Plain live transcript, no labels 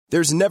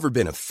There's never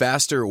been a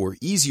faster or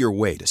easier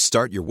way to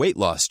start your weight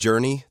loss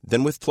journey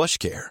than with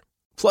PlushCare.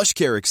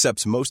 PlushCare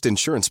accepts most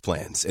insurance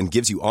plans and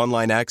gives you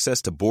online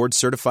access to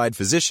board-certified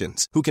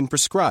physicians who can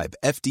prescribe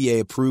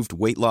FDA-approved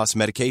weight loss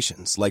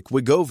medications like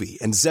Wegovy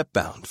and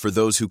Zepbound for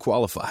those who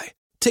qualify.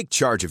 Take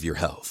charge of your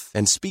health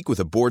and speak with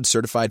a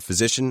board-certified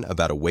physician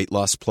about a weight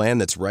loss plan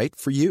that's right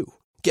for you.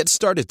 Get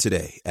started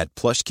today at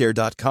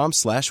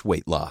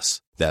plushcare.com/weight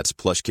loss. That's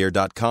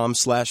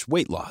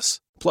plushcare.com/weight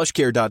loss.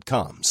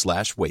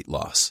 plushcare.com/weight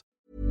loss.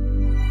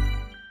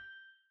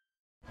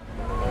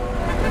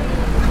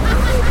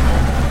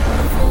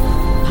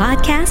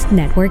 Podcast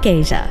Network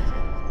Asia.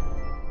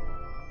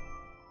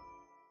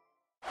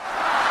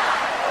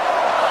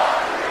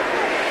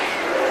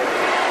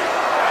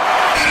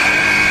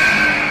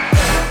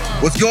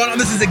 What's going on?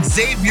 This is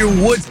Xavier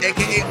Woods,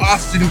 a.k.a.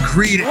 Austin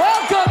Creed.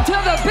 Welcome to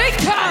the big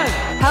time!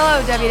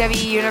 Hello,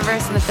 WWE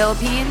Universe in the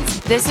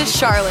Philippines. This is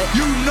Charlotte.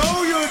 You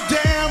know your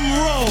damn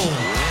role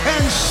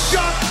and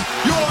shut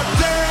your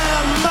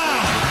damn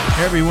mouth.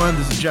 Hey everyone,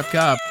 this is Jeff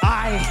Cobb.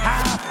 I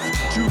have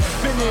to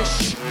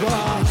finish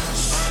the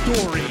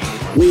story.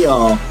 We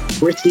are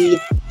pretty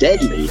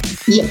deadly.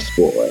 Yes,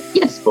 boy.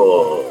 Yes,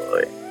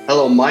 boy.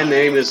 Hello, my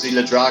name is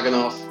Ilya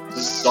Dragunov, the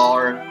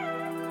Star.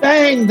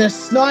 Bang! The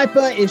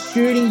sniper is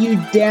shooting you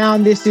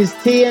down. This is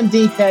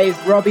TMDK's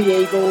Robbie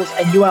Eagles,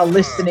 and you are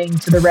listening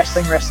to the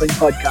Wrestling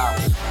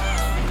Podcast.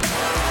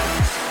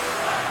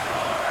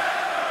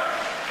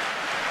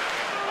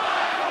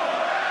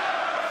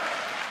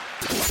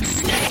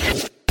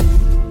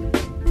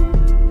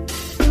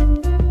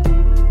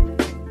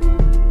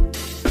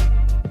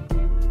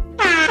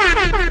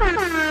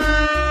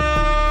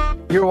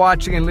 You're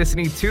watching and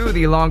listening to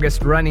the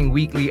longest-running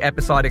weekly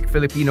episodic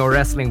Filipino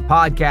wrestling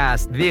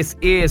podcast. This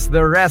is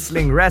the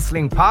Wrestling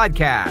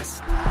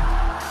Podcast.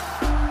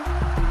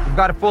 We've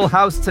got a full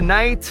house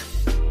tonight.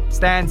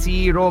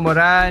 Stancy,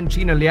 Romoran,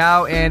 Chino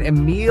Liao, and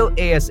Emil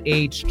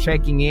ASH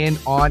checking in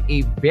on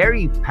a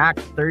very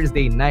packed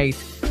Thursday night.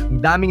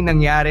 Ang daming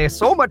nangyari.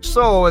 So much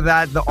so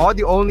that the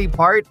audio-only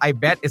part, I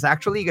bet, is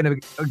actually gonna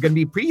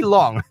be pretty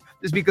long.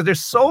 Just because there's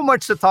so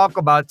much to talk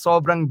about.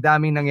 Sobrang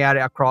daming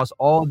nangyari across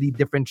all the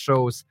different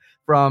shows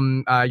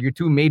from your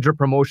two major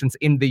promotions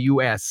in the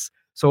US.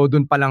 So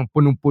dun palang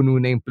punong-puno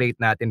na yung plate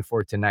natin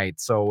for tonight.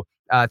 So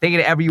thank you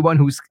to everyone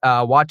who's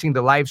watching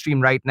the live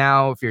stream right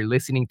now. If you're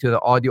listening to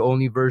the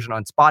audio-only version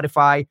on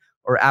Spotify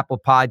or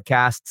Apple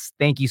Podcasts,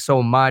 thank you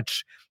so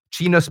much.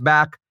 Chino's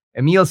back.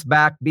 Emil's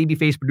back.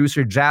 Babyface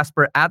producer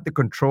Jasper at the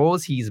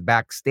controls. He's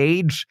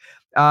backstage.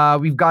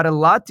 We've got a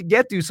lot to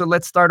get to, so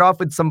let's start off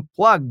with some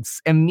plugs.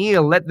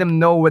 Emil, let them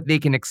know what they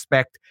can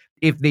expect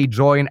if they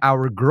join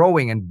our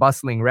growing and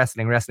bustling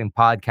Wrestling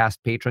Podcast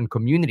patron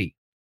community.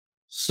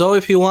 So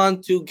if you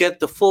want to get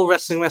the full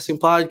Wrestling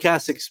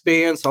Podcast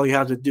experience, all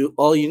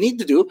you need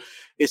to do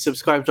is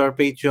subscribe to our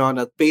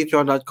Patreon at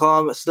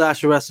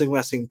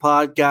patreon.com/Wrestling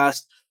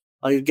Podcast.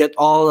 You get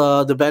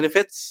all the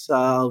benefits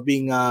of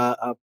being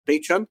a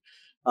patron.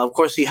 Of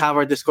course, we have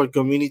our Discord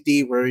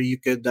community where you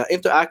could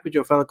interact with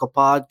your fellow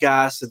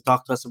podcasts and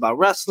talk to us about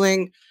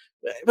wrestling,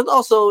 but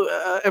also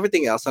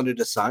everything else under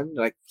the sun,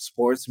 like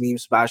sports,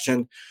 memes,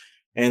 fashion,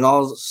 and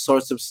all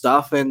sorts of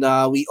stuff. And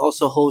we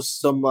also host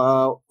some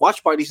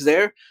watch parties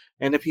there.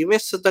 And if you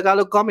miss the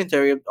Tagalog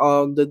commentary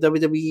on the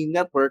WWE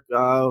Network,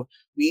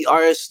 we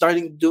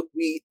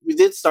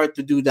did start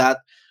to do that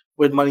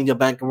with Money in the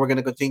Bank, and we're going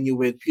to continue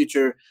with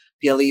future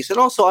PLEs and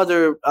also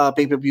other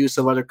pay-per-views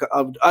of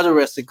other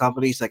wrestling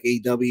companies like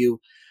AEW.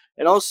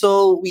 And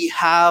also we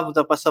have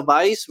the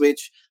Pasabais,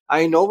 which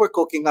I know we're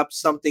cooking up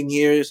something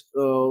here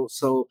so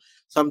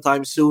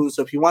sometime soon.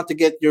 So if you want to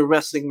get your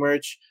wrestling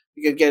merch,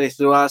 you can get it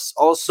through us.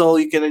 Also,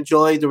 you can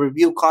enjoy the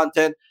review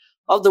content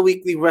of the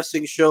weekly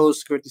wrestling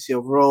shows courtesy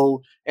of Raw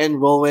and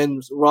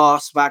Rowan, Raw,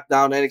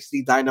 SmackDown,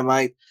 NXT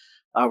Dynamite,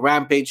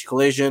 Rampage,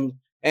 Collision,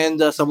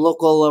 and some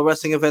local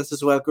wrestling events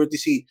as well,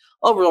 courtesy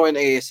of Raw and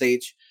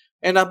ASH.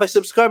 And by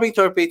subscribing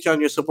to our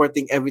Patreon, you're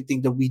supporting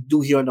everything that we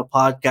do here on the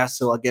podcast.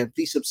 So again,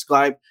 please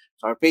subscribe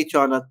to our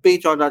Patreon at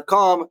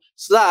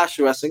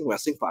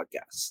patreon.com/Wrestling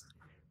Podcast.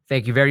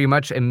 Thank you very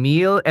much,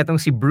 Emil.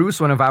 Etong si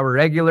Bruce, one of our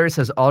regulars,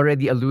 has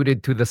already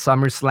alluded to the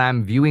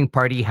SummerSlam viewing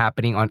party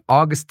happening on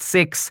August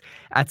 6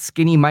 at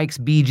Skinny Mike's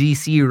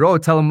BGC Row.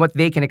 Tell them what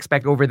they can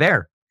expect over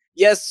there.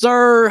 Yes,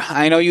 sir.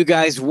 I know you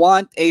guys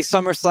want a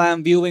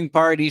SummerSlam viewing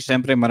party.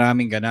 Siyempre,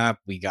 maraming ganap.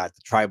 We got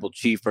the Tribal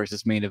Chief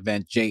versus main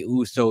event Jey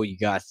Uso. You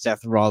got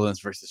Seth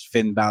Rollins versus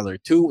Finn Balor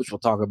 2, which we'll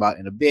talk about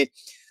in a bit.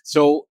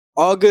 So,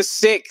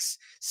 August 6th,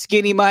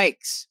 Skinny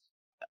Mike's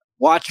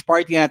watch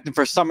party natin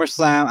for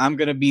SummerSlam. I'm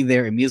going to be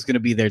there. Emil's going to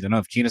be there. I don't know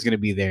if Gina's going to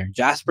be there.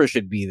 Jasper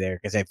should be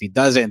there, because if he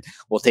doesn't,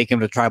 we'll take him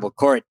to Tribal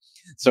Court.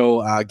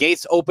 So,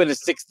 gates open at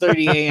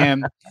 6:30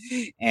 a.m.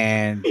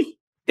 and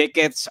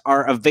tickets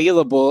are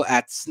available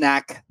at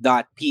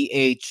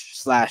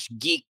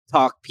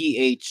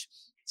snack.ph/geektalkph,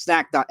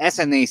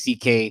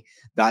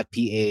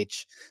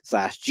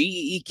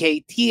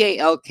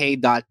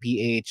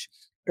 snack.snack.ph/geektalk.ph.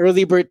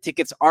 Early bird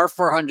tickets are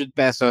 400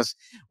 pesos.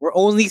 We're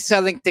only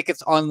selling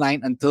tickets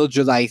online until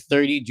July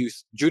 30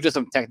 due to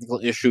some technical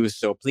issues.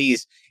 So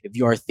please, if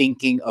you are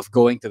thinking of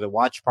going to the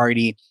watch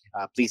party,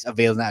 please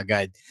avail na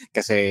agad.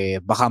 Kasi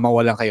baka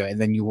mawalan kayo and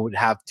then you would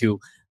have to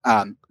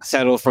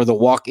settle for the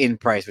walk-in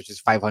price, which is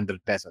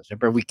 500 pesos.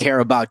 Remember, we care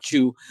about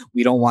you.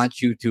 We don't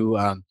want you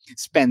to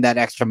spend that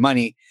extra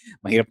money.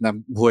 Mahirap na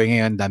buhay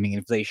ngayon, daming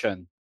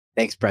inflation.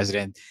 Thanks,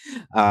 President.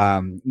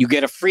 You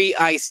get a free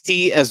iced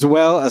tea as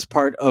well as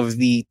part of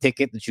the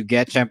ticket that you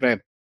get. Syempre,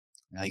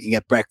 you can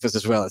get breakfast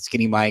as well at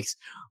Skinny Mike's.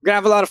 We're going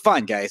to have a lot of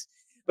fun, guys.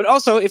 But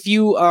also, if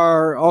you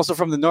are also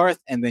from the north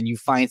and then you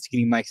find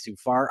Skinny Mike's too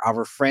far,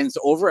 our friends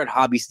over at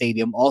Hobby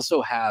Stadium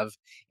also have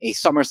a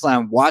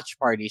SummerSlam watch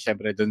party.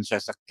 Syempre, dun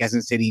siya sa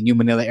Quezon City, New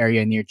Manila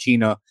area near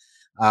Chino.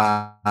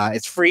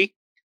 It's free.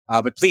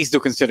 But please do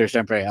consider,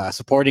 syempre,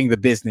 supporting the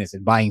business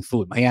and buying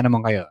food. Mahiya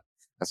naman kayo.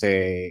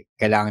 Kasi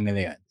kailangan nila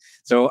yan.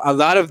 So, a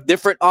lot of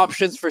different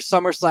options for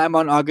SummerSlam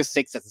on August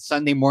 6th. That's a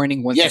Sunday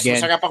morning once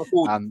again. Masarap ang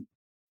food.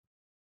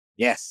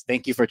 Yes,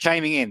 thank you for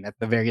chiming in at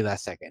the very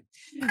last second.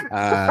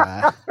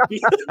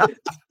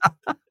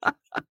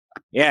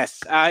 Yes,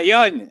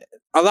 yun.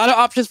 A lot of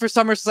options for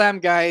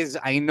SummerSlam, guys.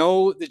 I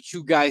know that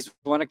you guys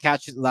want to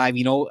catch it live.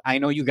 I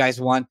know you guys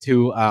want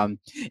to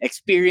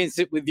experience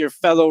it with your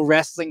fellow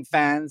wrestling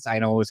fans. I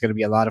know it's going to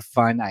be a lot of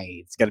fun.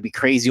 It's going to be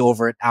crazy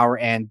over at our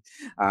end.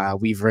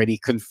 We've already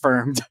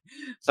confirmed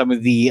some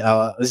of the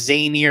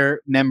zanier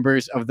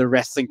members of the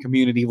wrestling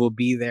community will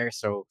be there.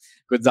 So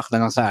good luck na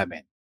lang sa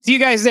amin. See you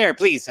guys there,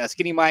 please.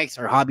 Skinny Mike's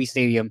or Hobby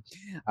Stadium.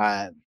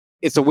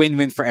 It's a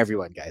win-win for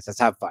everyone, guys. Let's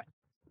have fun.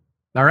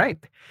 All right.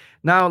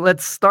 Now,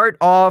 let's start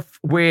off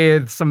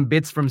with some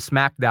bits from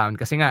SmackDown.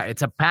 Kasi nga,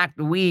 it's a packed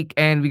week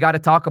and we got to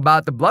talk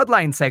about the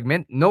Bloodline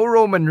segment. No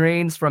Roman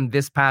Reigns from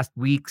this past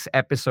week's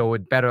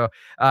episode. Pero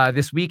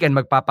this weekend,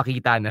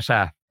 magpapakita na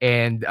siya.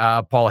 And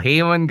Paul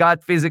Heyman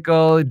got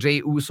physical.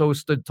 Jey Uso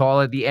stood tall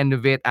at the end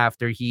of it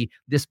after he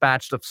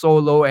dispatched of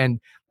Solo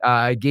and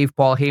gave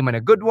Paul Heyman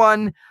a good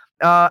one.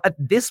 At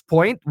this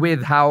point,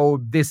 with how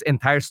this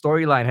entire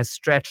storyline has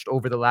stretched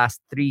over the last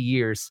 3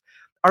 years,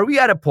 are we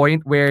at a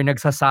point where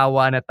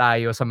nagsasawa na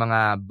tayo sa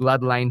mga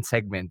Bloodline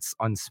segments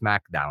on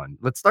SmackDown?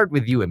 Let's start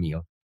with you,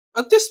 Emil.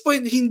 At this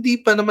point, hindi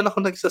pa naman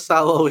ako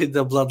nagsasawa with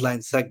the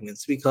Bloodline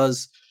segments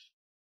because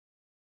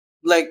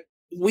like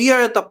we are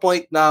at a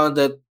point now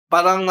that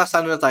parang nasa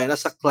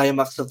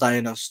climax na tayo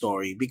ng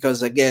story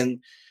because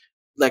again,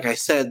 like I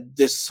said,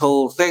 this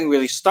whole thing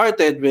really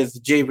started with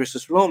Jey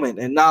versus Roman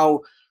and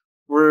now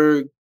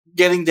we're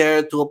getting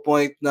there to a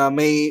point na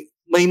may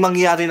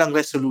mangyari ng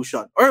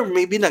resolution or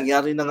maybe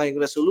nangyari na ngayong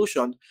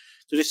resolution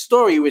to this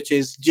story, which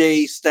is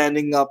Jey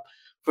standing up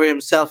for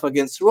himself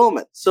against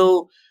Roman.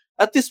 So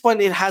at this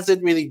point, it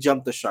hasn't really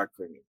jumped the shark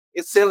for me.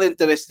 It's still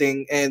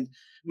interesting and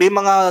may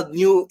mga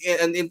new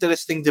and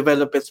interesting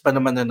developments pa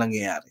naman na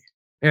nangyayari.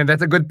 And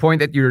that's a good point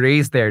that you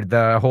raised there,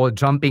 the whole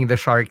jumping the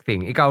shark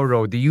thing. Ikaw,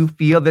 Ro, do you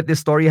feel that this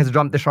story has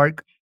jumped the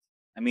shark?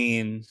 I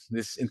mean,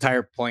 this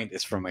entire point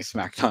is from my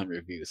SmackDown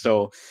review.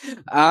 So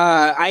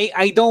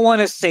I don't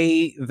want to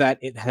say that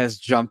it has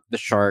jumped the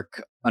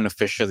shark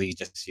unofficially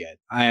just yet.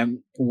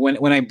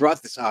 When I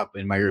brought this up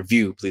in my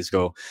review, please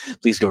go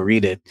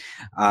read it.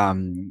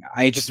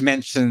 I just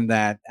mentioned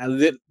that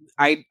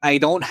I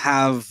don't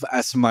have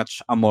as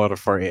much amor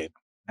for it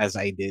as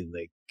I did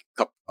like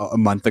a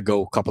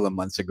couple of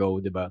months ago,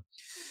 diba?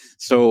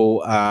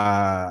 So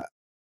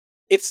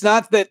it's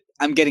not that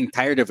I'm getting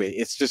tired of it.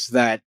 It's just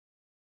that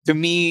to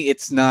me,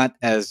 it's not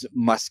as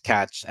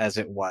must-catch as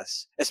it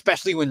was,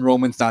 especially when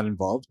Roman's not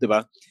involved,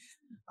 diba?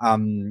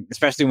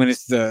 Especially when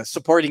it's the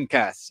supporting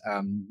cast,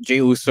 Jey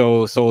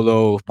Uso,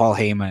 Solo, Paul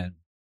Heyman.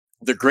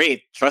 They're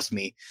great, trust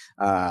me.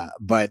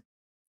 But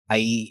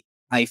I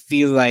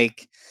feel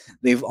like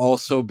they've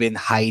also been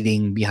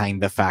hiding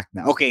behind the fact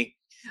that, okay,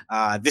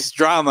 this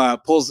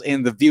drama pulls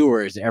in the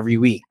viewers every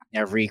week,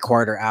 every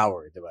quarter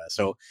hour, diba?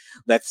 So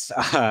let's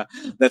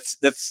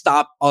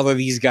stop all of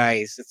these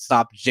guys. Let's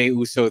stop Jey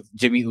Uso,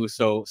 Jimmy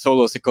Uso,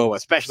 Solo Sikoa,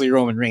 especially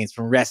Roman Reigns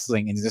from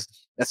wrestling, and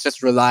let's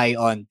just rely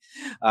on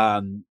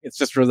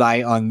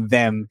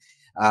them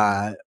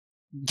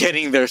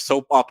getting their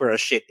soap opera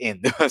shit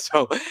in.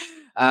 So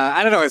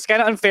I don't know. It's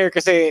kind of unfair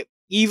because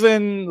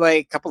even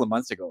like a couple of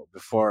months ago,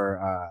 before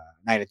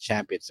Night of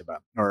Champions,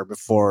 or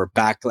before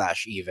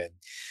Backlash, even.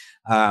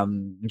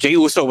 Jey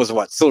Uso was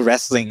still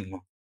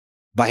wrestling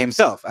by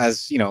himself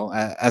as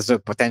as a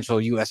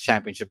potential US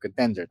championship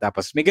contender.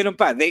 Tapos may ganun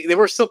pa. There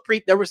was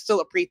still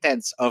a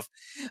pretense of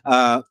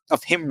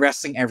him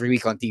wrestling every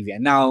week on TV,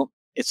 and now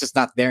it's just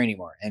not there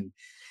anymore. And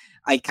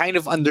I kind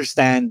of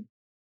understand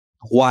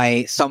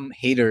why some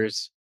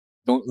haters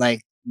don't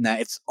like na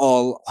it's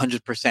all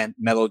 100%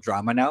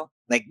 melodrama now.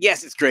 Like,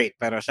 yes, it's great,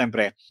 pero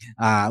syempre,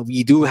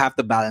 we do have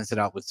to balance it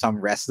out with some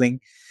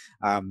wrestling.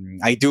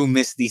 I do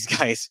miss these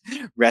guys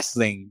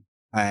wrestling,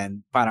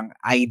 and parang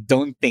I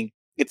don't think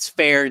it's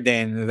fair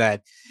then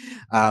that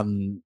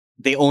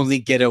they only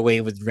get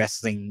away with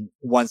wrestling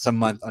once a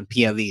month on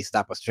PLEs.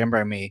 Tapos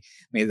syempre may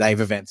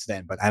live events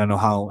then, but I don't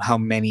know how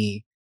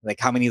many like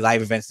how many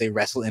live events they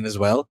wrestle in as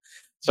well.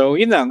 So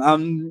yun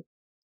lang.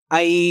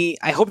 I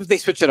hope that they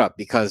switch it up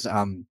because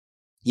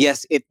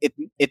yes,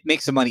 it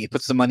makes the money. It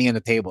puts the money on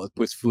the table. It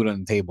puts food on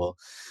the table.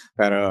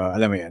 Pero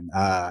alam mo yun,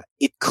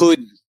 it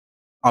could,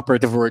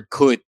 operative word,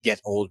 could get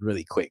old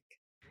really quick.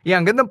 Yeah,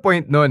 ang gandang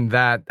point nun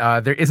that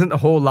there isn't a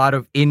whole lot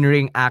of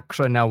in-ring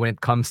action now when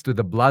it comes to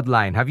the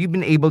Bloodline. Have you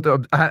been able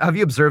to, have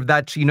you observed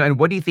that, Chino? And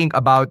what do you think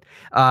about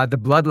the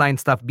Bloodline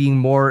stuff being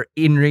more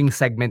in-ring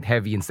segment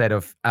heavy instead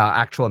of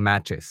actual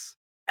matches?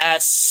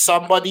 As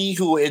somebody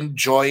who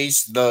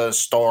enjoys the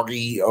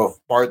story of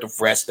part of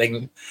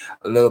wrestling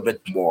a little bit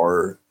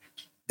more,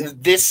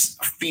 this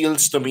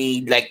feels to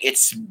me like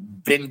it's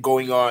been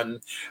going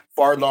on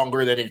far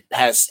longer than it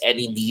has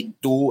any need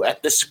to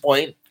at this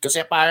point.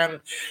 Kasi parang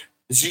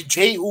si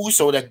Jey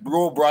Uso, like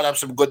bro brought up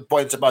some good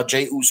points about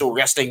Jey Uso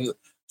wrestling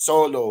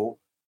solo,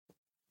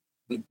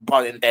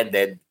 pun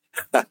intended.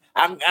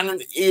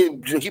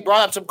 He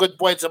brought up some good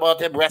points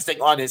about him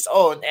resting on his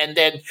own, and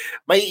then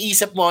may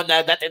isip mo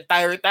na that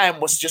entire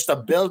time was just a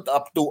build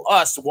up to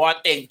us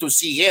wanting to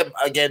see him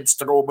against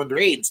Roman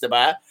Reigns,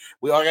 diba?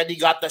 We already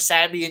got the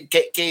Sami and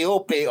KO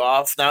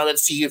payoff. Now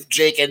let's see if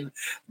Jay can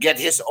get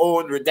his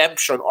own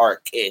redemption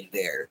arc in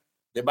there,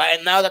 diba?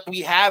 And now that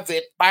we have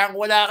it, parang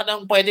wala ka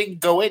nang pwedeng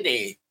gawin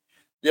eh,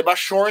 diba?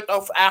 Short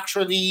of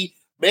actually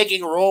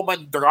making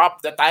Roman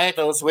drop the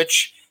titles,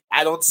 which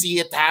I don't see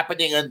it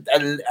happening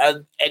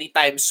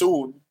anytime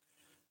soon.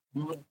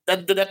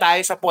 Nandun na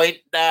tayo sa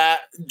point na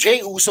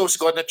Jey Uso's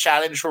gonna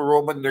challenge for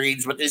Roman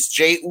Reigns, but is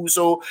Jey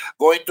Uso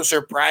going to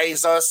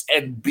surprise us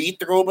and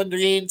beat Roman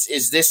Reigns?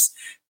 Is this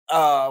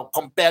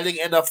compelling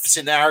enough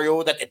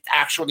scenario that it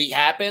actually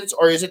happens,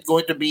 or is it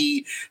going to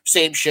be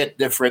same shit,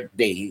 different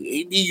day?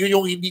 Hindi yun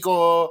yung hindi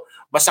ko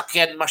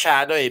masakyan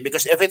masyado eh,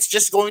 because if it's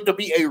just going to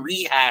be a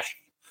rehash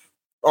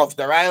of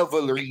the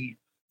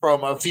rivalry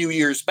from a few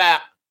years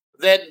back,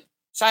 then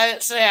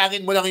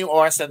sayangin mo lang yung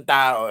oras ng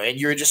tao, and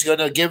you're just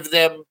gonna give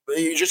them,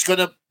 you're just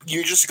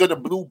gonna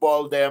blue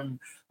ball them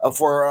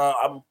for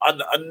an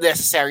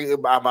unnecessary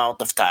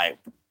amount of time.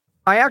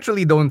 I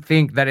actually don't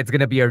think that it's going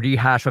to be a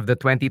rehash of the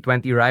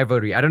 2020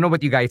 rivalry. I don't know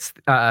what you guys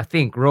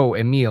think, Ro,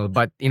 Emil,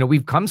 but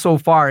we've come so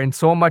far and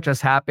so much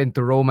has happened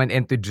to Roman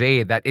and to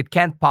Jay that it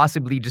can't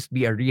possibly just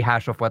be a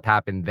rehash of what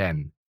happened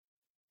then.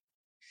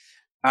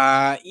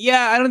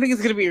 Yeah, I don't think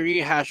it's gonna be a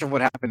rehash of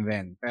what happened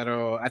then.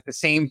 Pero at the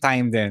same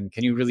time, then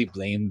can you really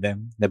blame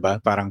them?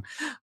 Diba? Parang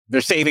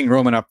they're saving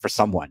Roman up for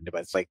someone.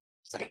 Diba?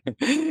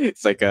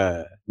 It's like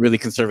a really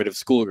conservative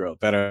schoolgirl.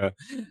 Pero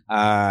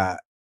I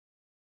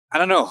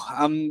don't know.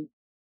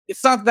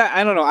 It's not that,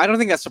 I don't know. I don't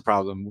think that's the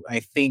problem. I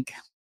think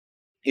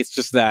it's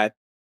just that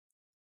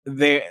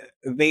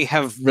they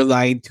have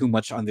relied too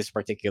much on this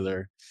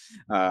particular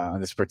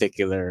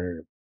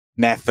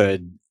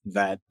method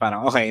that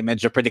parang okay,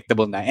 medyo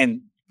predictable na,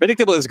 and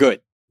predictable is good,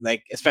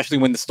 like especially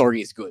when the story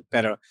is good.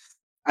 Pero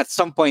at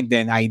some point,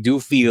 then I do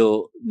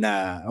feel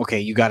na okay,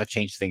 you got to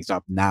change things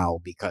up now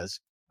because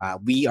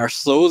we are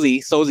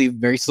slowly,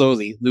 very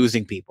slowly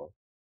losing people.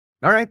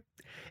 All right.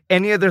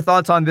 Any other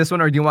thoughts on this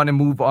one, or do you want to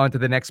move on to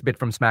the next bit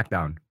from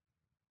SmackDown?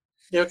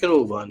 Yeah, we can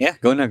move on. Yeah,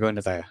 go na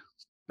tayo.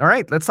 All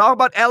right, let's talk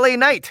about LA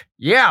Knight.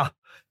 Yeah.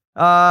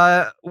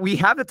 We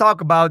have to talk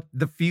about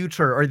the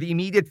future or the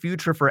immediate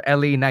future for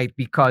LA Knight,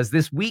 because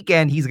this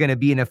weekend he's going to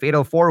be in a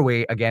fatal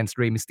four-way against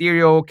Rey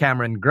Mysterio,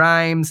 Cameron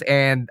Grimes,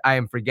 and I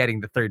am forgetting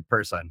the third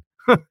person.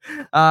 But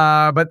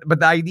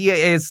the idea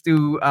is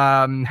to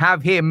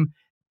have him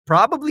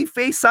probably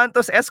face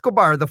Santos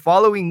Escobar the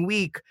following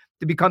week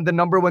to become the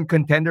number one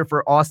contender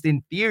for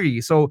Austin Theory.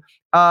 So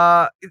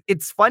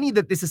it's funny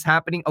that this is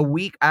happening a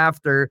week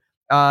after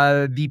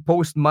the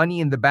post Money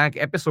in the Bank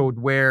episode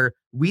where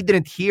we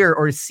didn't hear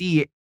or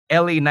see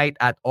LA Knight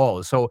at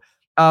all. So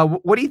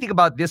what do you think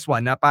about this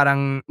one? Na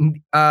parang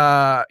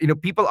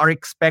people are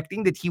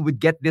expecting that he would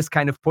get this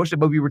kind of push,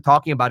 but we were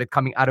talking about it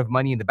coming out of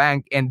Money in the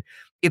Bank, and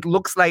it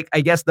looks like, I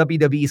guess,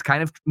 WWE is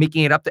kind of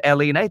making it up to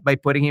LA Knight by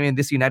putting him in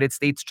this United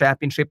States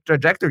Championship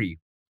trajectory.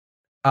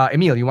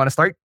 Emil, you want to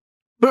start?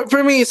 But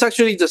for me, it's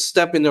actually the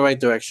step in the right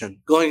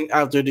direction, going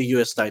after the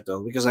US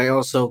title, because I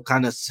also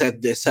kind of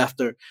said this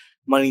after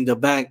Money in the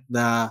Bank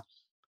na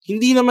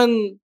hindi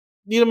naman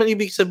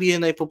ibig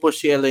sabihin na ipupush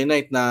si LA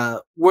Knight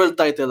na world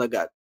title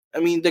agad. I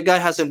mean, the guy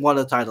hasn't won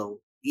a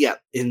title yet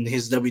in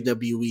his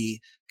WWE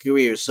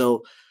career,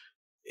 so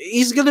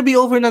he's gonna be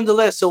over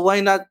nonetheless. So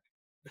why not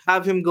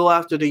have him go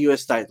after the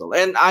US title?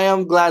 And I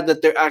am glad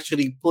that they're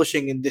actually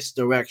pushing in this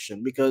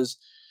direction because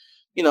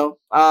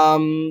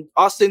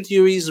Austin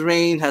Theory's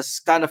reign has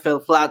kind of fell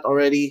flat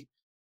already.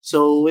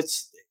 So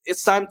it's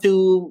time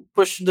to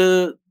push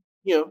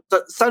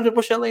it's time to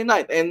push LA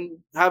Knight and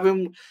have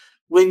him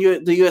win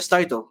the US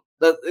title.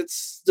 That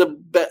it's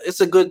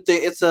a good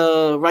thing. It's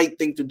a right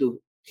thing to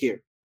do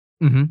here.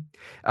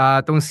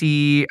 Tong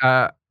si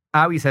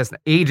Awi says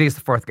AJ's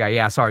the fourth guy.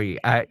 Yeah, sorry.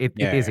 It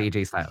is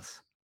AJ Styles.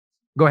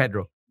 Go ahead,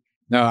 bro.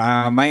 No,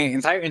 my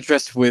entire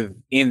interest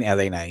in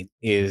LA Knight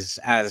is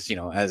as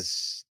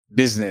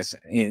business,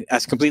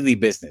 as completely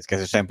business,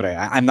 because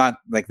I'm not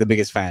like the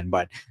biggest fan,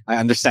 but I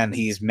understand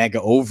he's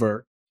mega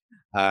over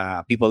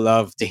People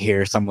love to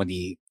hear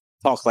somebody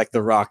talk like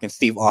The Rock and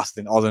Steve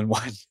Austin all in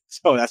one.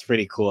 So that's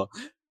pretty cool.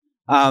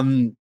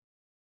 Um,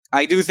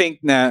 I do think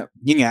that,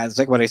 yeah, it's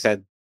like what I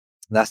said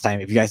last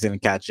time. If you guys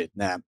didn't catch it,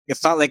 nah,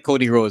 it's not like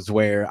Cody Rhodes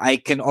where I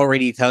can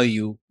already tell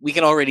you, we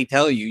can already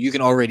tell you, you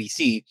can already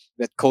see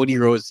that Cody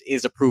Rhodes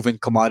is a proven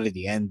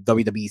commodity, and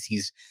WWE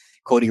sees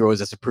Cody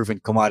Rhodes as a proven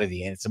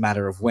commodity, and it's a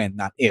matter of when,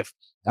 not if.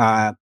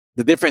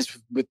 The difference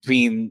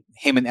between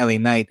him and LA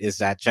Knight is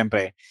that,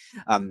 syempre,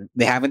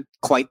 they haven't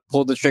quite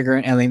pulled the trigger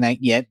on LA Knight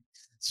yet,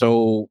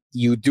 so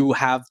you do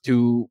have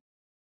to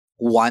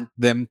want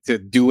them to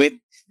do it.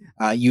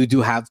 You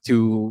do have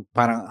to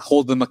parang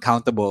hold them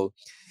accountable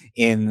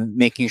in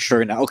making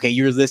sure now, okay,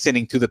 you're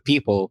listening to the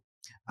people.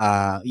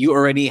 You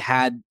already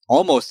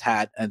almost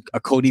had a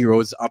Cody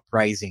Rhodes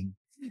uprising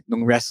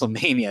nung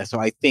WrestleMania. So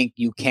I think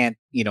you can't,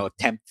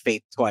 tempt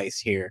fate twice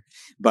here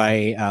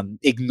by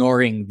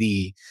ignoring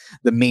the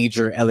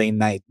major LA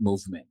Knight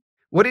movement.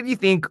 What did you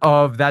think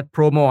of that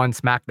promo on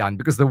SmackDown?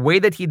 Because the way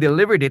that he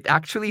delivered it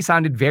actually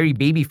sounded very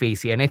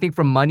babyfacey. And I think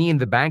from Money in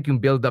the Bank, yung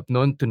build up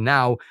noon to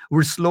now,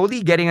 we're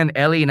slowly getting an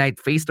LA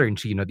Knight face turn,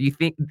 Chino.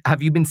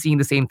 Have you been seeing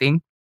the same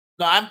thing?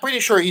 No, I'm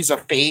pretty sure he's a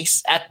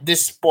face at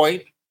this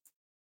point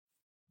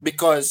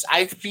because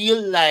I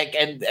feel like,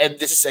 and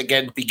this is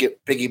again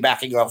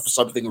piggybacking off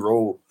something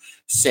Ro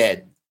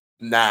said,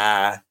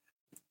 na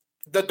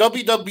the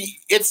WWE,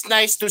 it's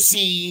nice to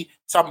see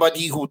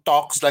somebody who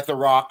talks like The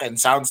Rock and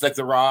sounds like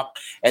The Rock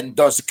and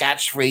does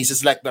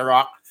catchphrases like The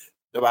Rock.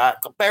 Diba?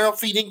 Pero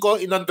feeling ko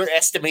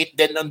in-underestimate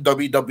din ng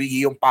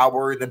WWE yung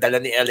power na dala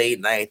ni LA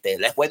Knight.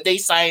 Like when they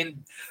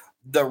signed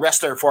the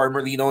wrestler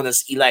formerly known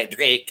as Eli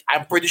Drake,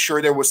 I'm pretty sure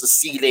there was a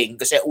ceiling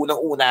kasi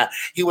unang-una,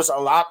 he was a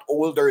lot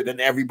older than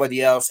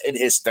everybody else in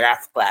his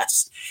draft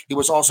class. He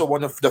was also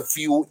one of the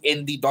few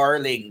indie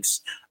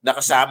darlings na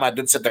kasama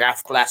dun sa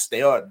draft class na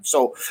yun.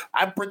 So,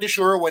 I'm pretty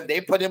sure when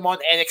they put him on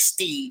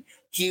NXT,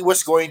 he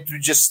was going to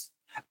just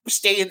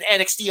stay in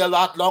NXT a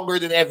lot longer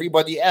than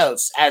everybody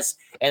else as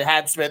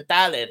enhancement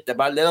talent.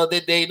 Diba? Little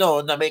did they know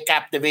na may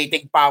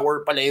captivating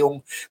power pala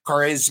yung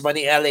charisma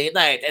ni LA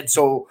Knight. And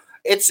so,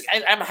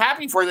 I'm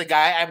happy for the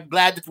guy. I'm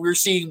glad that we're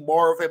seeing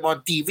more of him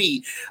on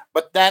TV.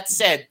 But that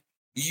said,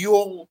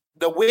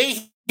 the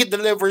way he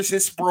delivers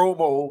his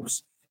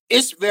promos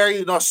is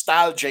very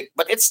nostalgic.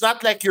 But it's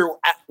not like you're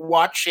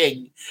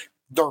watching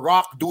The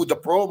Rock do the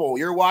promo.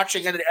 You're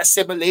watching an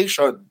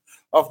assimilation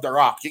of The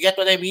Rock. You get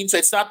what I mean? So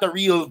it's not the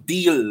real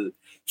deal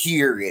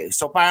here.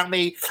 So parang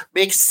may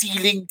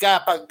ceiling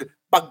ka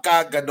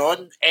pagka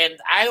ganon. And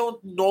I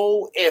don't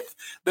know if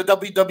the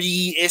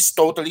WWE is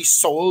totally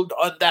sold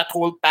on that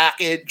whole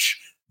package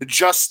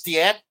just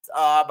yet.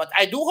 But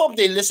I do hope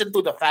they listen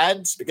to the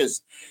fans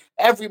because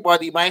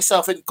everybody,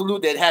 myself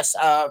included, has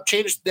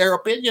changed their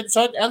opinions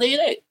on LA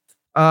Knight.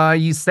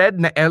 You said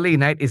LA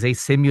Knight is a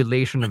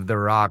simulation of The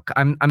Rock.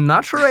 I'm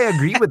not sure I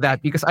agree with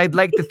that because I'd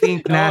like to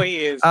think No,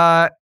 he is.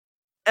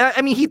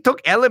 I mean, he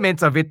took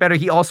elements of it, but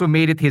he also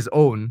made it his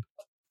own.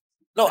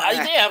 No,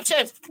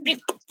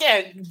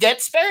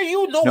 that's fair.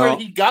 You know where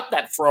he got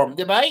that from,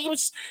 diba? He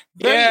was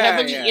very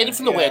heavily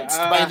influenced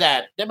by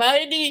that,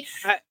 diba?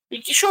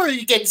 Sure,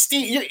 you can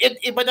still,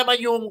 iba naman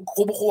yung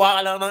kumukuha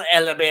ka lang ng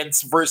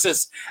elements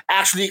versus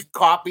actually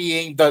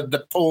copying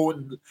the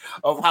tone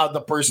of how the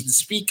person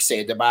speaks,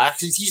 diba?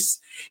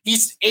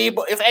 He's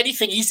able, if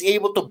anything, he's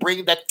able to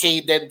bring that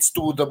cadence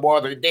to the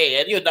modern day,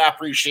 and yun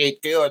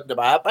na-appreciate ko yun,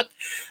 diba? But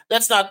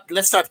let's not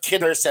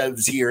kid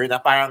ourselves here na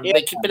parang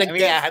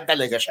pinagkayahan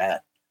talaga siya.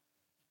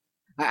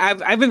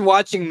 I've been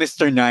watching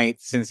Mr. Knight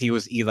since he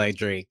was Eli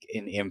Drake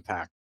in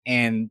Impact,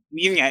 and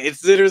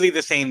it's literally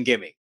the same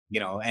gimmick,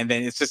 and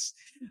then it's just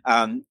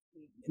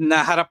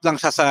naharap lang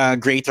siya sa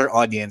greater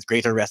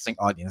wrestling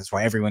audience. That's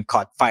why everyone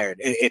caught fired.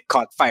 It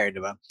caught fire,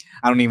 diba?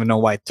 I don't even know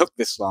why it took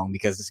this long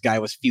because this guy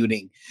was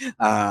feuding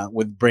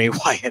with Bray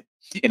Wyatt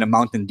in a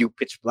Mountain Dew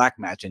Pitch Black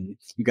match, and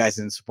you guys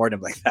didn't support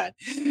him like that.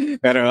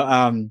 But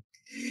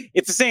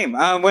it's the same.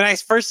 When I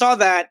first saw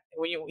that,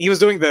 when he was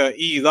doing the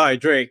Eli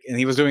Drake, and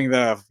he was doing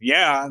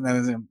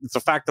it's a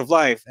fact of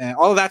life, and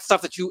all of that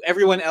stuff that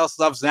everyone else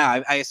loves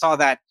now. I saw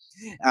that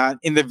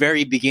in the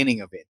very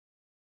beginning of it,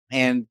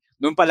 and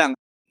noon pa lang,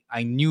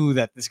 I knew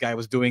that this guy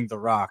was doing The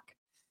Rock,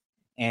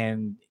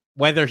 and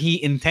whether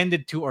he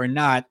intended to or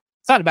not,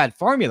 it's not a bad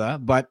formula.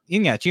 But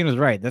Chino's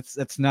right.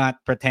 Let's not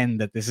pretend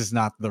that this is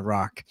not The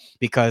Rock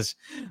because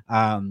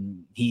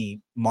he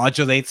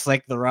modulates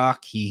like The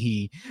Rock.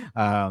 He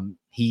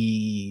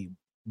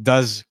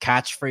does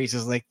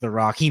catchphrases like The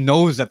Rock. He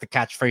knows that the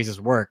catchphrases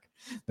work.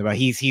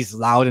 He's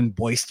loud and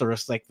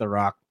boisterous like The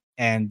Rock,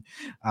 and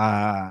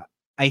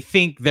I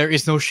think there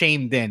is no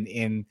shame then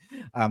in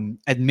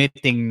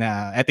admitting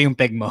na ito yung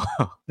peg mo.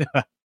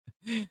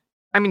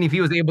 I mean, if he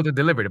was able to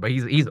deliver it, but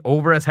he's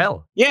over as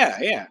hell.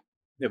 Yeah.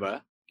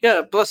 Diba?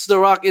 Yeah, plus The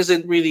Rock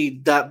isn't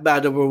really that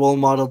bad of a role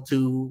model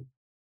to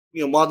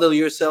model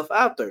yourself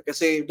after.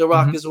 Kasi The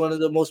Rock is one of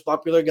the most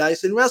popular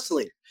guys in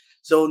wrestling.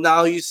 So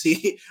now you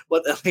see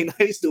what LA Knight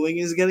is doing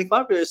is getting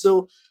popular.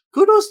 So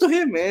kudos to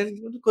him, man.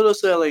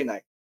 Kudos to LA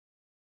Knight.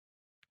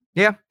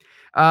 Yeah.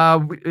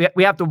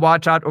 We have to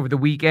watch out over the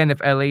weekend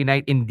if LA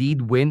Knight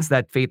indeed wins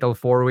that fatal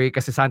four-way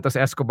because Santos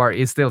Escobar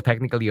is still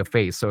technically a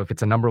face. So if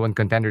it's a number one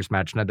contenders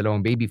match na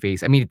dalawang baby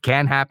face, I mean, it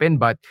can happen,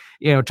 but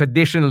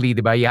traditionally,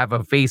 diba, you have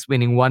a face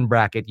winning one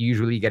bracket, you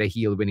usually get a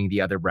heel winning the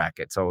other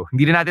bracket. So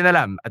hindi na natin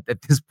alam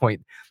at this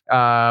point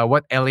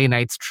what LA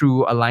Knight's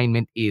true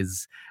alignment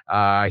is.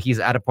 He's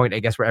at a point, I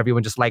guess, where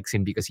everyone just likes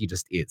him because he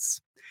just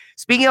is.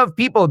 Speaking of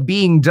people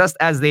being just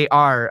as they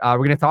are, we're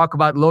going to talk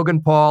about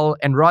Logan Paul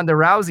and Ronda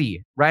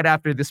Rousey right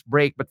after this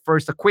break. But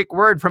first, a quick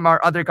word from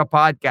our other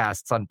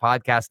podcasts on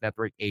Podcast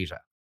Network Asia.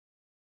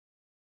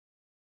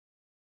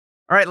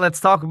 All right,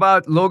 let's talk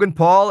about Logan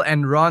Paul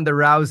and Ronda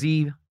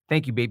Rousey.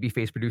 Thank you,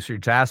 babyface producer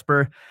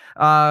Jasper.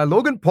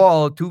 Logan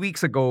Paul, 2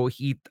 weeks ago,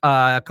 he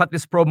cut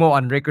this promo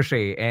on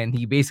Ricochet, and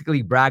he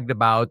basically bragged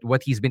about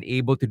what he's been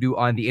able to do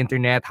on the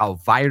internet, how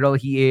viral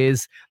he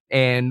is,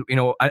 and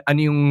ano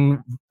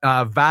yung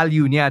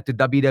value niya to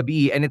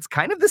WWE. And it's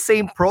kind of the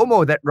same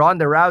promo that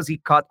Ronda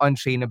Rousey cut on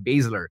Shayna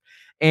Baszler.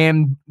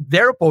 And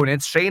their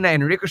opponents, Shayna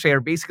and Ricochet,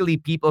 are basically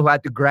people who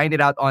had to grind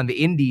it out on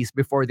the indies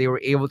before they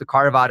were able to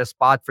carve out a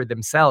spot for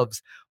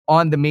themselves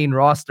on the main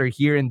roster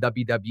here in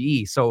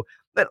WWE. So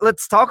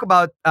let's talk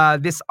about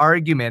this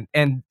argument,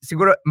 and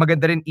siguro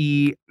maganda rin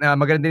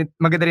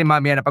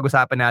mamaya na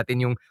pag-usapan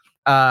natin yung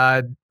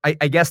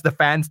I guess the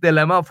fans'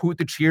 dilemma of who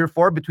to cheer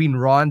for between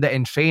Ronda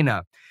and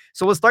Shayna.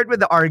 So we'll start with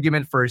the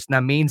argument first,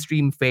 na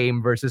mainstream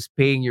fame versus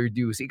paying your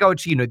dues. Ikaw,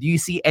 Chino, do you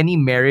see any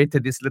merit to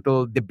this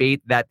little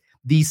debate that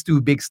these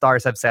two big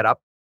stars have set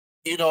up?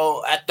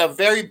 At the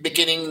very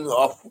beginning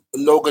of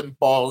Logan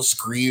Paul's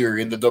career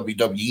in the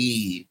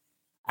WWE,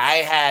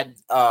 I had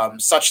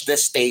such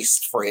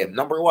distaste for him.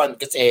 Number one,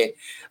 kasi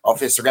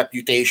of his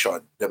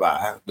reputation,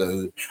 diba?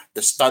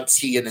 The stunts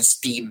he and his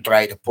team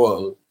try to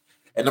pull.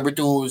 And number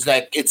two is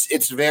like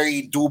it's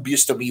very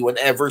dubious to me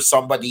whenever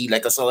somebody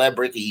like a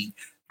celebrity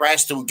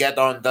tries to get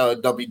on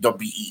the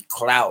WWE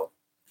cloud.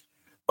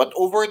 But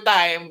over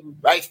time,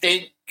 I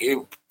think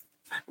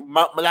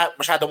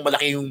masyadong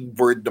malaki yung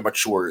word na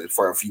mature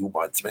for a few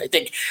months. But I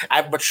think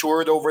I've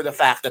matured over the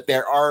fact that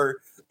there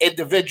are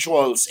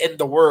individuals in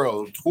the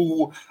world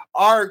who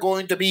are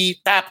going to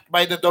be tapped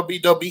by the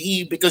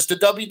WWE because the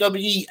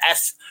WWE,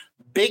 as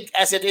big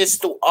as it is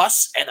to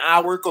us and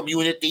our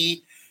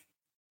community,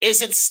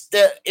 isn't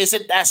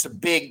as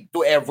big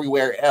to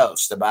everywhere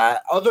else, diba?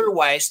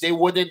 Otherwise, they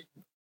wouldn't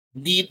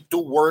need to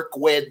work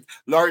with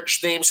large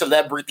name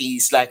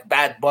celebrities like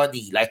Bad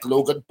Bunny, like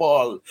Logan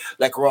Paul,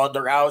 like Ronda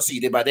Rousey,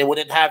 diba? They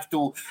wouldn't have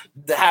to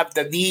have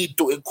the need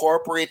to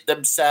incorporate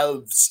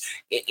themselves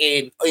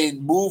in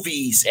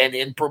movies and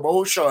in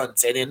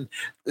promotions and in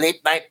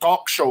late night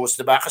talk shows,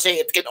 diba? Kasi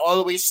it can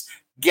always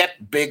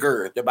get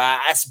bigger, diba?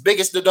 As big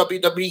as the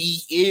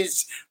WWE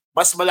is,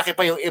 mas malaki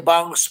pa yung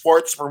ibang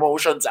sports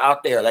promotions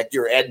out there like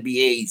your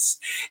NBAs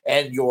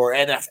and your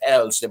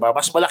NFLs, diba?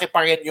 Mas malaki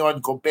pa rin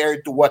yun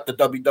compared to what the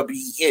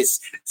WWE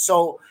is.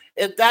 So,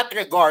 in that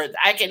regard,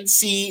 I can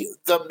see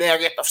the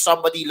merit of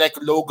somebody like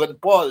Logan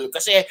Paul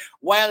kasi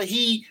while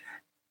he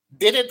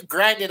didn't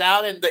grind it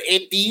out in the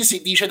 80s,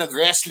 hindi siya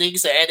nag-wrestling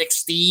sa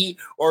NXT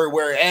or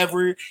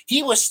wherever,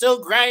 he was still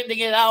grinding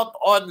it out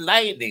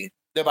online,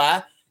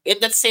 diba? In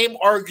that same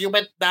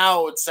argument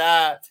now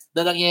na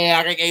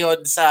nangyayari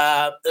ngayon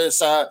sa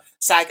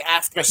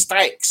SAG-AFTRA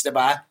strikes,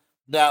 diba?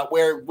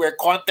 Where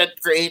content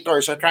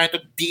creators are trying to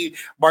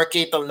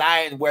demarcate the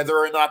line whether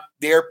or not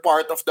they're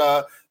part of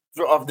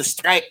the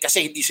strike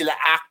kasi hindi sila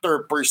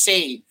actor per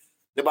se.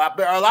 Diba?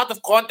 But a lot of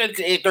content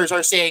creators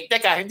are saying,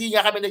 teka, hindi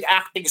nga kami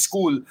nag-acting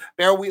school,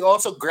 pero we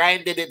also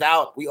grinded it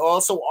out. We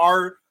also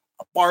are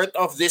a part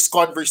of this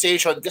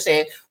conversation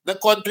kasi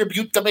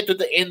nag-contribute kami to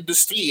the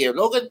industry.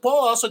 Logan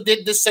Paul also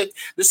did the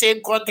same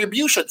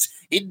contributions.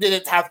 He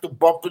didn't have to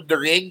bump to the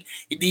ring.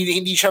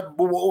 Hindi siya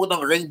bumuo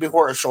ng ring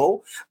before a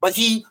show. But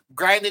he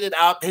grinded it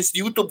out, his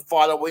YouTube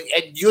following,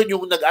 and yun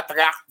yung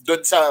nag-attract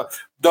dun sa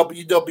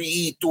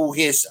WWE to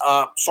his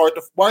sort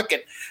of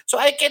market. So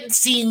I can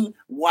see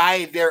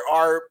why there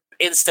are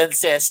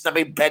instances na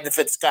may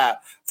benefits ka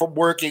from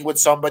working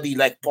with somebody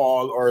like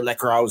Paul or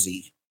like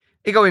Rousey.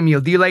 Ikaw, Emil,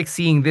 do you like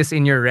seeing this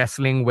in your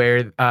wrestling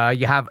where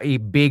you have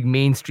a big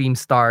mainstream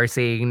star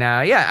saying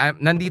na, yeah,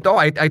 nandito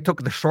I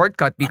took the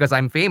shortcut because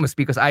I'm famous,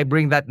 because I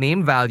bring that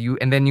name value,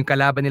 and then yung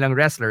kalaban nilang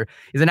wrestler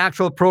is an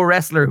actual pro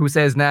wrestler who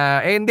says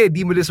na, hindi,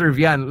 di mo deserve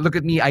yan. Look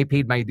at me, I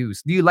paid my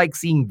dues. Do you like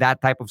seeing that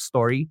type of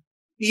story?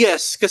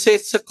 Yes, kasi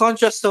it's a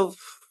contrast of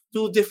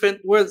two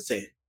different worlds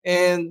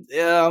And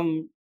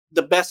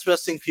the best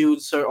wrestling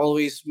feuds are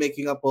always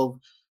making up of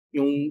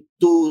yung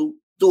two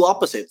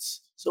opposites.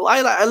 So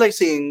I like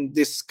seeing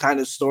this kind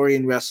of story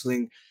in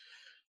wrestling.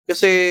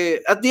 Kasi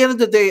at the end of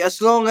the day, as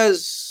long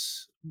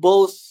as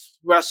both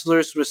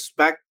wrestlers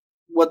respect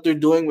what they're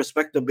doing,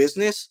 respect the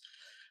business,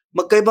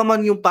 magkaiba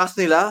man yung path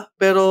nila,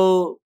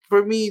 pero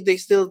for me, they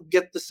still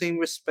get the same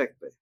respect.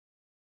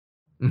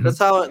 Mm-hmm.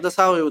 That's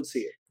how I would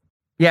see it.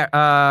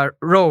 Yeah,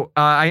 Ro,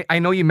 I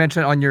know you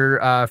mentioned on your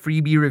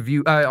freebie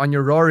review, on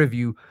your Raw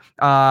review,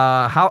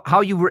 how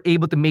you were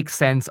able to make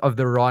sense of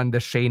the Ronda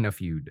Shayna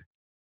feud.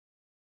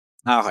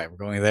 Okay, we're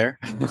going there.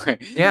 Okay.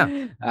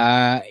 Yeah.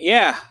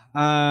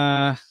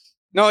 Yeah.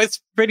 No,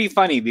 it's pretty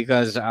funny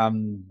because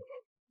one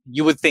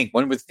would think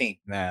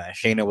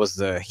Shayna was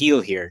the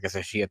heel here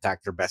because she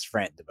attacked her best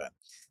friend,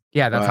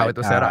 Yeah, that's how but it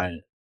was set up.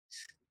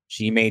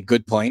 she made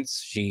good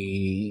points.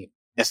 She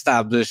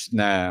established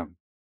na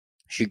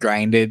she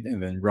grinded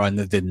and then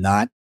Ronda did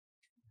not.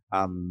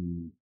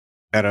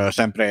 Pero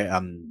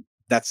syempre,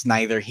 that's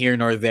neither here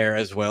nor there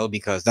as well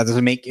because that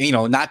doesn't make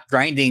not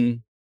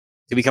grinding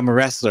to become a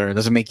wrestler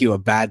doesn't make you a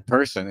bad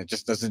person. It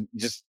just doesn't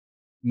just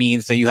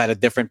means that you had a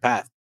different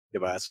path,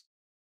 diba?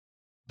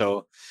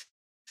 So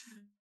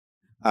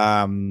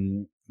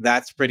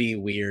that's pretty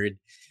weird.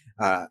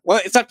 Well,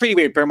 it's not pretty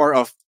weird, but more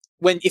of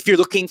if you're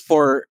looking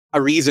for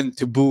a reason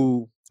to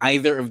boo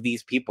either of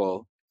these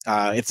people,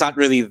 it's not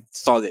really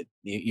solid,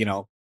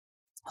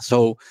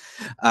 So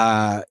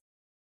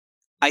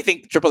I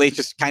think Triple H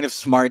is kind of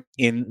smart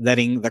in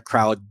letting the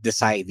crowd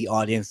decide, the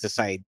audience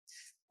decide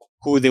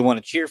who they want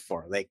to cheer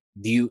for. Like,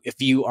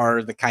 if you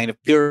are the kind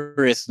of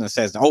purist that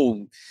says,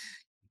 "Oh,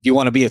 if you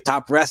want to be a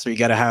top wrestler, you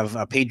got to have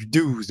a paid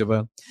dues,"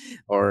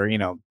 or you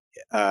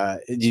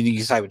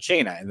side with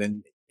Shayna. And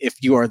then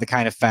if you are the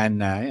kind of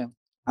fan,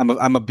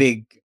 I'm a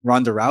big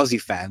Ronda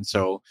Rousey fan,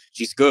 so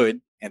she's good,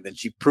 and then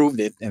she proved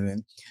it, and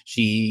then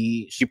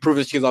she proved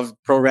that she loved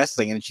pro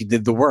wrestling, and she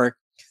did the work,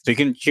 so you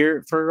can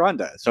cheer for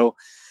Ronda. So,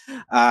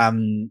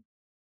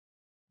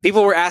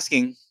 people were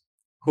asking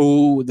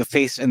who the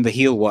face and the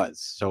heel was.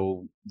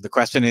 So the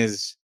question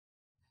is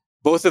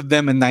both of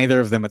them and neither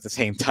of them at the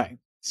same time.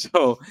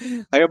 So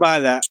like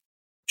about that.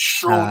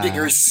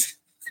 Schrodinger's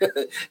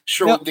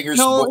Schrodinger's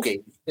no,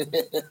 booking.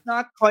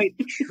 Not quite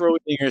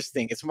Schrodinger's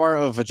thing. It's more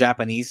of a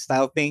Japanese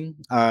style thing.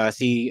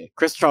 See,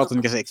 Chris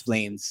Charlton just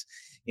explains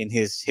in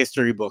his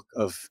history book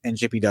of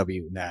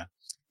NJPW na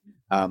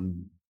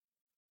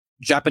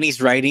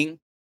Japanese writing,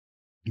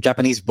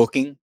 Japanese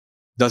booking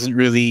doesn't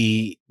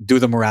really do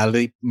the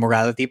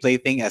morality play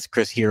thing, as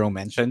Chris Hero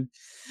mentioned.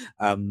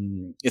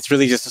 It's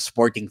really just a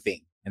sporting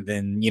thing, and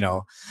then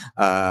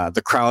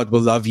the crowd will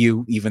love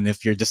you even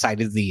if you're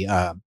decidedly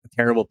a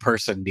terrible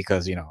person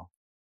because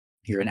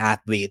you're an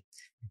athlete,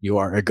 you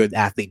are a good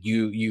athlete,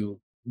 you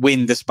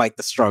win despite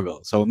the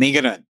struggle. So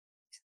Megaran,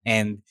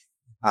 and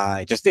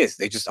it just is.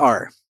 They just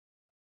are.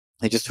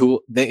 They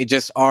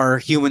just are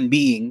human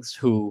beings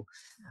who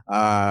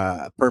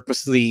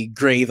purposely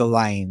gray the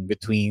line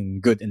between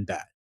good and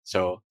bad.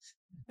 So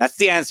that's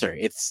the answer.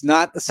 It's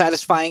not a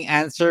satisfying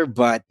answer,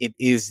 but it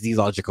is the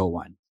logical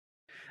one.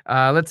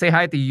 Let's say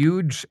hi to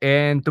Huge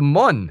and to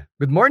Mon.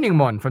 Good morning,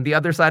 Mon, from the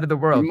other side of the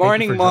world. Good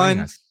morning, Thank you for joining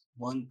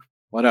Mon. us.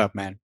 What up,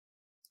 man?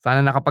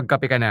 Sana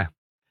nakapagkape ka na.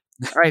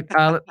 All right,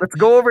 let's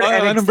go over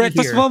NXT anong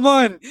breakfast here. mo,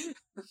 Mon?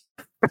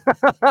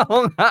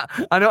 Oo nga.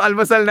 Ano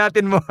almusal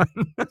natin, Mon?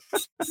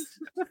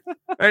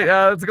 All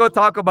right, let's go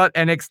talk about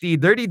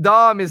NXT. Dirty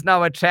Dom is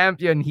now a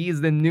champion.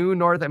 He's the new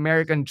North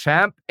American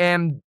champ.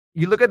 And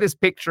you look at this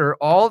picture,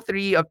 all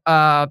three of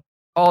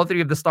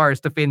the stars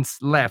to Finn's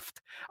left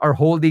are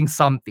holding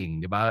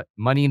something, diba?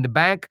 Money in the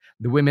Bank,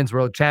 the Women's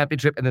World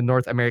Championship, and the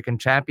North American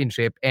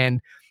Championship. And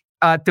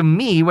to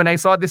me, when I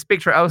saw this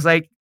picture, I was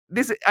like,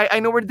 I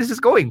know where this is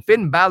going.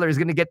 Finn Balor is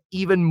going to get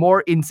even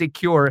more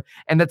insecure,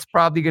 and that's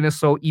probably going to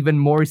sow even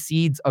more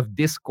seeds of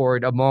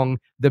discord among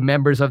the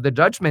members of the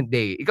Judgment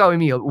Day. Ikaw,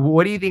 Emil,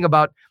 what do you think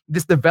about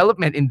this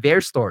development in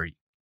their story?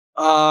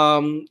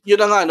 Yun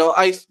na nga, no?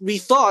 We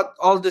thought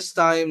all this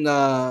time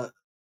na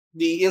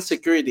the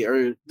insecurity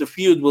or the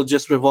feud will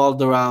just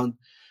revolve around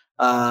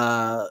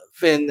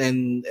Finn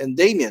and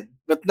Damien.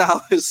 But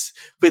now is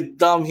with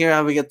Dom here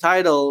having a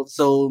title,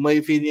 so my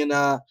opinion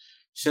na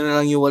siya na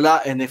lang yung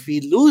wala. And if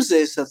he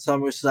loses at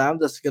SummerSlam,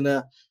 that's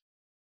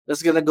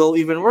gonna go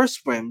even worse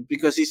for him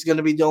because he's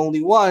gonna be the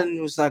only one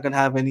who's not gonna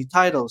have any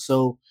title.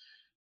 So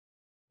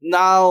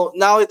now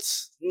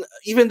it's,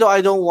 even though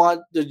I don't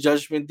want the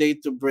Judgment Day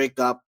to break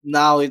up,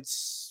 now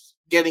it's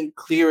getting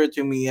clearer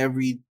to me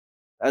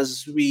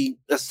as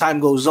time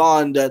goes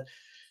on that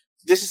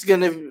this is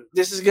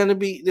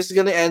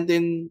gonna end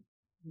in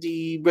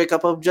the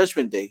breakup of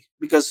Judgment Day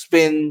because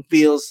Finn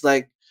feels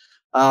like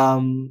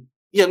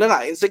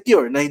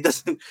insecure na he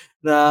doesn't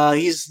na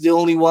he's the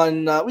only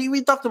one.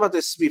 We talked about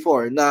this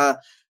before na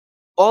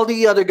all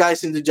the other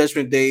guys in the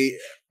Judgment Day,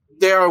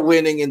 they are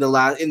winning in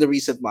the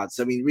recent months.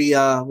 I mean, Rhea,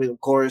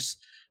 of course,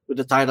 with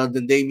the title,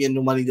 then Damien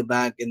no Money in the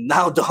Bank, and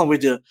now Dom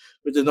with the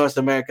North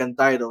American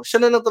title. Siya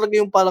na lang talaga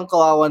yung parang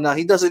kawawa na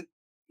he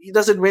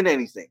doesn't win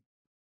anything.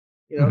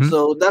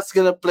 So that's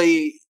gonna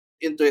play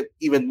into it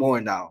even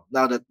more now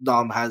that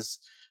Dom has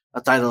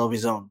a title of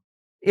his own.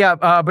 Yeah,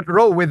 but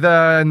Ro, with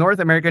the North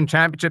American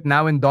Championship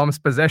now in Dom's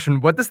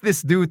possession, what does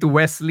this do to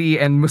Wesley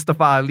and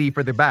Mustafa Ali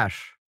for the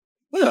Bash?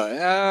 Well,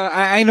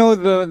 I know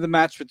the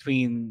match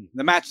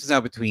is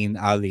now between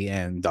Ali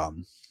and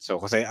Dom. So,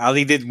 because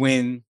Ali did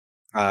win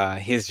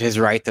his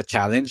right to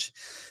challenge.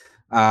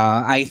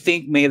 I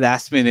think may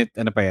last minute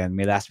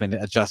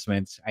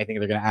adjustments. I think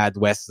they're gonna add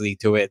Wesley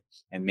to it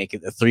and make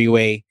it a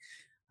 3-way.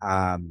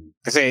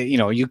 Because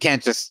you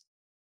can't just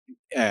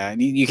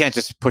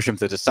push him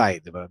to the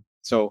side.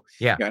 So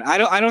Yeah.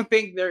 I don't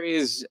think there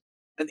is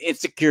an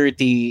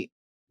insecurity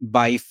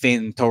by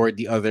Finn toward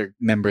the other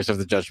members of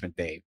the Judgment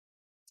Day.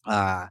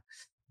 Uh,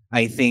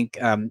 I think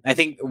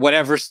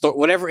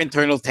whatever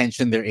internal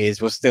tension there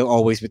is was still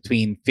always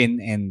between Finn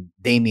and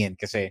Damien,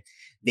 because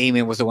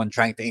Damien was the one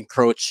trying to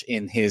encroach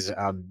in his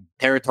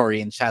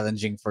territory and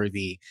challenging for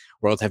the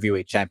World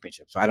Heavyweight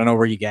Championship. So I don't know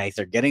where you guys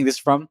are getting this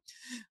from.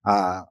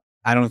 Uh,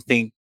 I don't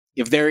think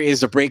if there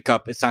is a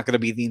breakup, it's not going to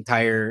be the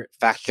entire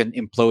faction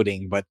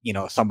imploding, but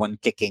someone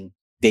kicking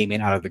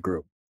Damien out of the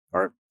group,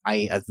 or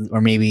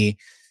maybe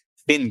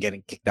Finn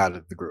getting kicked out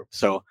of the group.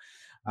 So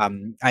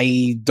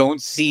I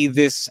don't see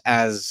this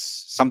as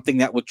something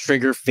that would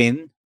trigger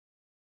Finn.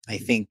 I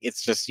think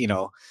it's just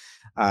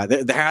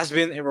there has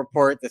been a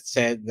report that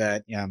said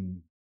that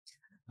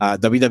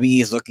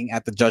WWE is looking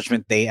at the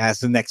Judgment Day as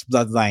the next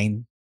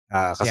Bloodline.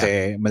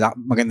 Kasi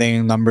maganda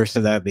yung numbers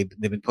to that. They've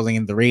been pulling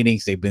in the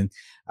ratings. They've been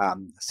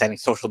setting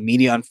social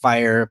media on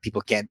fire.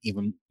 People can't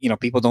even,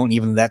 people don't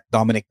even let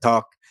Dominic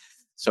talk.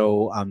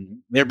 So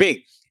they're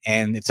big,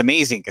 and it's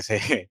amazing because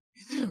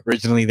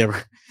originally they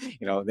were,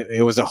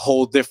 it was a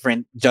whole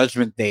different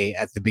Judgment Day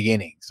at the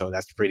beginning. So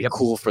that's pretty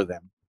cool for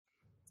them.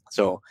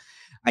 So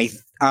I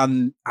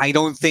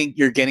don't think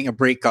you're getting a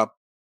breakup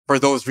for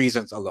those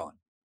reasons alone.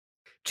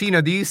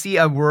 Chino, do you see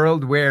a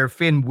world where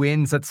Finn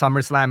wins at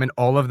SummerSlam and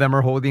all of them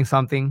are holding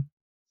something?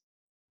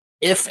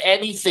 If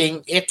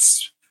anything,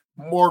 it's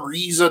more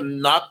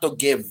reason not to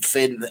give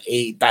Finn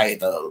a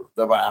title.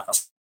 Diba?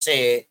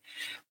 Kasi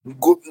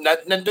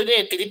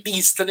nandun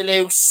tinitease na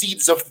nila yung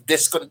seeds of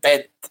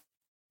discontent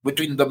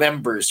between the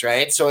members,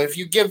 right? So if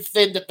you give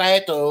Finn the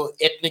title,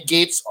 it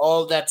negates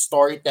all that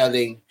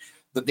storytelling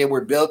that they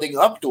were building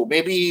up to.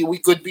 Maybe we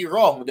could be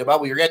wrong, diba?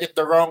 We read it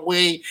the wrong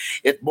way.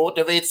 It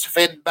motivates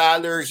Finn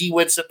Balor. He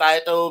wins the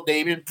title.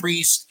 Damien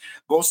Priest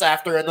goes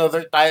after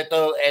another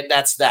title, and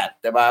that's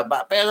that, diba?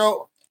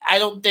 Pero I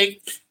don't think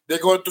they're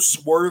going to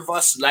swerve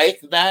us like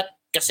that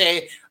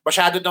kasi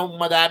masyado nang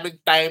madaming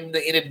time na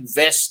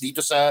ininvest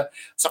dito sa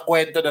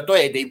kwento na to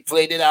eh. They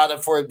played it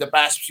out for the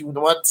past few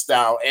months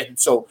now, and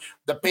so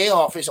the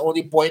payoff is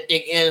only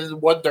pointing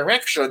in one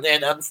direction.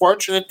 And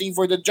unfortunately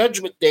for the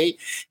Judgment Day,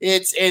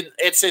 it's in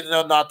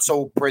a not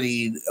so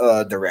pretty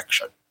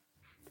direction.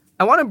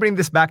 I want to bring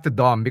this back to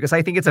Dom because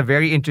I think it's a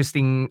very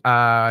interesting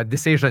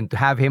decision to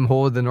have him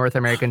hold the North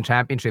American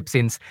Championship,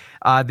 since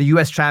the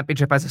U.S.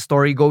 Championship has a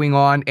story going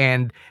on,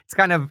 and it's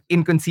kind of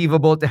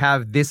inconceivable to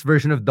have this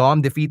version of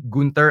Dom defeat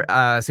Gunther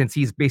since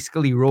he's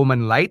basically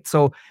Roman light.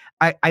 So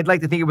I'd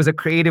like to think it was a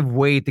creative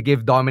way to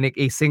give Dominic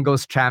a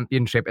singles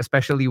championship,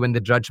 especially when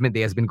the Judgment Day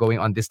has been going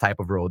on this type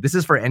of role. This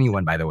is for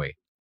anyone, by the way.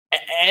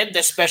 And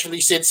especially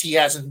since he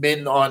hasn't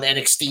been on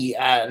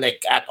NXT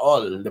like at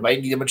all. Diba?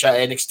 Hindi naman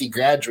siya NXT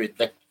graduate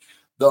like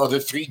the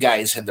other three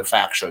guys in the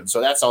faction. So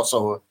that's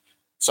also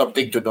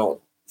something to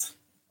note.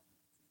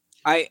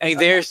 I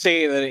dare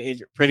say that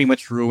it pretty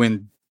much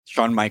ruined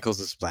Shawn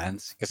Michaels'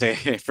 plans, because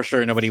for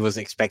sure nobody was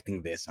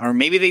expecting this. Or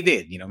maybe they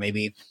did.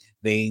 Maybe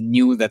they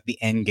knew that the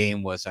end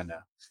game was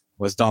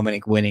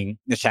Dominic winning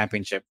the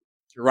championship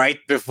right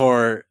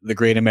before the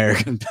Great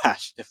American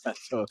Bash.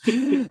 So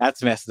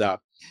that's messed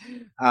up.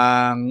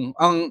 Ang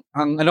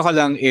ano ka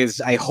lang is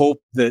I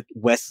hope that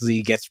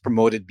Wesley gets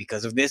promoted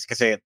because of this,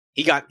 kasi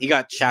he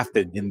got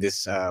shafted in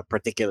this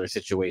particular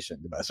situation,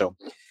 diba? So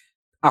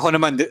ako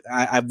naman,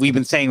 we've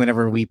been saying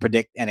whenever we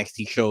predict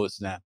NXT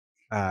shows na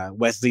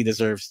Wesley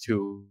deserves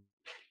to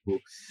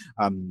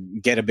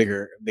get a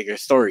bigger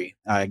story,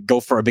 go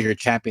for a bigger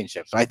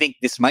championship. So I think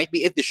this might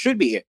be it. This should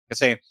be it.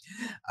 Kasi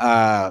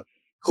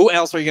who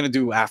else are you gonna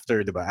do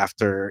after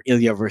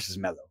Ilya versus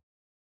Melo?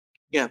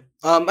 Yeah,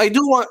 I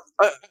do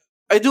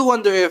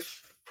wonder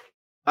if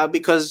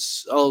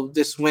because of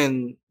this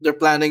win, they're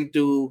planning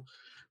to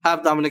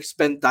have Dominic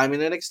spend time in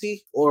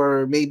NXT,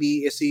 or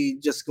maybe is he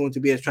just going to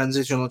be a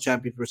transitional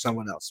champion for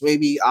someone else?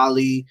 Maybe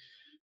Ali,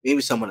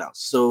 maybe someone else.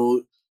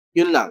 So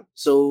yun lang.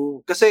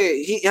 So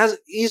kasi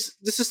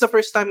this is the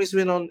first time he's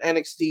been on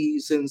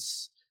NXT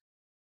since,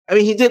 I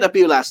mean, he did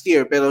appear last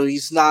year, but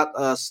he's not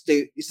a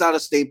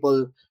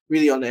staple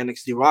really on the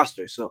NXT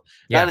roster. So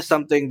that is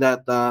something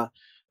that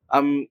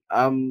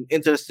I'm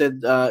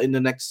interested in the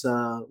next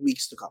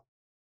weeks to come.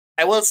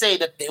 I will say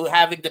that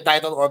having the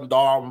title on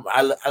Dom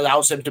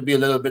allows him to be a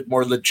little bit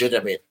more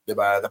legitimate,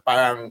 diba? Na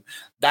parang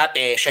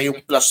dati siya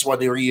yung +1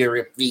 ni Rhea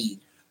Ripley.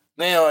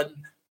 Ngayon,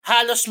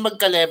 halos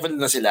magka-level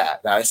na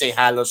sila. I say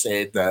halos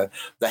the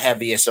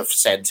heaviest of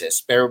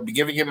senses. Pero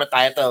giving him a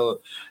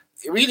title,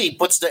 it really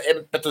puts the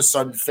impetus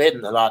on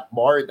Finn a lot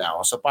more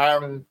now. So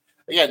parang,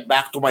 again,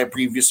 back to my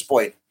previous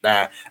point,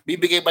 na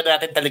bibigay ba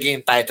natin talaga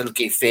yung title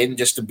kay Finn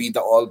just to be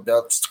the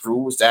all-belt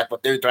screw? Is that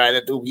what they're trying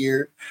to do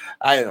here?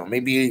 I don't know.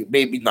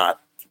 Maybe not.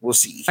 We'll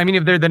see. I mean,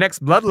 if they're the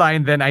next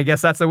Bloodline, then I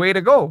guess that's the way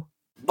to go.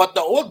 But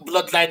the old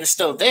Bloodline is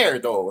still there,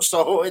 though.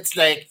 So it's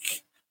like,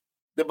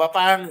 diba,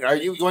 parang, are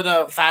you going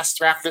to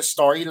fast-track this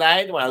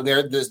storyline while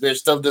there's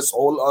still this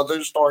whole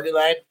other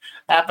storyline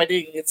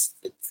happening?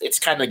 It's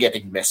kind of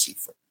getting messy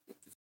for me.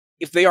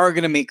 if they are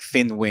gonna make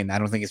Finn win, I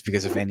don't think it's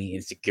because of any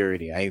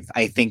insecurity.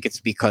 I think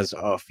it's because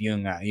of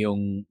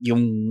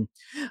the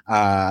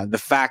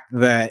fact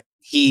that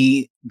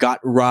he got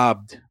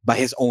robbed by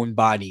his own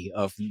body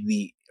of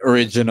the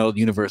original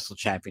Universal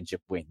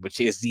Championship win, which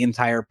is the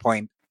entire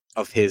point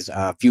of his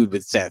feud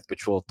with Seth,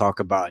 which we'll talk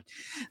about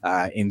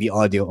in the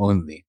audio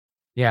only.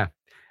 Yeah.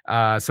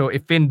 So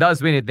if Finn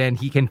does win it, then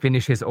he can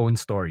finish his own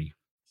story.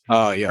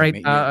 Oh yeah,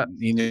 Right.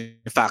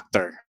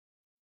 Factor.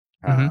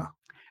 Mhm.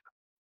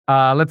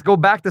 Let's go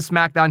back to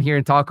SmackDown here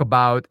and talk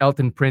about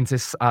Elton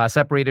Prince's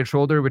separated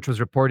shoulder, which was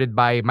reported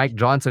by Mike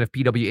Johnson of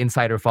PW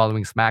Insider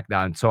following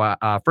SmackDown. So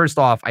first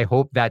off, I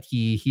hope that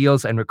he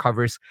heals and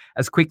recovers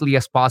as quickly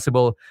as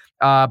possible.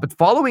 But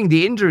following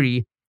the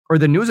injury, or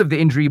the news of the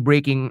injury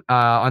breaking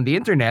on the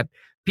internet,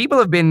 people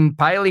have been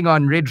piling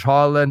on Ridge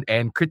Holland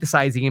and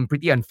criticizing him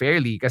pretty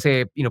unfairly because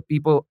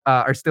people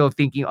are still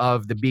thinking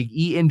of the Big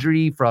E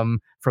injury from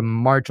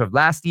March of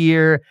last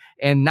year,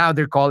 and now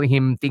they're calling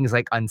him things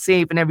like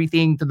unsafe and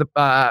everything, to the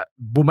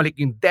bumalik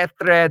yung death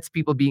threats,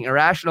 people being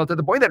irrational, to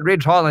the point that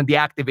Ridge Holland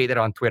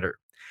deactivated on Twitter.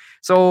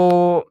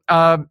 So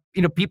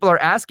people are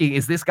asking,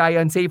 is this guy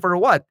unsafe or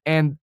what?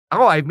 And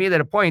I've made it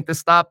a point to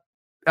stop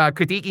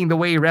critiquing the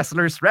way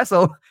wrestlers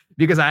wrestle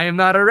because I am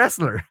not a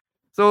wrestler.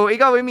 So,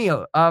 ikaw,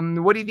 Emil,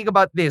 what do you think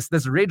about this?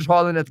 Does Ridge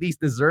Holland at least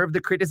deserve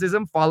the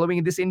criticism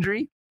following this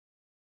injury?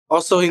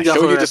 Also, I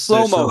showed you the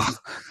slow-mo.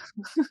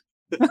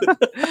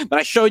 But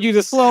I showed you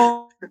the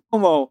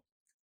slow-mo.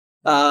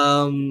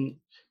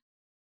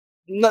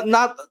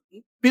 Not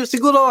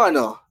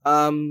siguro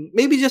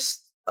maybe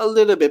just a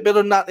little bit,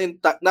 but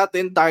not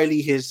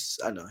entirely his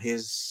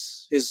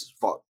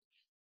fault.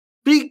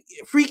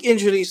 Freak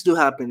injuries do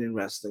happen in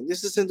wrestling.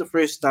 This isn't the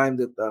first time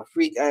that a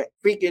freak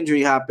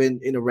injury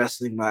happened in a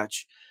wrestling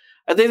match.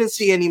 I didn't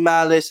see any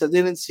malice. I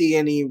didn't see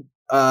any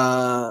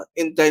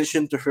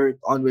intention to hurt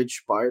on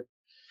which part.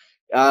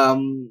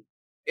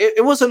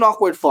 It was an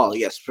awkward fall,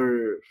 yes,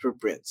 for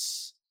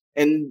Prince.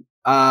 And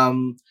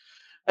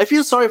I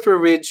feel sorry for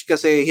Ridge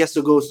because he has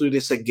to go through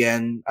this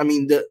again. I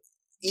mean,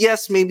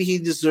 yes, maybe he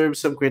deserves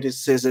some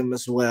criticism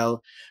as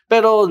well,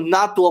 but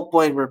not to a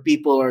point where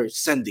people are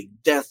sending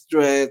death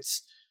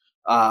threats,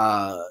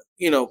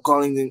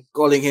 calling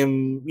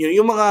him,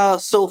 yung mga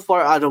so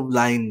far out of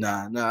line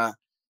na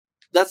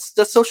that's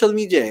social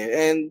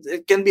media, and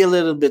it can be a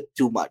little bit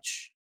too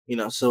much,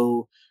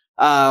 So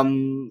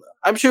I'm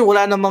sure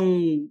wala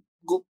namang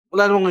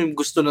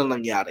gusto na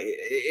nangyari.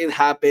 It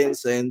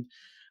happens, and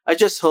I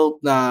just hope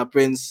na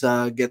Prince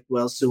get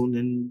well soon,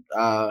 and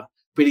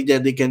Pretty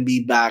Deadly can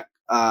be back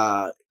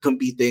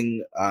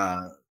competing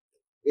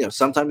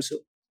sometime soon.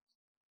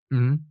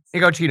 Mm-hmm.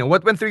 Ikaw, Chino,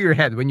 what went through your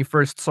head when you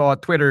first saw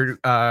Twitter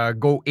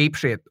go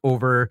apeshit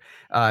over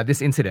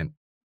this incident?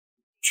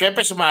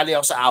 Siyempre, sumali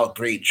ako sa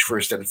outrage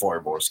first and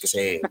foremost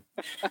kasi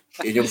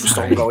yun yung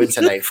gusto kong gawin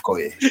sa life ko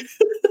eh.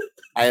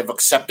 I have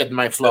accepted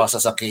my flaws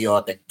as a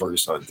chaotic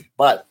person.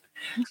 But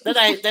then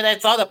I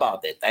thought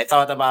about it. I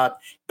thought about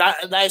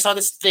that. I saw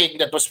this thing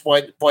that was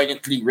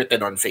poignantly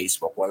written on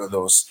Facebook, one of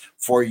those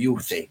For You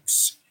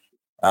things.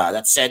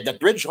 That said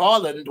that Ridge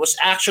Holland was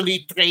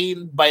actually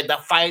trained by the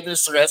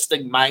finest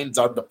wrestling minds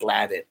on the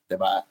planet.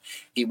 Diba?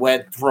 He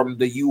went from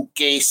the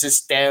UK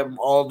system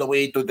all the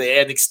way to the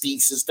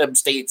NXT system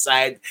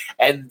stateside,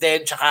 and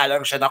then tsaka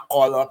lang siya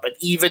na-call up, and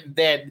even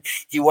then,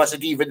 he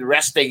wasn't even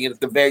wrestling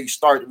at the very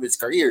start of his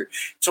career.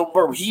 So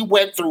he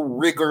went through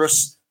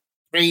rigorous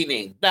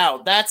training. Now,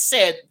 that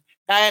said,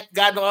 kahit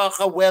gaano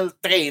ka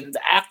well-trained,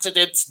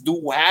 accidents do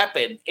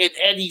happen in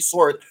any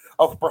sort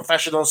of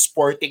professional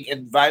sporting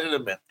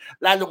environment.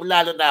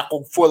 Lalong-lalo na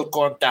kung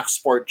full-contact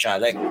sport siya,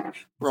 like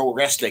pro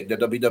wrestling, the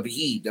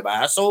WWE,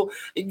 diba? So,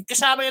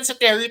 kasama yan sa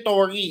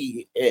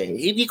territory.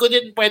 Hindi ko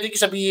din pwedeng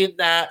sabihin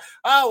na,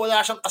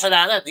 wala siyang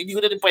kasalanan. Hindi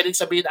ko din pwedeng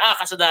sabihin,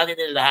 kasalanan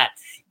nila lahat.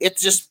 It's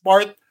just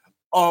part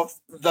of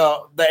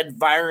the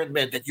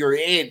environment that you're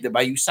in, diba?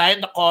 You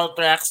sign the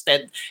contracts,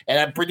 and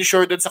I'm pretty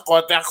sure dun sa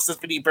contracts na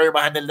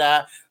pinipirmahan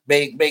nila,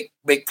 may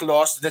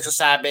clause na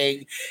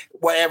sasabing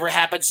whatever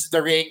happens in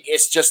the ring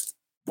is just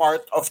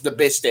part of the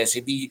business.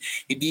 Hindi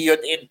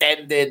yun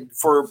intended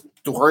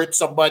to hurt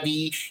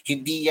somebody.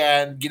 Hindi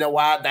yan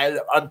ginawa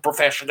dahil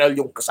unprofessional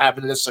yung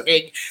kasama nila sa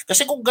ring.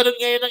 Kasi kung ganun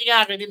ngayon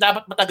nangyari, hindi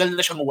dapat matagal na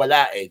siyang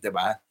wala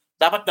diba?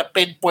 Dapat na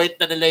pinpoint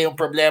na nila yung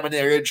problema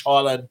ni Ridge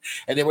Holland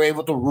and they were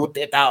able to root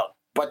it out.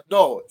 But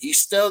no, he's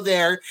still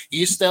there,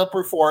 he's still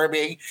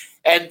performing,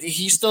 and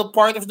he's still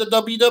part of the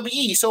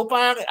WWE. So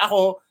parang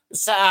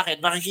sa akin,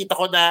 nakikita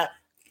ko na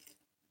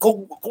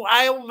kung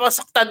ayaw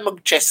masaktan,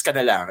 mag-chess ka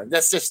na lang.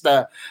 That's just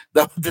the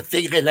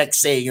thing I like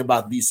saying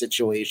about these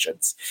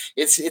situations.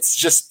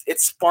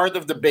 It's part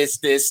of the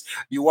business.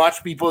 You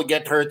watch people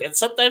get hurt, and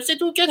sometimes they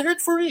do get hurt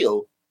for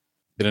real.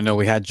 Didn't know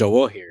we had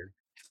Joel here.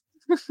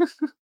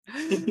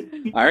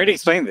 I already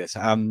explained this.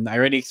 I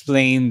already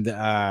explained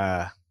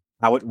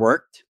how it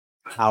worked,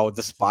 how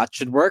the spot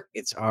should work.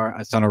 It's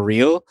on a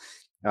reel,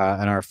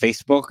 on our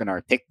Facebook, and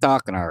our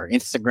TikTok, and our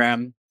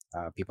Instagram.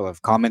 People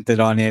have commented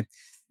on it.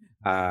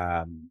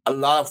 A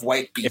lot of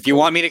white people. If you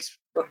want me to,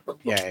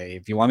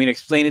 if you want me to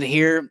explain it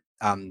here,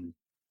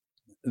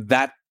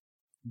 that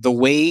the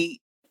way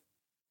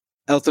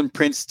Elton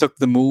Prince took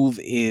the move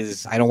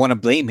is, I don't want to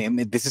blame him.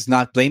 This is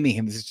not blaming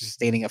him. This is just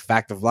stating a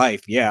fact of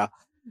life. Yeah.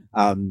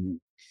 Um,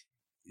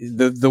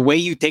 the way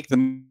you take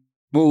the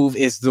move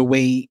is the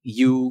way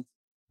you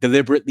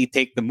deliberately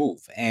take the move.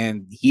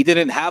 And he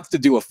didn't have to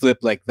do a flip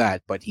like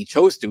that, but he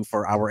chose to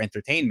for our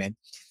entertainment.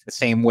 The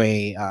same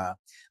way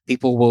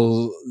people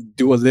will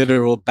do a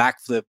literal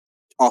backflip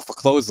off a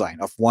clothesline,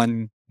 of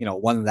one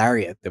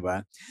lariat,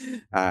 diba?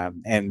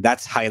 And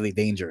that's highly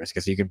dangerous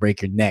because you can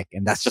break your neck,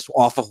 and that's just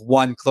off of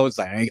one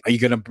clothesline. Are you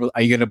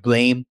gonna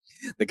blame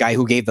the guy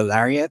who gave the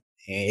lariat?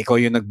 Ikaw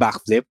yung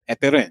nag-backflip.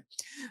 Eto rin.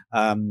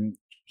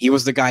 He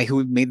was the guy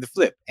who made the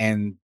flip,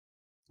 and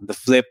the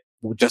flip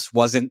just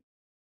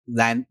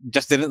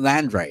didn't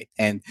land right.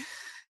 And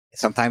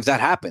sometimes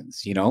that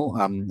happens,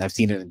 I've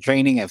seen it in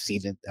training, I've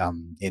seen it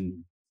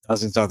in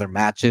dozens of other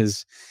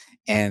matches,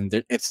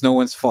 and it's no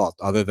one's fault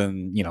other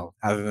than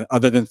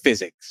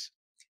physics.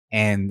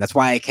 And that's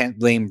why I can't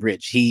blame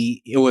Rich.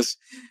 It was,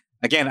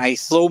 again, I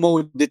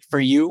slow-moed it for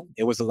you.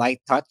 It was a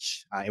light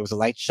touch, it was a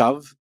light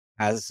shove,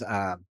 as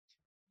I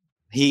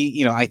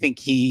think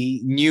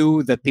he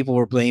knew that people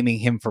were blaming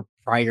him for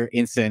prior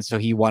incidents, so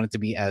he wanted to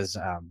be as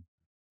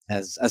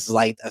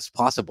light as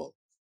possible.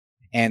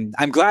 And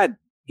I'm glad,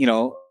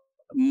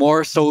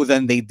 more so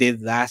than they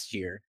did last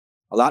year.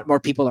 A lot more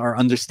people are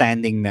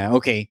understanding now.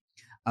 Okay,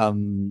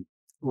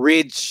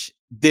 Ridge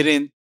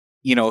didn't,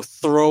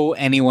 throw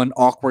anyone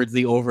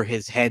awkwardly over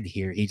his head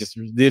here. He just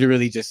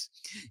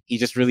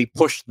really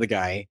pushed the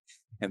guy,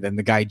 and then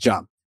the guy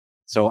jumped.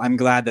 So I'm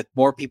glad that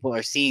more people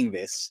are seeing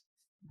this.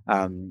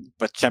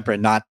 But syempre,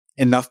 not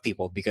enough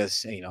people,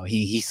 because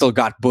he still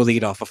got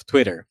bullied off of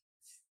Twitter.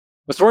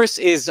 What's worse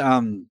is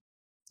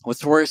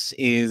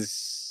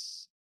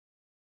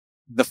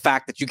the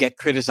fact that you get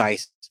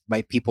criticized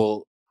by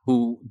people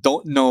who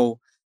don't know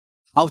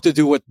how to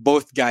do what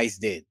both guys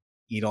did.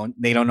 They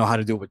don't know how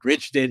to do what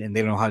Rich did, and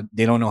they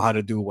don't know how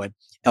to do what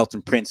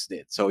Elton Prince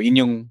did. So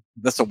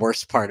that's the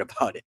worst part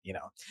about it,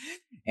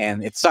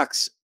 And it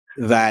sucks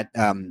that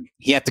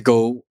he had to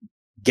go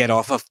get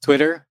off of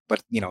Twitter,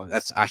 but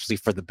that's actually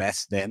for the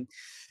best then,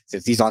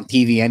 since he's on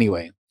TV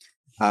anyway.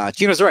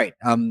 Chino's right.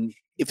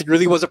 If it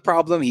really was a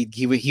problem,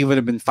 he would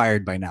have been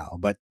fired by now.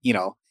 But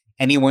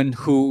anyone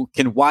who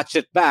can watch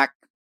it back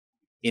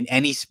in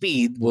any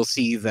speed will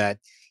see that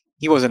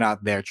he wasn't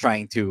out there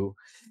trying to,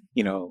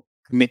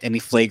 commit any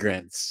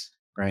flagrants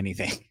or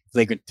anything,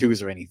 flagrant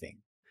twos or anything.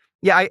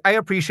 Yeah, I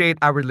appreciate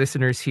our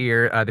listeners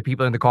here, the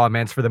people in the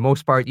comments. For the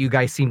most part, you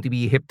guys seem to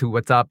be hip to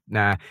what's up.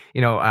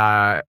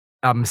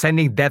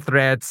 Sending death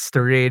threats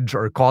to Ridge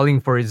or calling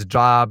for his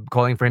job,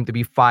 calling for him to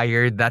be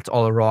fired, that's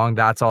all wrong.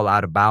 That's all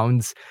out of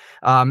bounds.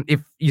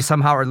 If you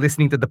somehow are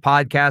listening to the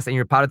podcast and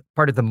you're part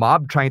of the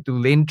mob trying to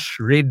lynch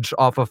Ridge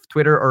off of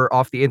Twitter or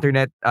off the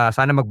internet,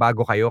 sana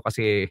magbago kayo,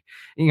 kasi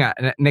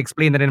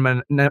na-explain na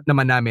rin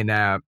naman namin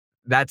na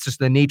that's just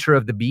the nature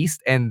of the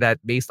beast, and that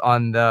based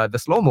on the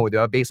slow-mo,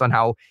 based on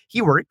how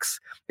he works,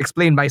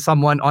 explained by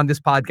someone on this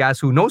podcast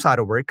who knows how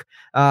to work,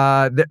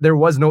 there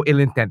was no ill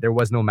intent, there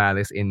was no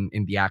malice in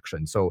the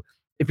action. So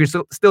if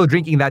you're still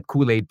drinking that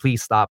Kool-Aid,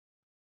 please stop.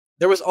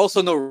 There was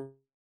also no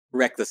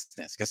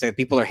recklessness, because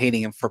people are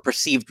hating him for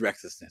perceived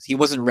recklessness. He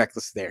wasn't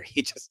reckless there.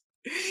 He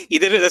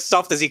did it as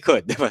soft as he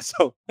could.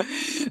 So,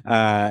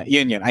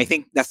 yun. I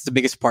think that's the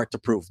biggest part to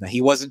prove. That he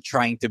wasn't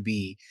trying to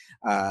be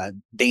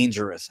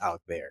dangerous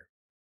out there.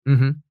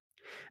 Mm-hmm.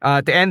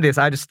 To end this,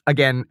 I just,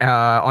 again,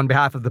 on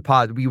behalf of the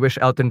pod, we wish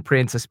Elton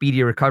Prince a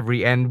speedy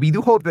recovery, and we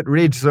do hope that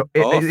Ridge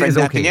is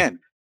okay. Yan.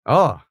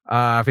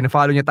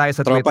 Pinafollow niya tayo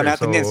sa Tropa Twitter.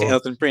 natin yan, si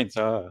Elton Prince.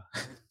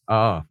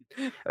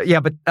 Yeah,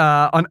 but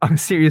on a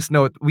serious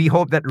note, we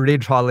hope that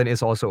Ridge Holland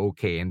is also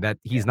okay, and that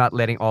he's not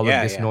letting all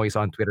of this noise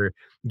on Twitter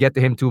get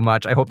to him too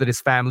much. I hope that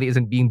his family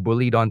isn't being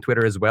bullied on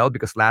Twitter as well,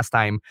 because last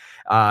time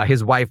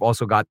his wife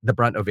also got the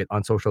brunt of it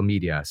on social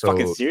media. So,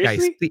 fucking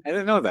seriously? Guys, I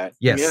didn't know that.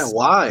 Yes. Yeah,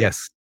 why?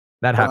 Yes,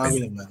 that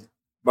happened.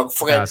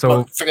 Mag-friends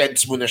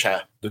muna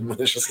siya. Doon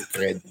muna siya sa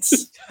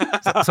friends.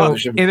 So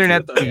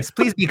internet,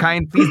 please be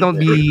kind. Please don't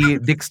be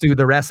dicks to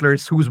the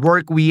wrestlers whose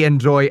work we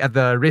enjoy at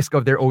the risk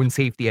of their own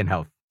safety and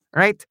health. All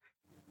right?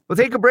 We'll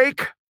take a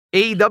break.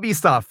 AEW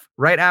stuff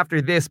right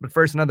after this. But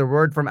first, another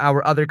word from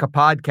our other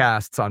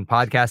podcasts on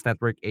Podcast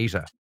Network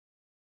Asia.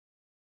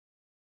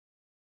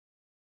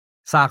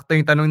 Sakto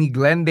yung tanong ni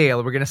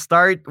Glendale. We're gonna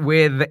start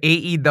with the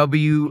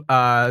AEW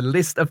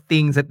list of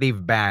things that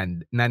they've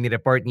banned na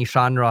ni-report ni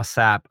Sean Ross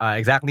Sapp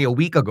exactly a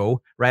week ago,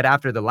 right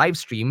after the live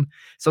stream.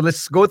 So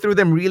let's go through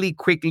them really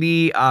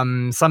quickly.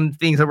 Some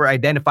things that were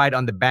identified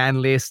on the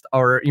ban list,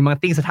 or yung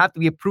mga things that have to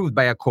be approved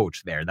by a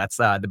coach there. That's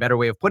the better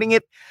way of putting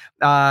it.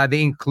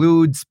 They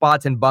include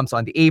spots and bumps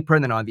on the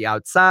apron and on the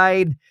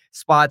outside,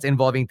 spots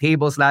involving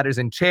tables, ladders,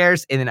 and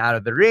chairs in and out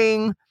of the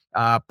ring,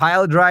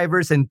 pile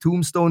drivers and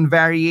tombstone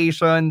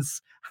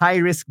variations,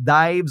 high-risk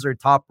dives or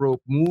top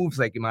rope moves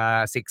like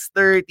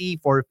 630,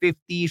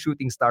 450,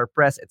 shooting star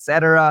press,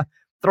 etc.,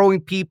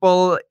 throwing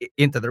people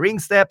into the ring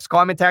steps,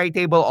 commentary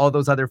table, all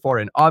those other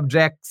foreign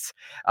objects,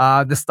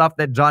 the stuff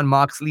that John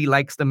Moxley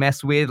likes to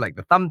mess with, like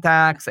the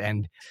thumbtacks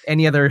and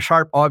any other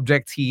sharp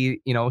objects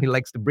he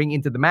likes to bring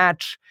into the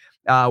match,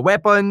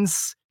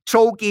 weapons,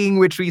 choking,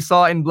 which we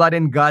saw in Blood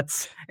and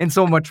Guts, and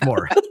so much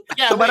more.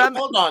 Yeah, So wait,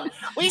 hold on.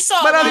 We saw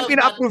maraming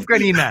pina-approve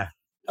kanina.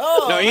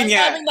 No, yun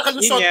nga.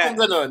 Nakalusot kung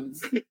ganun.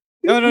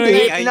 No.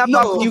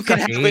 You can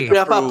have it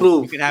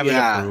approved. You can have it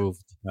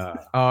approved.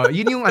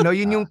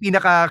 Yun yung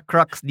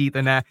pinaka-crux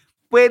dito na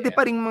pwede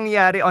pa ring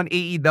mangyari on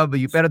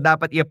AEW pero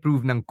dapat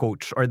i-approve ng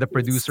coach or the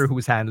producer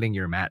who's handling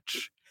your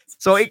match.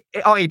 So,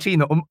 okay,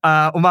 Chino,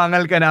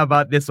 umangal ka na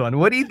about this one.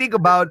 What do you think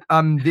about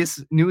this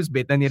news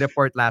bit na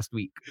ni-report last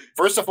week?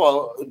 First of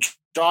all,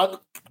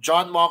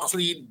 John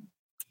Moxley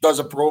does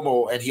a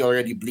promo and he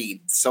already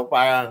bleeds. So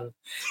parang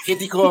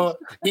hindi ko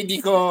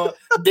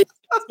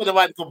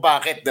naman kung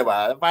bakit,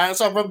 diba? Parang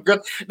sobrang good.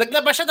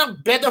 Naglabas siya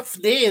ng bed of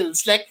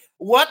nails. Like,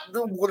 what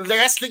the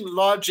wrestling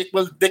logic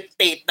will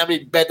dictate na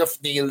may bed of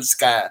nails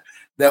ka?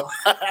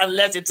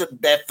 Unless it's a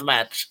death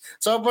match.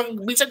 So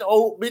minsan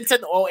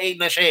OA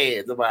na siya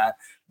eh, diba?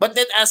 But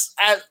then as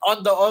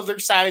on the other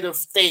side of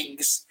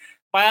things,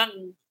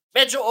 parang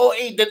medyo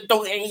OA din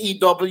tong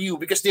AEW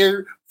because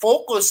their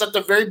focus at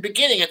the very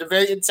beginning, at the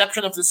very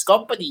inception of this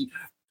company,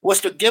 was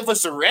to give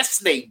us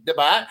wrestling,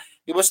 diba?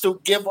 It was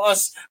to give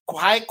us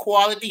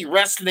high-quality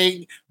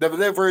wrestling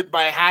delivered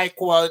by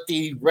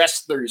high-quality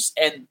wrestlers,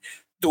 and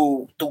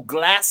to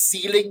glass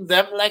ceiling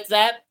them like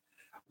that,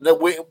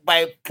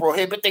 by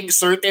prohibiting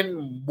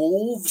certain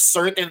moves,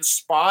 certain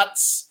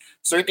spots,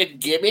 certain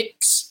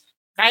gimmicks,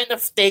 kind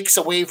of takes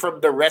away from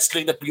the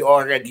wrestling that we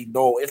already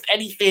know. If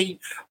anything,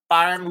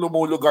 parang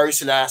lumulugar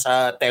sila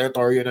sa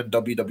territory ng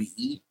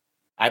WWE.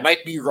 I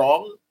might be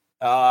wrong,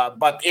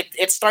 but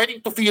it's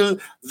starting to feel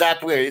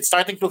that way. It's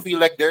starting to feel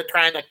like they're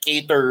trying to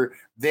cater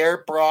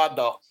their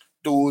product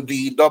to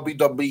the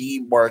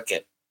WWE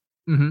market.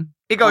 Mm-hmm.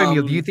 Ikaw,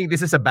 Emil, do you think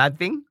this is a bad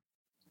thing?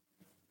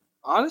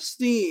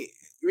 Honestly,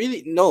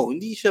 really, no.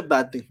 Hindi siya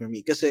bad thing for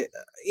me. Kasi,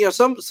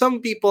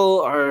 some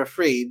people are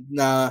afraid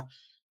na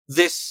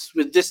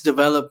with this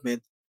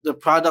development, the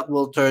product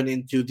will turn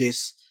into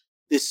this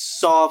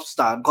soft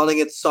style. I'm calling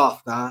it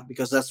soft,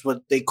 because that's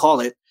what they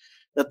call it,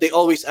 that they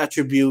always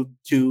attribute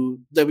to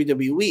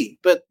WWE.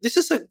 But this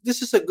is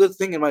a good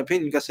thing in my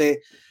opinion kasi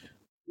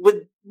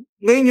with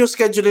ngayon yung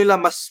schedule nila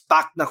mas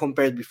packed na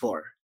compared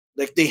before.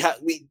 Like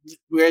we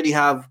already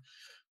have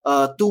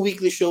 2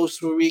 weekly shows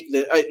per week.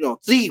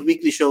 3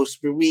 weekly shows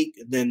per week.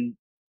 And then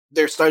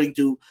they're starting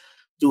to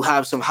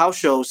have some house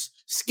shows,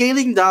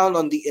 scaling down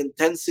on the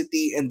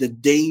intensity and the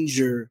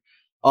danger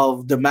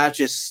of the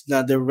matches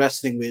that they're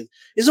wrestling with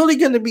is only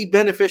going to be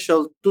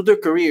beneficial to their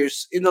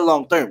careers in the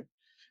long term.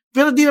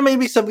 Pero di naman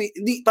ibig sabihin,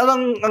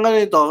 parang ang ano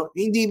nito,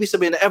 hindi ibig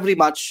sabihin na every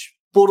match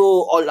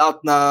puro all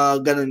out na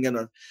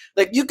ganun.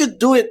 Like you could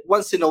do it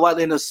once in a while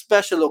in a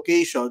special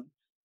occasion,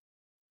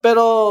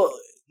 pero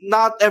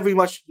not every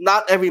match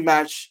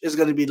is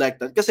going to be like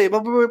that kasi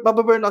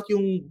mababurn out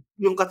yung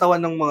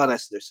katawan ng mga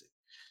wrestlers.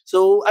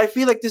 So I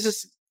feel like this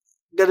is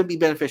going to be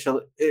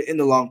beneficial in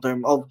the long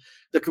term of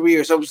the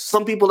careers of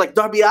some people like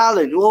Darby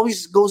Allin, who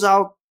always goes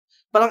out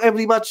parang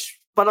every match,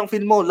 parang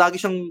feel mo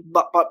lagi siyang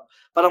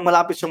parang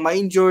malapit siyang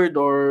ma-injured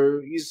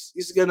or he's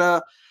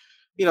gonna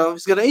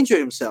injure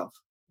himself,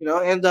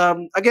 and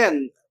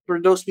again, for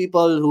those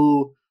people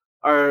who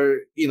are,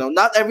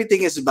 not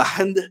everything is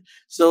banned.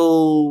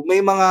 So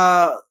may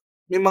mga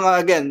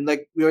again,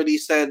 like we already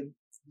said,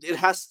 it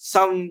has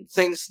some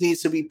things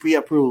needs to be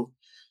pre-approved.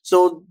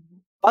 So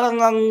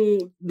parang ang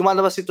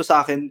lumalabas ito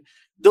sa akin,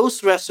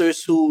 those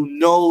wrestlers who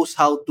knows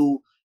how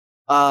to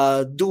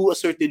do a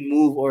certain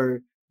move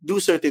or do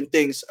certain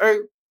things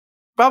are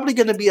probably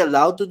gonna be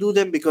allowed to do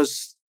them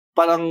because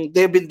parang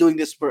they've been doing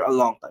this for a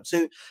long time.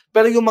 So,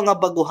 pero yung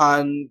mga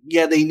baguhan,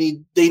 yeah, they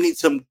need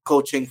some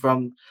coaching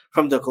from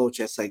the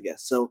coaches, I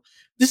guess. So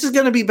this is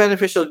gonna be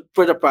beneficial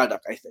for the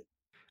product, I think.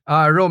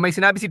 Ro, may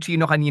sinabi si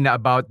Chino kanina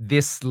about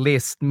this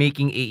list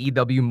making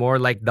AEW more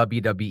like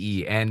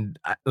WWE. And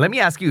let me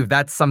ask you if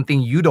that's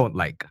something you don't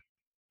like.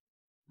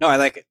 No, I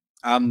like it.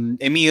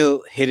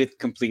 Emil hit it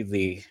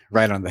completely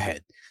right on the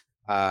head.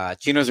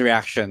 Chino's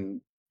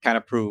reaction kind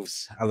of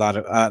proves a lot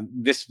of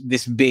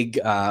this big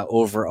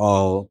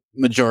overall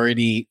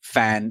majority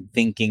fan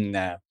thinking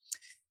that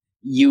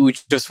you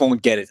just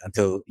won't get it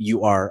until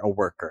you are a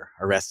worker,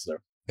 a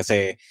wrestler.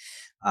 Kasi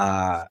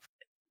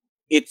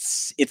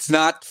it's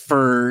not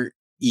for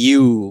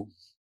you,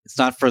 it's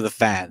not for the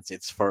fans,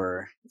 it's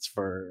for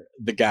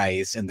the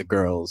guys and the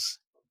girls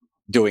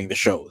doing the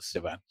shows,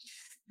 diba?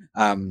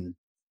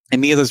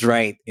 Emil is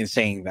right in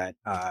saying that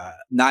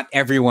not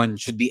everyone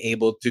should be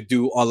able to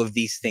do all of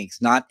these things.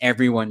 Not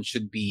everyone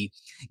should be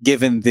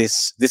given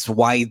this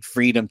wide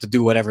freedom to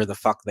do whatever the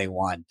fuck they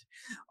want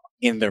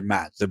in their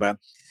match. But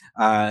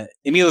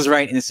Emil is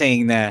right in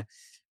saying that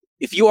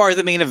if you are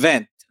the main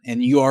event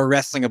and you are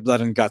wrestling a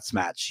blood and guts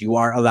match, you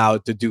are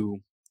allowed to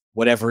do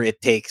whatever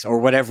it takes or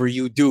whatever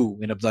you do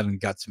in a blood and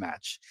guts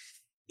match.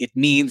 It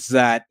means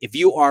that if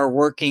you are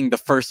working the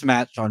first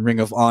match on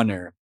Ring of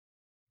Honor,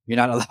 You're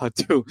not allowed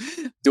to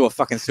do a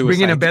fucking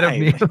Bring in a suicide bed of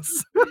dive.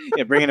 nails.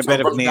 Yeah, bring in a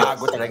bed of Sobrang nails.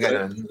 gago talaga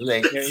nun.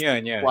 Like, Yeah,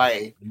 yun, yun.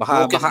 why?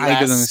 Baka Broken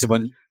idol lang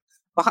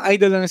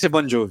glass. si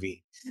Bon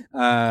Jovi.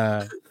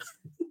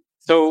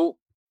 So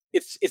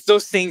it's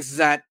those things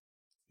that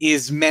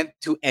is meant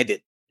to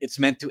edit. It's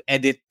meant to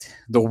edit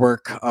the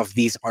work of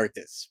these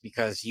artists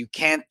because you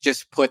can't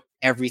just put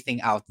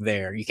everything out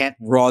there. You can't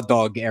raw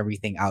dog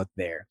everything out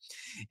there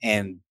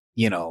and,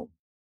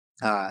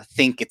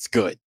 think it's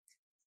good.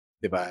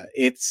 Diba?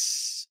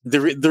 It's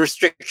the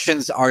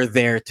restrictions are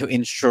there to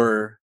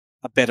ensure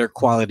a better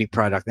quality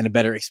product and a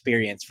better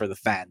experience for the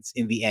fans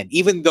in the end.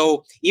 Even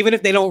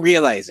if they don't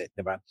realize it,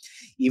 diba?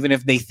 Even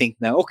if they think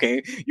now,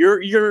 okay,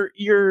 you're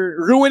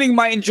ruining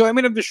my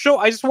enjoyment of the show.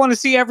 I just want to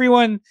see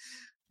everyone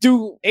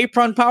do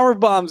apron power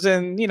bombs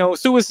and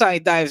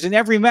suicide dives in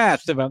every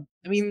match. Diba?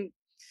 I mean,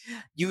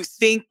 you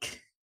think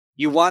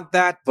you want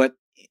that, but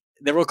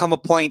there will come a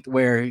point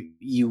where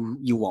you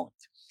won't.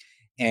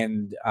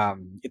 And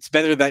it's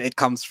better that it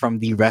comes from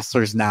the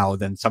wrestlers now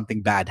than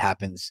something bad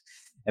happens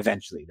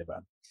eventually.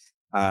 Diba?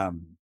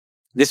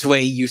 This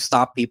way, you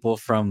stop people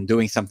from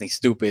doing something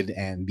stupid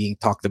and being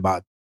talked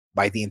about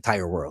by the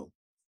entire world.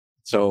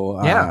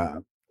 So Yeah.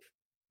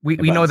 We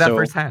diba? know that So,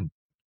 firsthand.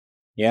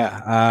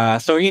 yeah.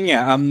 So yun,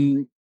 yeah.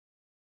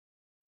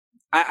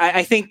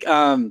 I think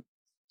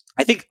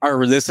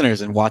our listeners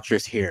and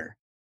watchers here,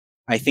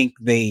 I think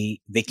they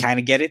kind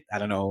of get it. I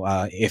don't know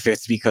if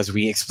it's because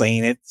we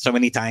explain it so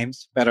many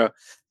times, but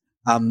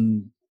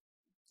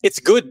it's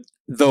good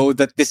though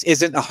that this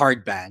isn't a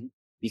hard ban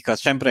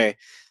because syempre,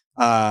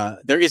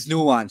 there is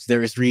nuance,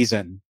 there is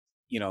reason.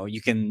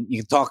 You can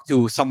talk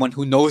to someone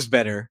who knows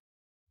better,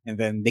 and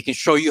then they can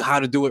show you how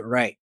to do it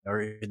right,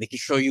 or they can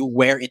show you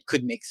where it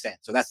could make sense.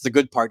 So that's the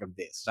good part of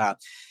this.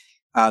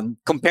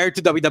 Compared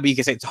to WWE,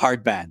 because it's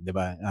hard ban,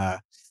 diba?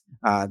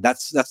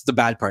 That's the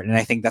bad part, and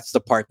I think that's the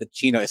part that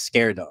Chino is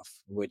scared of,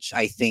 which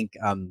I think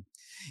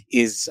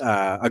is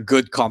a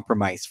good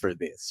compromise for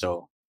this.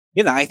 So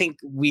I think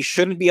we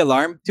shouldn't be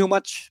alarmed too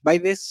much by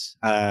this.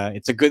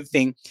 It's a good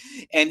thing,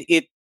 and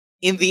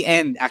in the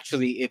end,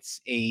 actually,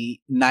 it's a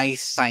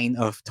nice sign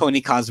of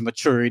Tony Khan's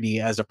maturity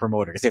as a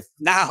promoter. Because if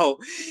now,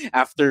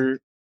 after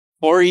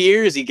 4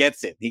 years, he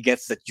gets it. He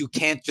gets that you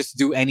can't just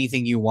do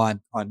anything you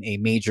want on a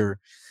major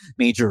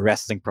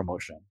wrestling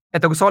promotion.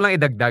 Ito, gusto ko lang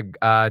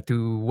idagdag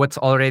to what's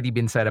already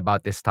been said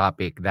about this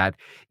topic that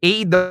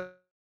AEW,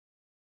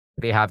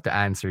 they have to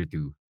answer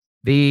to.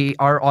 They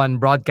are on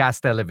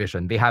broadcast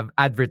television. They have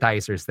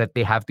advertisers that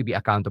they have to be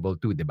accountable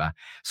to, di ba?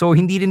 So,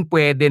 hindi din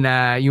pwede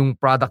na yung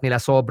product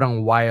nila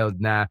sobrang wild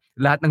na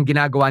lahat ng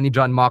ginagawa ni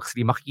John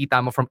Moxley,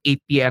 makikita mo from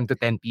 8 p.m. to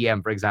 10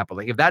 p.m., for example.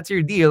 Like, if that's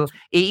your deal,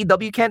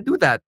 AEW can't do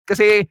that.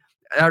 Kasi,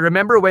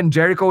 remember when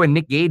Jericho and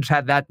Nick Gage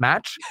had that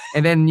match?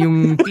 And then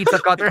yung pizza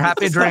cutter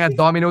happened during a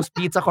Domino's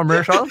pizza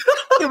commercial?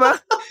 Diba?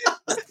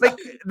 Like,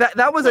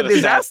 that was a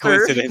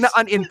disaster na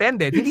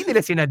unintended. Hindi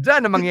nila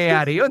sinadya na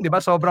mangyayari yun, diba?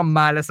 Sobrang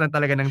malas lang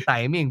talaga ng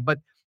timing. But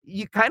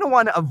you kind of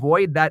want to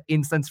avoid that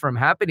instance from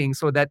happening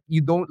so that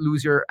you don't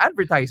lose your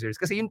advertisers.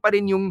 Kasi yun pa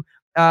rin yung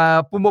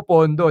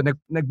pumupondo,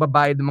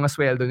 nagbabayad ng mga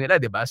sweldo nila,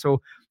 diba?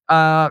 So,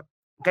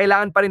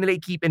 kailangan pa rin nila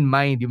i-keep in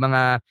mind yung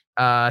mga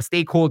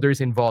stakeholders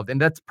involved.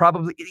 And that's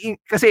probably,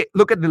 kasi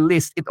look at the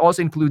list, it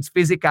also includes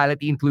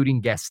physicality,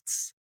 including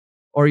guests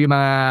or yung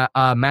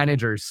mga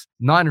managers,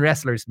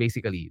 non-wrestlers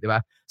basically,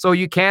 diba? So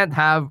you can't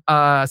have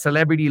a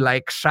celebrity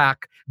like Shaq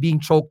being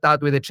choked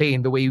out with a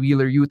chain the way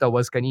Wheeler Yuta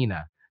was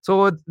kanina.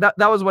 So that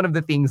was one of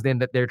the things then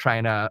that they're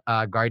trying to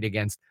guard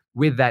against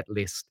with that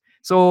list.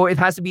 So it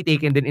has to be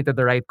taken then into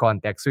the right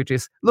context, which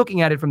is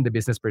looking at it from the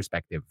business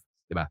perspective,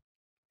 diba?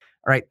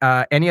 All right.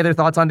 Any other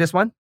thoughts on this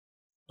one?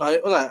 I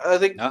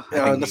think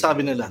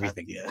nasabi nila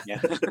everything.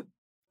 Yeah.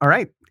 All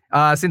right.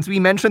 Since we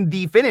mentioned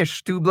the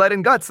finish to Blood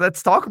and Guts,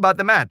 let's talk about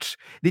the match.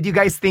 Did you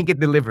guys think it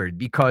delivered?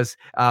 Because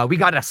we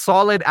got a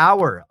solid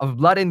hour of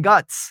Blood and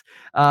Guts.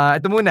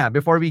 Ito muna,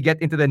 before we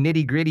get into the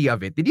nitty-gritty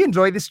of it. Did you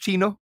enjoy this,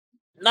 Chino?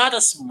 Not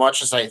as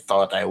much as I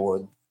thought I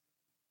would.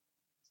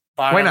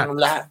 Why not?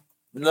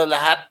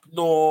 Lahat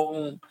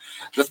nung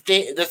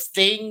the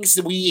things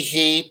we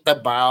hate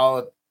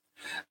about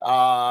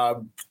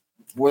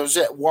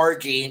War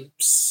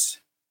Games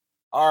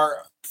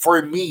are,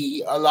 for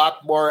me, a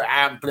lot more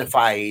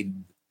amplified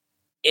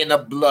in a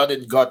Blood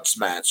and Guts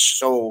match.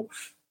 So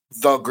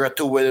the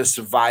gratuitous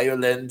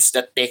violence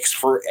that takes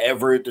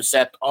forever to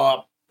set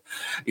up.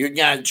 Yun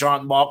nga,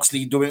 John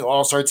Moxley doing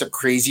all sorts of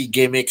crazy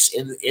gimmicks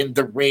in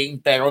the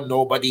ring, pero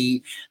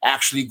nobody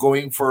actually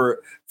going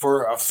for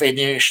a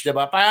finish,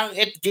 diba? Parang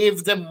it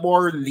gave them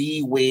more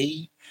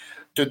leeway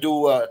to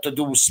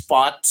do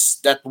spots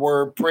that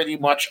were pretty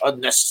much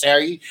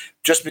unnecessary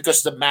just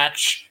because the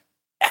match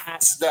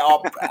has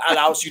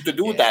allows you to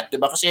do that,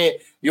 diba? Kasi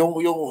yung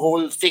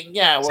whole thing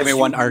niya was kasi may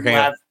 1 hour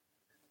kayo.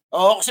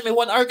 Kasi may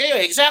 1 hour kayo,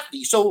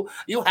 exactly. So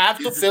you have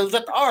to fill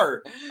that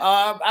hour.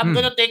 I'm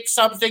gonna take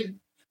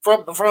something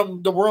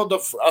from the world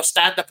of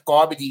stand-up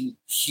comedy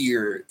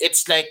here.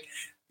 It's like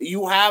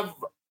you have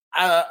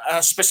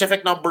a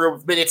specific number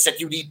of minutes that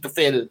you need to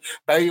fill,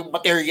 pero yung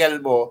material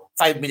mo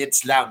 5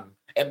 minutes lang.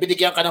 and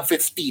binigyan ka ng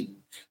 15.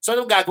 So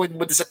anong gagawin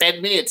mo sa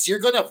 10 minutes? You're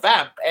gonna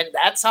vamp. And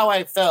that's how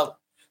I felt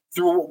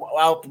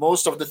throughout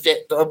most of the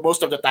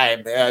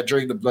time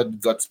during the Blood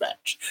and Guts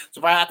match.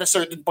 So parang at a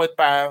certain point,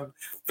 parang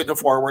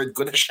pino-forward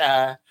ko na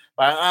siya.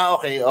 Parang,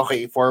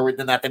 okay,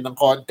 forward na natin ng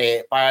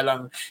konti. Para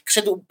lang,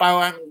 kasi doon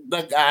parang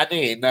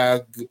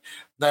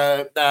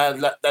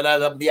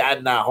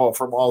nalalambian na ako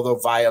from all the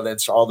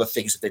violence, all the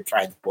things that they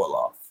tried to pull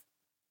off.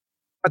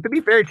 But to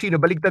be fair, Chino,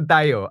 baliktad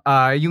tayo.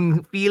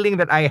 Yung feeling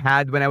that I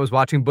had when I was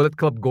watching Bullet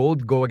Club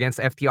Gold go against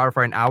FTR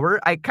for an hour,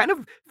 I kind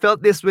of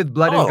felt this with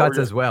Blood and Guts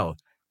as well.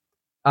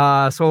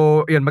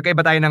 So, yun, magkaiba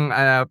tayo ng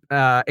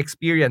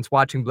experience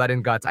watching Blood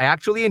and Guts. I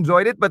actually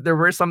enjoyed it, but there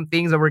were some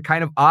things that were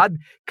kind of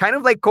odd. Kind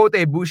of like Kota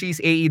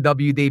Ibushi's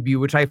AEW debut,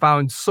 which I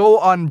found so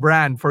on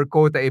brand for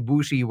Kota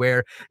Ibushi,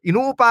 where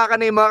inuupakan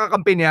na yung mga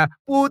kakampi niya,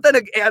 puta,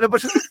 ano pa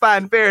siya sa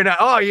fanfare na,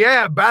 oh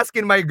yeah, bask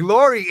in my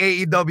glory,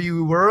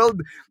 AEW world,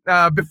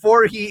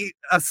 before he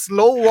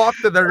slow walk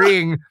to the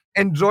ring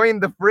and join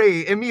the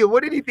fray. Emil,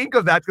 what did you think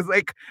of that? Because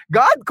like,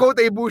 God,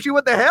 Kota Ibushi,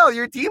 what the hell?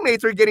 Your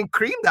teammates are getting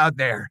creamed out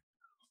there.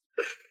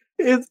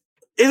 It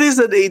is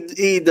an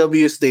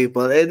AEW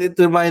staple, and it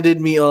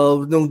reminded me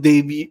of yung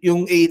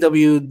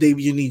AEW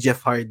debut ni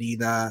Jeff Hardy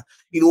na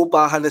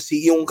inuupahan na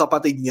yung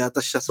kapatid niya,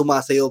 tapos siya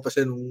sumasayaw pa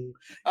siya nung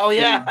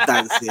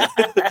dance niya.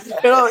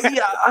 Pero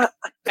yeah.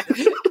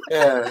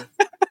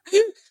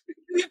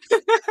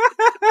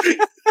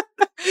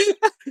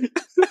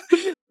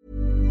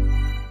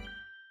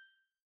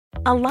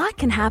 A lot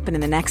can happen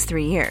in the next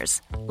 3 years.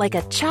 Like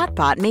a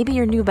chatbot may be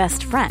your new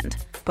best friend.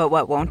 But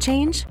what won't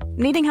change?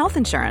 Needing health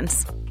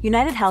insurance.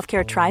 United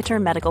Healthcare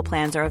Tri-Term Medical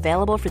Plans are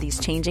available for these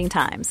changing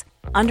times.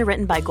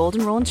 Underwritten by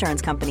Golden Rule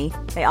Insurance Company,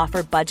 they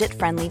offer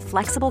budget-friendly,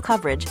 flexible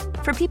coverage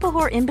for people who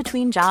are in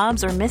between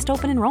jobs or missed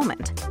open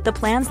enrollment. The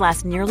plans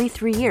last nearly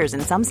 3 years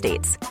in some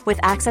states, with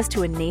access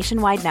to a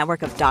nationwide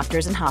network of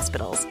doctors and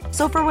hospitals.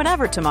 So for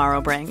whatever tomorrow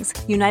brings,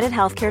 United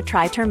Healthcare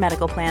Tri-Term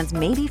Medical Plans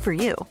may be for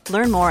you.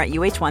 Learn more at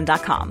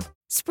uh1.com.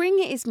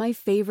 Spring is my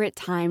favorite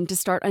time to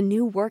start a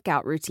new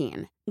workout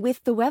routine.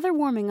 With the weather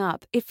warming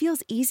up, it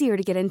feels easier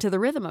to get into the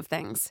rhythm of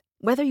things.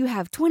 Whether you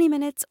have 20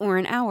 minutes or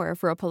an hour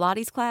for a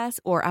Pilates class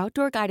or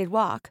outdoor guided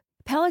walk,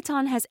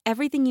 Peloton has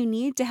everything you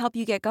need to help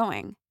you get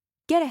going.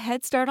 Get a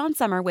head start on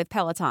summer with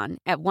Peloton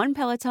at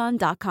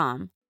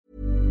onepeloton.com.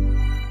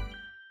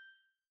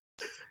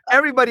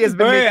 Everybody has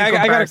been making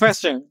I got a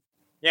question.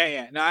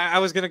 Yeah. No, I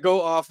was gonna go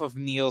off of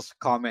Neil's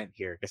comment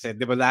here kasi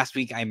diba last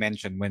week I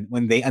mentioned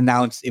when they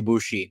announced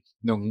Ibushi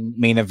nung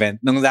main event,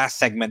 nung last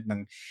segment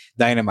ng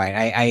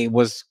Dynamite, I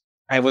was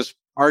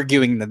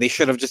arguing that they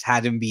should have just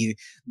had him be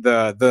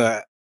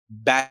the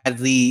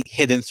badly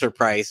hidden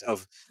surprise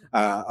of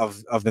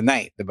the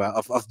night, diba?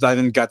 Of Blood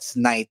and Guts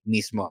night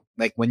mismo.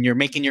 Like when you're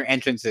making your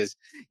entrances,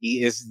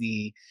 he is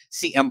the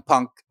CM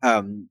Punk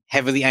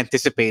heavily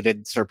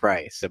anticipated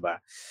surprise, diba?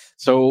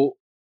 So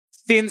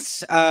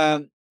since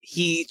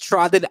he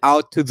trotted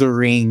out to the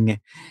ring,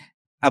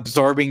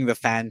 absorbing the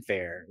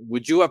fanfare,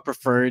 would you have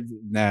preferred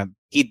na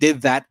he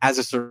did that as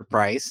a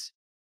surprise?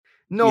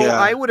 No,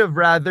 I would have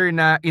rather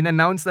na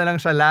in-announce na lang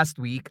siya last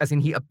week, as in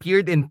he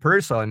appeared in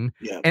person,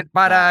 and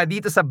para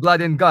dito sa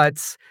Blood and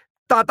Guts,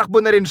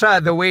 tatakbo na rin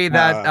siya the way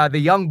that the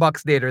Young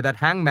Bucks did, or that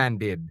Hangman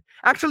did.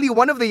 Actually,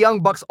 one of the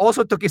Young Bucks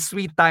also took his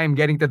sweet time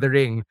getting to the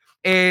ring.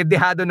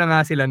 Dehado na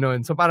nga sila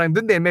nun. So parang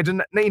dun din, medyo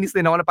nainis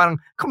din ako na parang,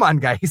 come on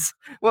guys.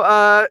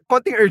 Well,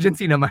 konting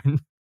urgency naman.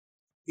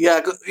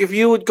 Yeah, if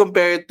you would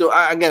compare it to,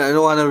 again, I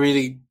don't want to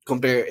really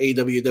compare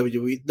AEW,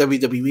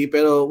 WWE,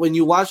 pero when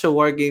you watch a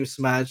War Games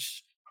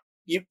match,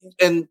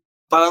 and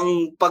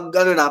parang pag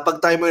timer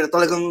na,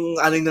 talagang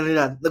na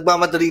nila,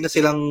 nagmamadali na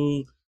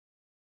silang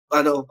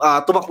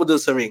tumakbo doon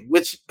sa ring,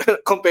 which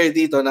compared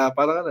dito na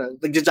parang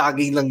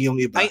nagja-jogging lang yung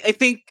iba. I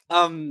think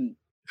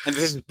and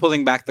this is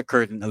pulling back the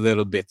curtain a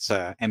little bit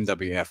sa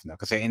MWF, no?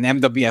 Kasi in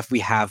MWF we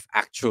have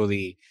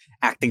actually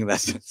acting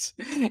lessons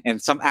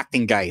and some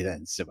acting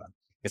guidance, diba?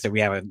 Kasi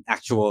we have an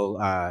actual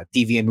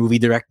TV and movie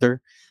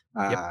director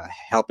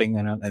helping,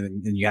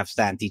 and you have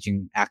Stan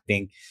teaching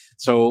acting.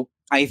 So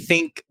I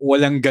think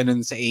walang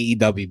ganun sa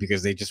AEW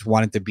because they just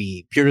wanted to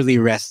be purely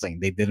wrestling.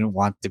 They didn't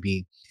want to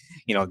be,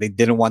 they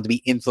didn't want to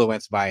be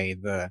influenced by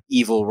the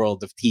evil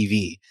world of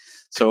TV.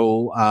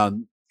 So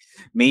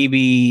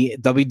maybe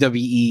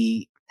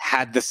WWE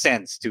had the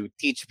sense to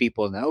teach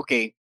people now,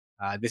 okay,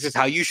 this is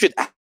how you should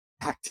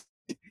act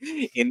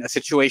in a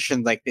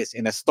situation like this,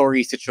 in a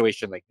story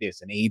situation like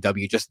this. And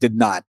AEW just did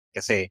not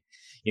kasi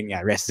yun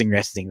nga, wrestling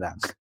lang.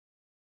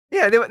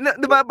 Yeah,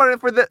 diba,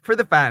 for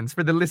the fans,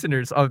 for the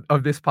listeners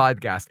of this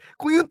podcast,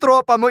 kung yung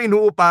tropa mo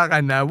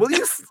inuupakan na, will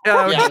you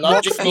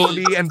walk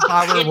slowly and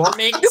power walk?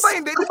 Diba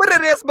hindi? Diba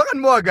re-resbakan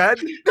mo agad?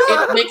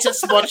 It makes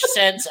as much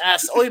sense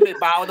as, oy, may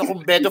baon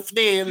akong bed of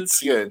nails.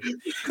 Yun.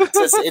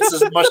 It's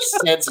as much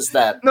sense as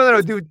that.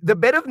 No, dude. The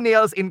bed of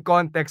nails in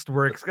context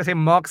works kasi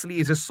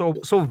Moxley is just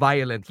so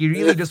violent. He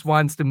really just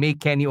wants to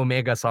make Kenny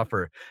Omega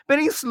suffer. But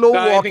yung slow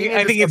walking,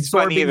 I think it's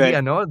funny that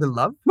the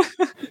love.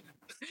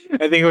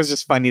 I think it was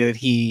just funny that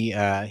he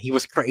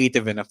was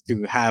creative enough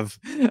to have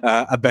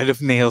a bed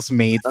of nails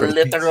made A for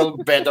literal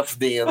bed of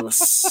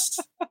nails.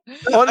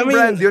 On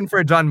brand yun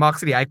for John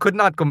Moxley. I could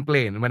not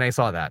complain when I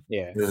saw that.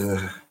 Yeah.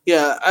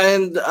 Yeah,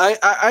 and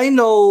I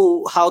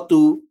know how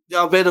to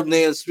bed of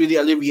nails really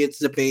alleviates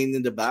the pain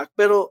in the back.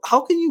 Pero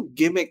how can you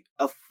gimmick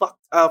a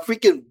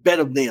freaking bed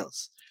of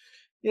nails?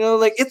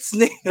 Like it's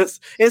nails.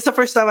 It's the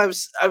first time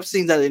I've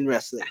seen that in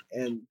wrestling,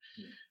 and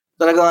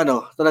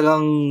talagang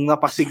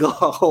napasigaw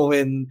ako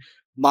when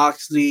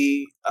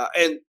Moxley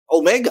and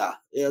Omega,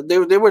 they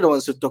were the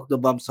ones who took the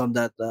bumps on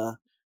that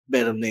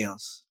bed of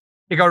nails.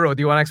 Ikaw,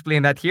 do you want to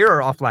explain that here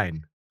or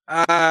offline?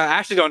 I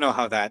actually don't know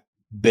how that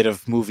bit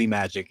of movie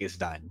magic is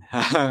done.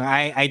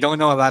 I don't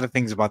know a lot of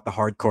things about the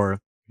hardcore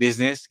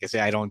business because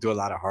I don't do a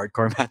lot of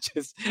hardcore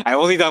matches. I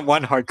only done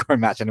one hardcore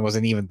match and it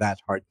wasn't even that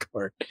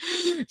hardcore.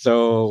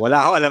 So wala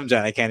ako alam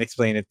dyan. I can't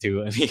explain it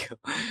to amigo.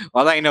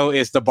 All I know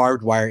is the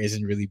barbed wire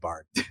isn't really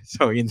barbed.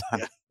 So yun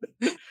na.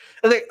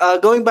 I think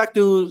going back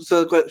to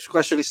the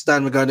question is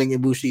Stan regarding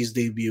Ibushi's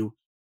debut.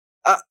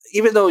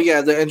 Even though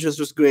the entrance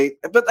was great,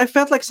 but I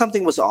felt like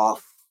something was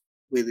off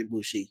with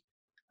Ibushi.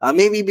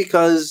 Maybe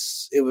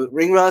because it was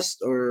ring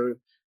rust or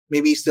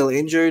maybe he's still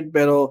injured.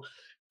 Pero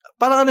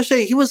parang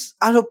he was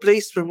out of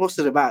place for most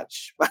of the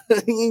match.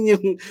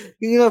 Yun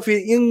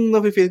yung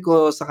nafe-feel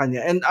ko sa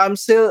kanya. And I'm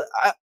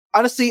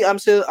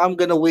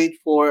gonna wait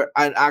for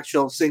an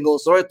actual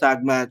singles or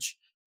tag match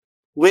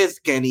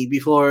with Kenny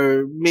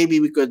before maybe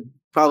we could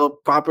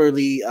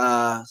properly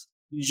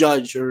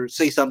judge or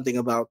say something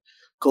about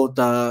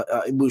Kota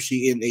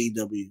Ibushi in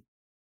AEW.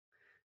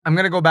 I'm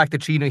going to go back to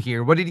Chino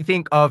here. What did you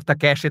think of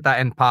Takeshita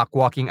and Pac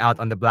walking out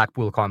on the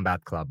Blackpool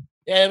Combat Club?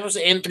 Yeah, it was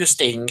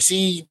interesting.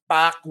 See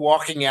Pac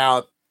walking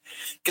out.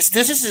 Because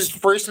this is his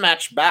first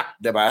match back,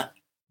 diba?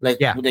 Like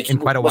in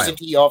quite a while. Wasn't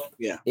he off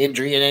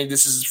injury? And then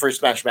this is his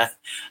first match back.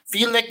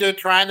 Feel like they're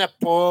trying to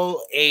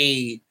pull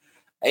a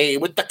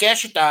with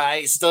Takeshita,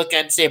 I still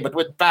can't say, but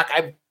with Pac,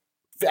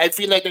 I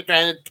feel like they're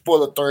trying to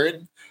pull a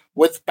turn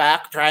with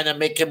Pac, trying to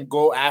make him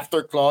go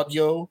after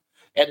Claudio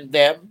and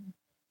them.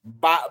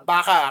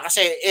 Baka,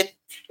 kasi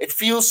it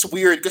feels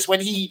weird because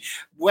when he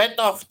went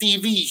off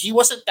TV, he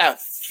wasn't a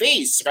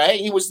face, right?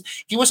 He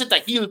wasn't a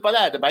heel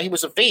pala, diba? He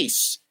was a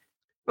face.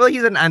 Well,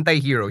 he's an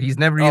anti-hero. He's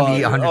never really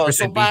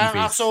 100%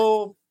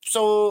 babyface.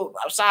 So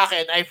sa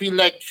akin, I feel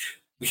like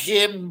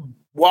him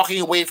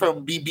walking away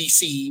from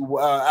BBC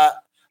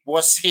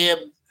was him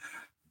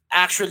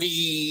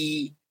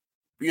actually,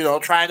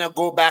 trying to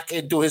go back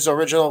into his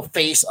original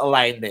face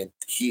alignment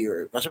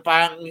here. Kasi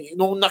parang,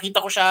 nung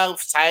nakita ko siya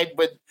side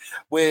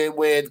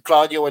with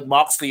Claudio and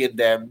Moxley and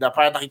them, na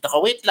parang nakita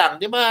ko, wait lang,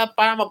 di ba,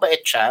 parang mabait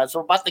siya.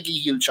 So, ba't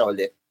nag-heal siya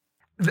ulit?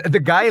 The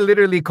guy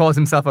literally calls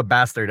himself a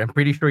bastard. I'm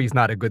pretty sure he's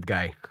not a good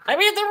guy. I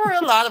mean, there were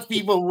a lot of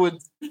people who would,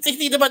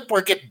 hindi naman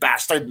porket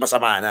bastard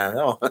masama na.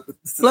 No?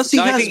 Plus, he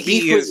has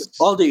beef with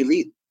all the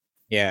elite.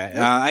 Yeah,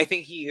 I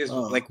think he is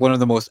like one of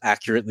the most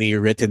accurately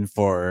written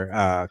for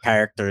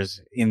characters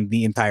in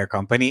the entire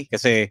company.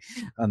 Because,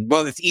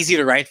 well, it's easy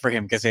to write for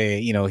him because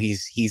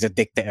he's a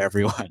dick to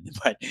everyone.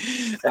 But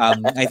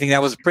I think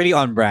that was pretty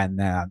on brand.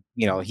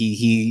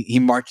 He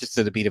marches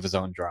to the beat of his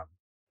own drum.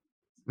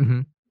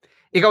 Mm-hmm.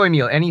 Ikaw,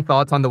 Emil, any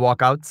thoughts on the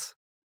walkouts?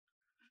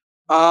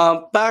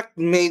 Pac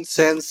made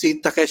sense. Si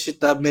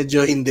Takeshita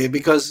medyo hindi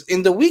because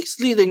in the weeks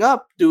leading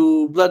up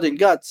to Blood and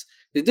Guts,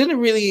 they didn't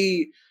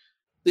really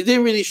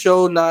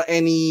show na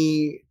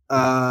any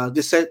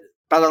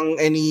parang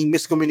any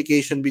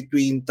miscommunication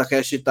between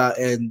Takeshita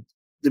and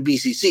the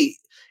BCC.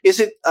 Is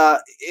it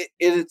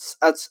it's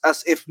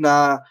as if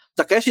na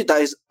Takeshita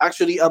is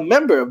actually a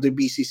member of the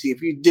BCC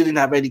if you didn't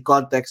have any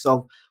context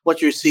of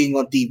what you're seeing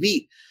on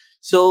TV.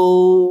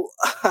 So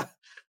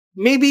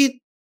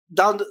maybe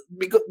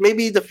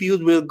the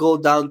feud will go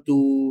down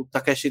to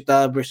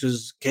Takeshita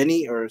versus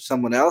Kenny or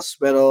someone else.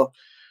 Pero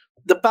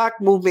the Pac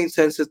move made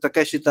sense that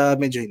Takeshita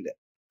medyo hindi.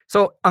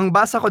 So, ang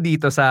basa ko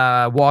dito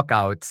sa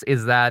walkouts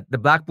is that the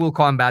Blackpool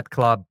Combat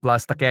Club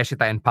plus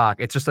Takeshita and Pac,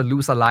 it's just a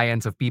loose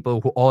alliance of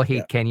people who all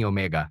hate Kenny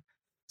Omega.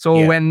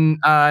 So, when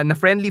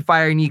na-friendly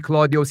fire ni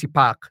Claudio si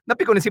Pac,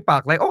 napiko na si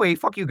Pac, like, okay,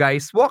 fuck you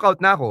guys, walk out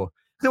na ako.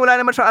 Kasi wala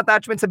naman siyang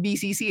attachment sa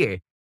BCC eh.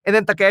 And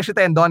then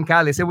Takeshita and Don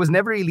Callis, it was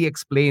never really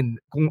explained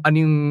kung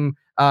anong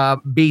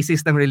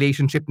basis ng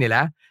relationship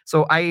nila.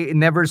 So, I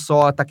never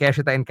saw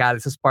Takeshita and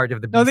Callis as part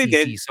of the BCC. No, they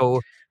did. So,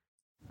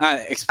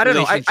 I don't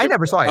know. I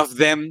never saw it. Of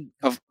them,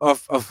 of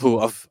who?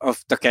 Of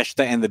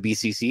Takeshita and the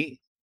BCC?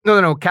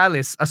 No.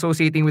 Callis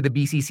associating with the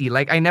BCC.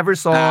 Like, I never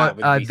saw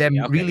them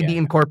really be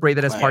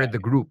incorporated as part of the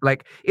group.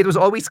 Like, it was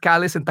always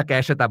Callis and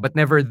Takeshita, but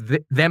never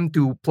them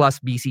two plus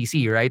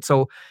BCC, right?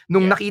 So,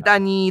 nung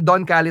nakita ni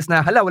Don Callis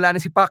na, hala, wala na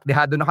si Pac,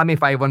 dehado na kami,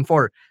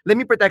 5-on-4. Let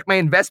me protect my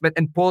investment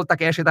and pull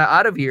Takeshita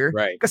out of here.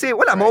 Right. Kasi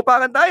wala,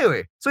 maupakan tayo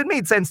eh. So, it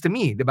made sense to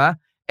me, di ba?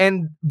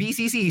 And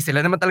BCC,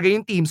 sila naman talaga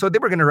yung team. So they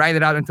were going to ride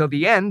it out until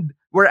the end.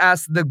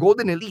 Whereas the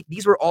Golden Elite,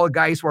 these were all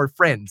guys who are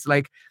friends.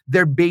 Like,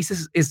 their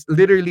basis is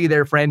literally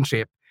their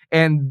friendship.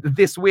 And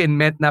this win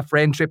meant na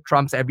friendship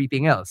trumps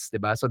everything else,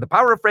 diba? So the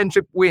power of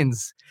friendship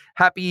wins.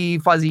 Happy,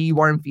 fuzzy,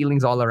 warm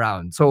feelings all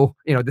around. So,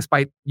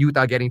 despite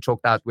Yuta getting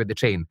choked out with the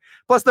chain.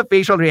 Plus the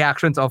facial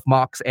reactions of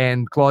Mox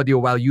and Claudio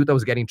while Yuta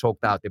was getting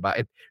choked out, diba?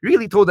 It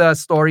really told a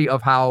story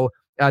of how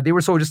they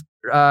were so just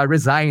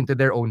resigned to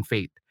their own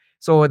fate.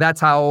 So that's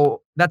how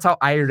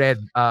I read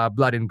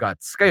Blood and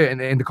Guts. Kayo,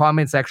 in the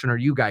comment section, or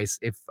you guys,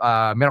 if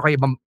meron kayo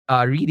ibang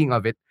reading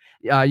of it,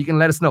 you can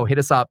let us know. Hit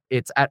us up.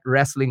 It's at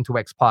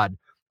Wrestling2XPod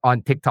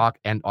on TikTok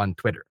and on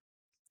Twitter.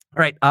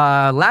 All right.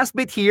 Last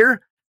bit here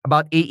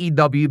about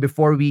AEW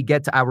before we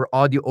get to our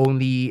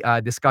audio-only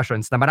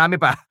discussions. Na marami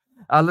pa.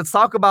 Let's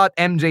talk about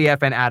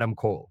MJF and Adam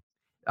Cole.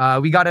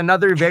 We got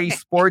another very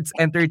sports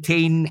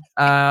entertaining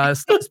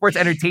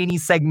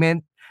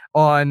segment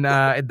on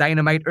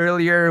Dynamite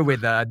earlier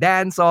with a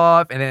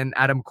dance-off, and then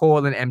Adam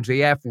Cole and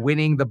MJF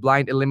winning the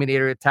Blind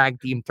Eliminator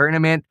Tag Team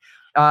Tournament.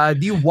 Do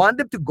you want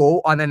them to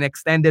go on an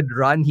extended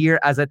run here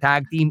as a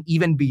tag team,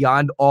 even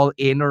beyond All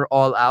In or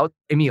All Out?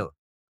 Emil?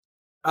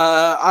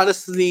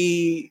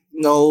 Honestly,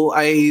 no.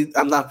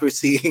 I'm not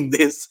foreseeing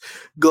this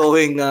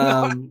going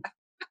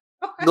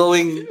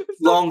going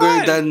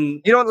longer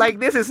than. You don't like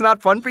this? It's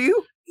not fun for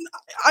you?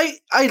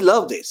 I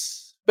love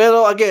this,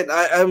 pero again,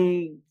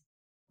 I'm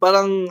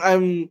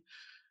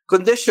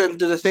conditioned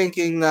to the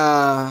thinking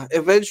na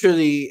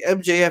eventually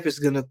MJF is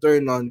gonna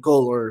turn on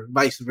Cole or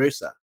vice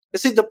versa.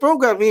 Kasi the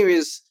program here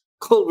is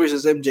Cole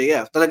versus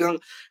MJF.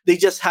 Talagang they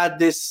just had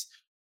this,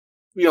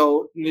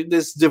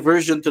 this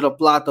diversion to the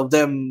plot of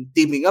them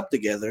teaming up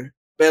together.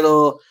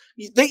 Pero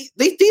they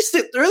teased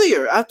it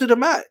earlier after the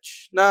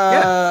match.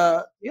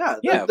 The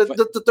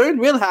turn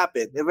will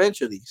happen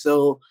eventually.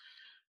 So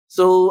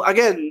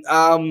again,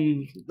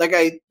 like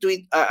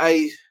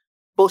I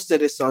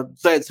posted this on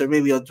Threads or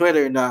maybe on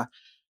Twitter na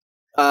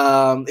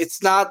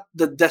it's not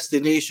the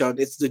destination,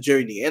 it's the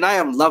journey. And I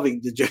am loving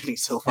the journey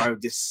so far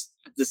of this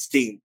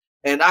team.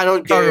 And I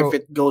don't care if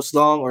it goes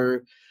long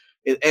or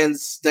it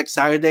ends next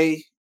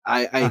Saturday.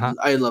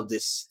 I love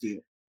this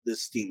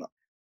team up.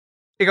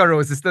 Ikaw,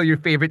 Rose, is still your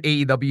favorite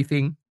AEW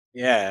thing?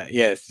 Yeah,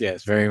 yes,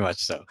 very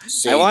much so.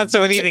 Same. I want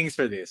so many things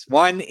for this.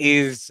 One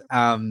is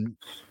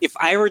if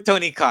I were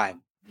Tony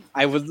Khan,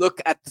 I would look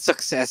at the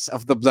success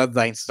of the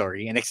Bloodline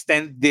story and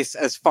extend this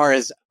as far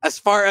as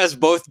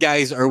both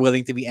guys are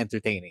willing to be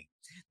entertaining.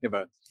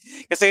 Diba?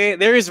 Kasi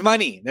there is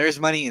money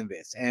in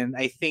this, and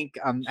I think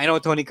I know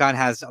Tony Khan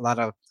has a lot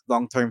of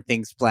long-term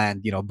things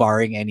planned,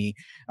 barring any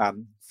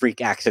freak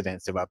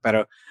accidents. Diba?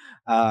 Pero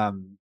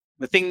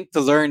the thing to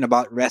learn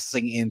about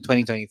wrestling in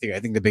 2023, I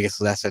think the biggest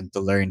lesson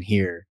to learn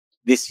here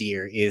this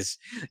year is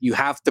you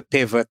have to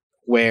pivot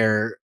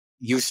where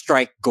you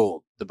strike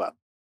gold. Diba?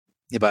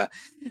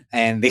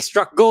 And they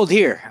struck gold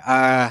here.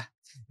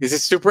 This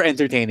is super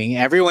entertaining.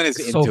 Everyone is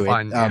into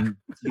fun, it.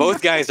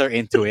 Both guys are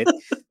into it.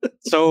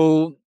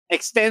 So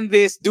extend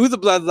this, do the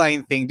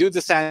Bloodline thing, do the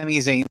Sami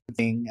Zayn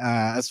thing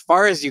as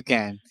far as you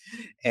can.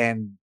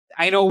 And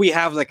I know we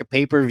have like a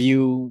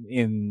pay-per-view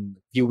in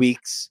a few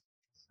weeks.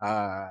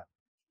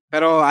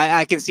 Pero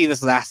I can see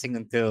this lasting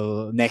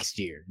until next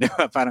year.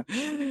 Parang,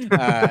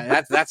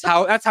 that's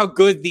how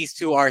good these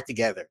two are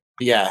together.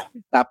 Yeah.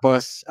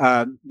 Tapos,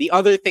 the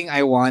other thing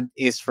I want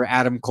is for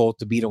Adam Cole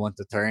to be the one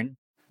to turn.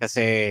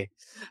 Kasi,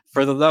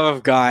 for the love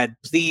of God,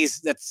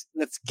 please, let's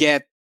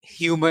get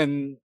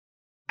human,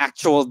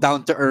 actual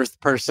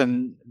down-to-earth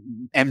person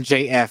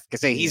MJF.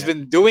 Kasi he's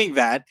been doing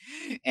that,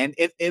 and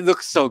it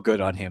looks so good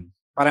on him.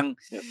 Parang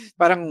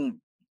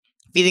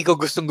feeling ko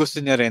gustong-gusto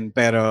niya rin,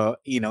 pero,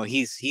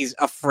 he's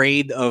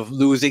afraid of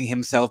losing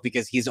himself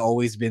because he's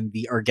always been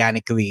the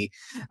organically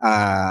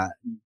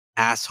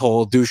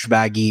asshole,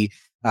 douchebaggy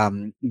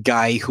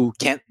guy who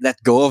can't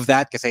let go of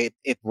that because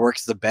it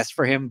works the best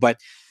for him.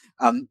 But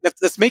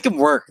let's make him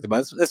work.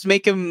 Let's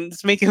make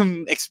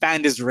him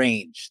expand his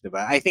range.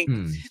 I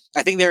think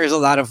there is a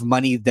lot of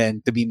money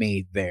then to be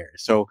made there.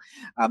 So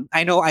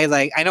I know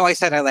I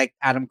said I like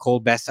Adam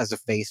Cole best as a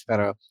face,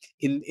 but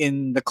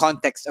in the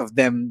context of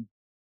them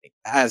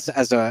as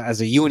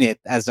a unit,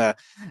 as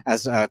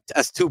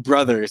two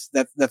brothers,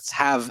 let's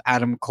have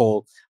Adam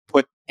Cole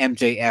put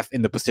MJF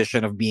in the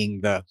position of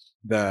being the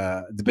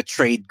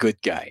betrayed good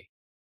guy.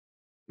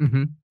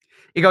 Mm-hmm.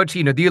 Ikaw,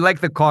 Chino, do you like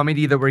the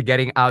comedy that we're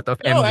getting out of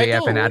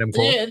MJF and Adam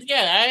Cole?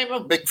 Yeah, I'm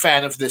a big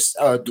fan of this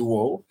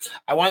duo.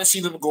 I want to see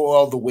them go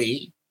all the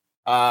way.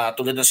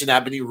 Tulad na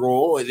sinabi ni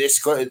Ro, this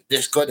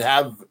could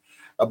have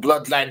a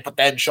bloodline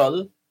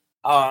potential.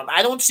 I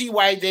don't see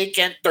why they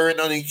can't turn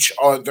on each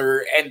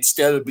other and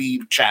still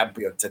be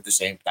champions at the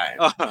same time.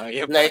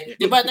 Like,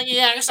 di ba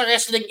nangyayari sa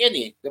wrestling yan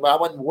eh? Di ba?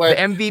 The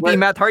MVP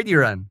Matt Hardy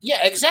run. Yeah,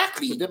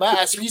 exactly. Di ba?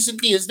 As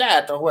recently as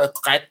that, or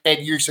kahit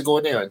 10 years ago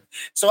na yun.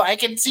 So I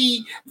can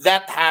see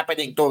that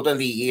happening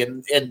totally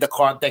in the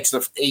context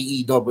of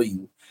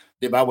AEW.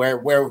 Di ba? Where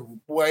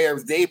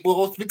they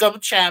both become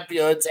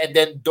champions and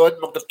then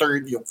doon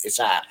magta-turn yung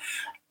isa.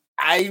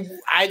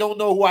 I don't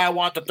know who I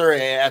want to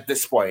turn at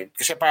this point.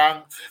 Kasi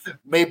parang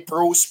may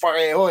pros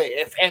pareho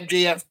eh. If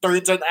MJF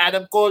turns on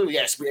Adam Cole,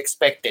 yes, we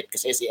expect it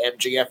kasi si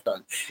MJF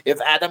done.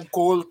 If Adam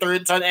Cole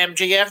turns on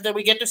MJF, then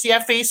we get to see a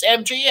face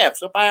MJF.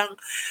 So parang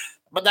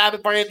madami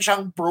pa rin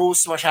siyang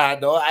pros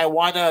masyado. I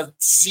wanna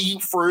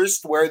see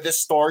first where the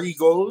story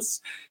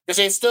goes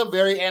kasi it's still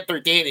very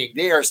entertaining.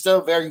 They are still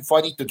very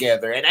funny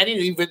together. And I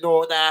didn't even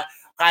know na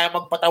kaya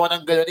magpatawa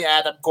ng gano'n ni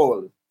Adam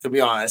Cole. To be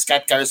honest,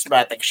 kahit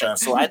charismatic siya.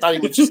 So I thought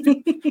he was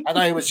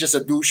just a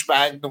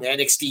douchebag nung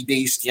NXT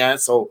days niya.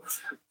 So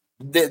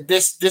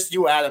this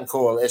new Adam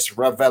Cole is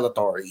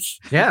revelatory.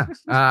 Yeah,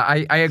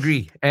 I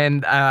agree.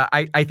 And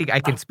I think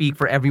I can speak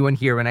for everyone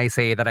here when I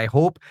say that I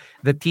hope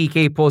the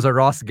TK pulls a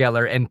Ross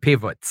Geller and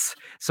pivots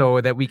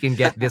so that we can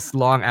get this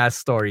long-ass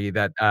story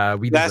that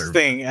we deserve. Last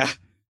thing,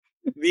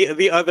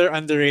 the other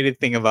underrated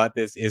thing about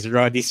this is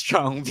Roddy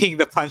Strong being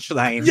the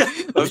punchline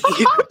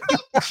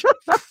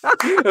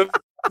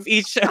of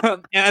each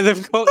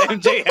Adam Cole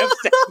MJF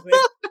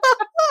segment.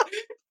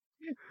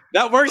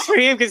 That works for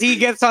him because he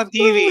gets on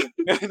TV.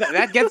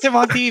 That gets him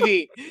on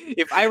TV.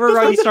 If I were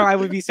Roddy Strong, I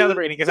would be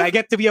celebrating because I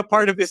get to be a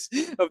part of this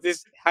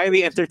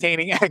highly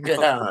entertaining angle.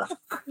 Yeah.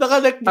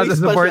 As a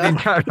supporting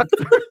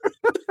character.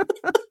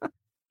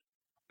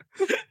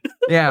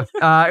 Yeah,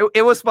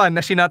 it was fun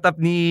na sinatap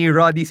ni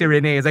Roddy si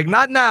Renee. It's like,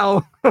 not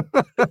now.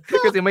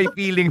 Kasi may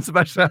feelings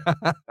pa siya.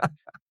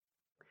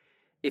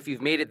 If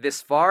you've made it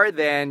this far,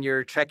 then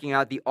you're checking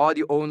out the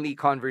audio-only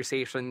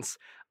conversations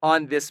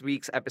on this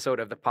week's episode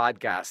of the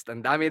podcast.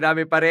 And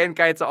dami-dami pa rin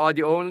kahit sa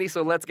audio-only,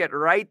 so let's get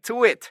right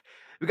to it.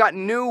 We got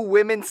new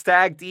women's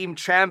tag team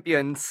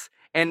champions,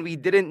 and we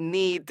didn't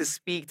need to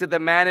speak to the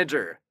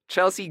manager.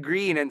 Chelsea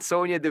Green and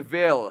Sonya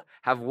Deville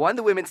have won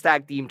the Women's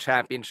Tag Team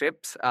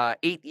Championships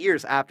 8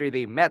 years after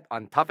they met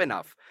on Tough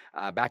Enough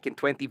back in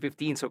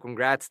 2015. So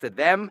congrats to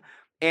them.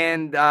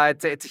 And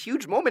it's a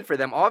huge moment for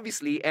them,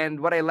 obviously.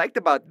 And what I liked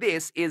about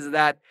this is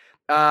that,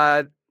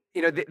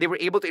 they were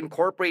able to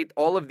incorporate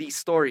all of these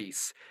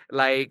stories,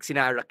 like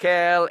sina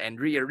Raquel and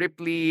Rhea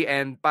Ripley,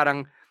 and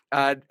parang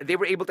they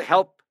were able to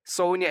help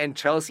Sonya and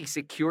Chelsea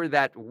secure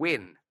that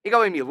win.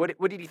 Ikaw, Emil, what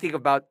did you think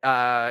about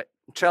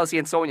Chelsea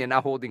and Sonya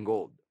now holding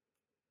gold?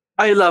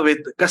 I love it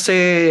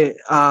kasi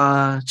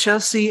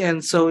Chelsea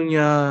and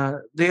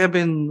Sonya, they have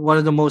been one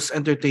of the most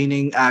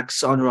entertaining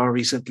acts on Raw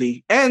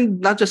recently. And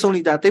not just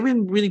only that, they've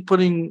been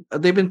putting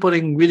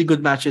really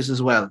good matches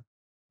as well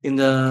in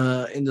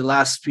the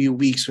last few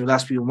weeks or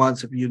last few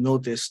months, if you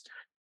noticed.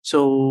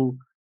 So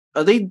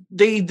they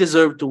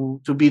deserve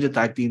to be the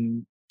tag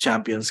team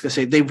champions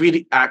kasi they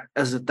really act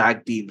as a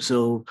tag team.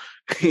 So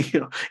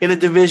in a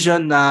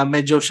division na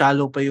medyo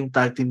shallow pa yung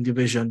tag team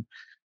division,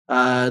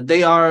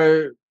 they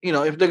are,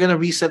 if they're gonna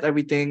reset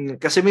everything,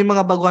 kasi may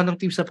mga baguhan ng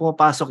teams na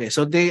pumapasok eh.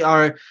 So they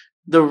are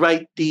the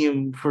right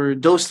team for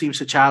those teams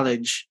to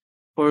challenge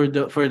for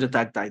the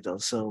tag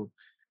titles. So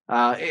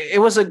it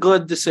was a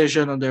good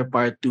decision on their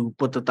part to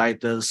put the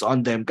titles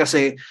on them.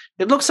 Kasi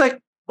it looks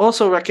like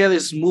also Raquel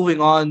is moving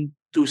on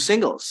to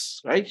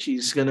singles, right?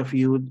 She's gonna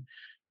feud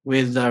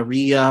with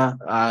Rhea,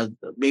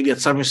 maybe at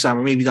SummerSlam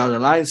or maybe down the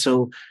line.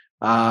 So,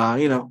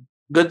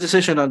 good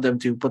decision on them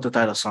to put the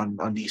titles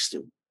on these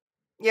two.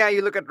 Yeah,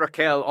 you look at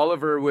Raquel, all of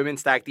her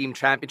women's tag team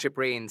championship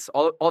reigns,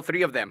 all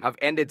three of them have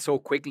ended so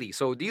quickly.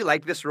 So do you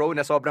like this row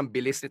na sobrang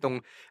bilis nitong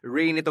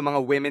reign nitong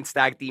mga women's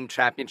tag team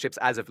championships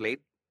as of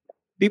late?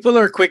 People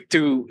are quick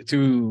to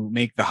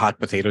make the hot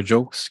potato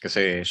jokes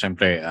kasi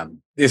syempre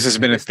this has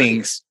been a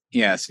thing.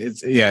 Yes,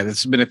 this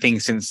has been a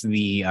thing since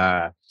the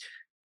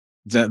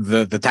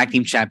tag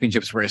team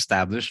championships were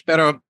established.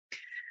 Pero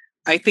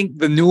I think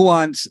the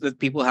nuance that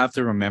people have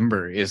to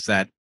remember is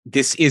that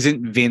this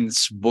isn't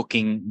Vince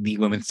booking the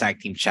Women's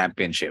Tag Team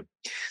Championship.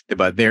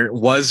 Diba? There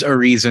was a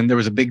reason, there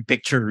was a big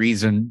picture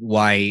reason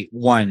why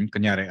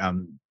kunyari,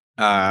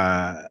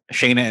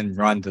 Shayna and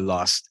Ronda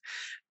lost.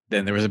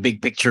 Then there was a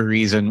big picture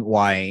reason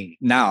why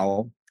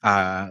now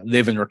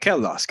Liv and Raquel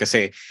lost.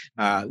 Kasi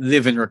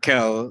Liv and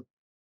Raquel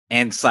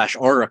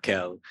or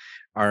Raquel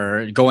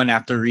are going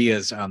after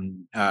Rhea's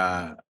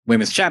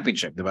Women's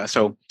Championship. Diba?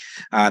 So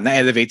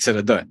na-elevate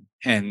sila dun.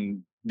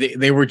 And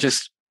they were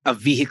just a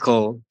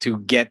vehicle to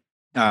get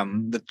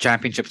the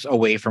championships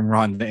away from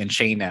Ronda and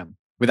Shayna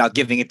without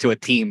giving it to a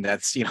team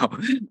that's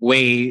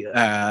way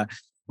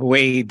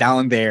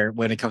down there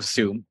when it comes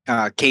to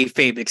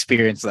kayfabe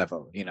experience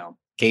level,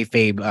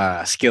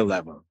 kayfabe skill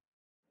level.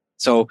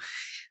 So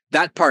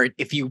that part,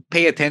 if you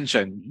pay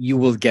attention, you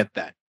will get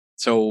that.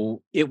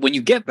 So when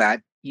you get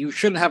that, you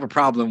shouldn't have a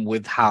problem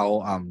with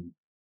how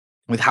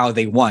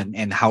they won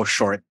and how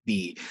short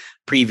the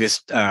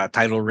previous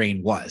title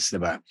reign was,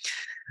 diba?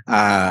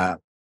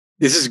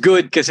 This is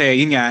good because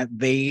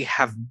they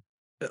have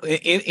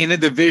in a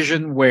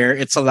division where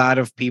it's a lot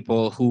of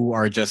people who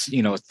are just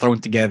thrown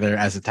together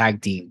as a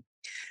tag team.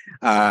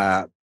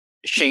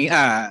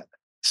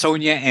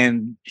 Sonya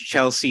and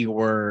Chelsea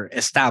were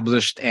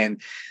established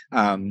and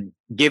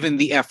given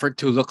the effort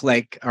to look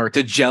like or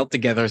to gel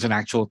together as an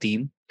actual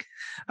team.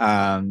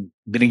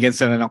 Binigyan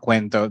sila ng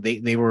kwento.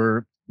 They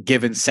were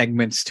given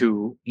segments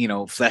to,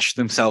 flesh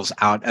themselves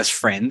out as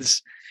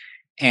friends.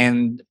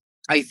 And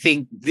I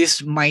think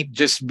this might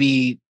just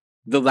be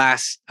the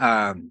last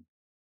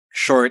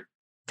short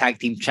tag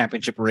team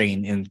championship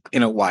reign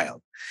in a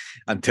while,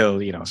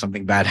 until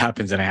something bad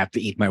happens and I have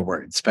to eat my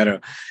words.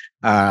 But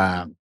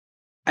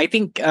I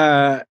think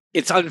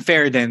it's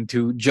unfair then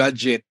to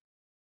judge it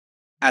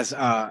as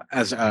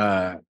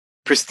a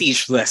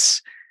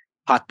prestigeless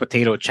hot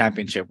potato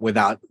championship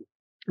without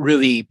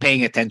really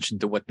paying attention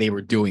to what they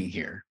were doing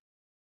here.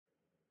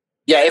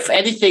 Yeah, if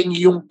anything,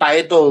 yung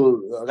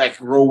title, like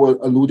Ro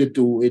alluded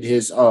to in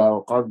his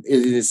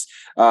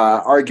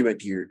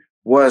argument here,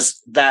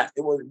 was that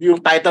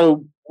yung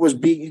title was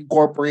being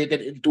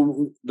incorporated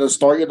into the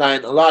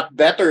storyline a lot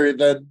better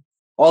than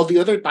all the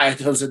other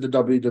titles in the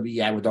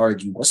WWE, I would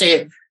argue.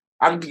 Kasi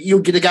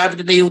yung ginagamit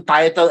nila yung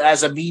title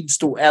as a means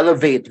to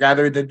elevate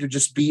rather than to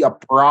just be a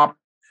prop,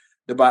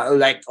 diba?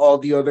 Like all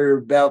the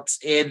other belts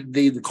in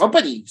the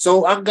company.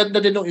 So ang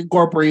ganda din ng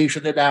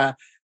incorporation nila,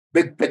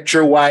 big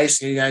picture wise,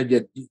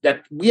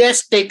 that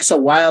yes, takes a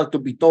while to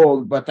be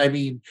told, but I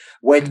mean,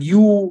 when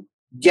you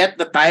get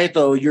the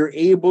title, you're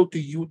able to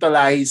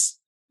utilize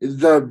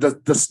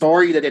the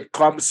story that it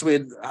comes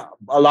with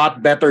a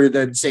lot better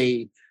than,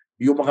 say,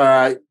 yung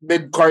mga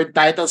mid-card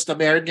titles na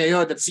meron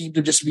ngayon that seem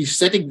to just be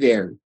sitting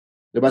there.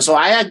 Diba? So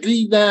I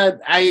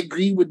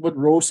agree with what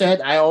Rose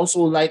said. I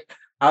also like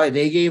how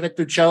they gave it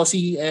to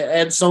Chelsea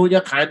and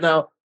Sonya. Kind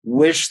of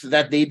wished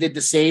that they did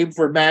the same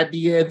for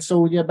Mandy and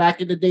Sonya back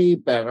in the day.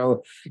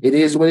 Pero it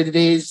is what it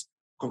is.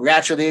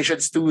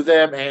 Congratulations to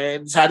them,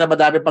 and sana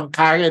madami pang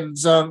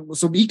Karens ang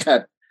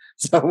sumikat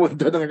sa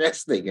mundo ng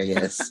wrestling, I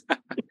guess.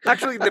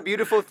 Actually, the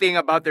beautiful thing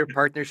about their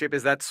partnership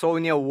is that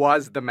Sonya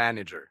was the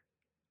manager.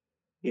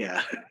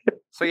 Yeah.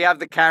 So you have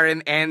the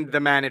Karen and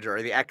the manager,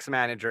 or the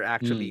ex-manager,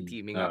 actually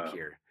teaming up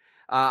here.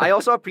 I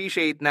also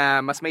appreciate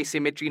na mas may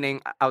symmetry na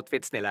yung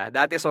outfits nila.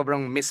 Dati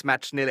sobrang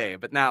mismatch nila eh.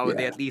 But now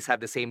they at least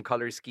have the same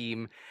color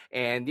scheme.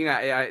 And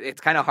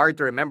it's kind of hard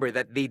to remember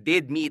that they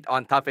did meet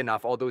on Tough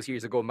Enough all those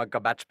years ago.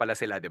 Magkabatch pala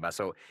sila, diba?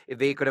 So if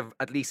they could have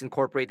at least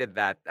incorporated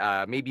that,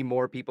 maybe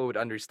more people would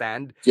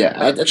understand. Yeah,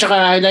 at saka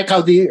I like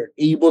how they're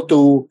able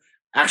to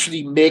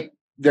actually make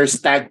their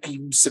tag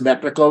team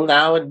symmetrical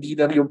now, and hindi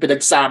lang yung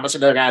pinagsama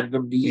sila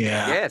randomly.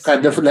 Yeah. Yes.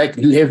 Kind of like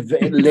Liv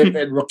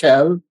and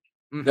Raquel.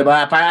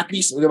 Diba? Para at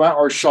least, diba?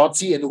 Or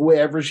Shotzi and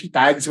whoever she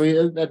tags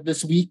with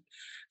this week.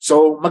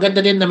 So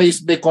maganda din na may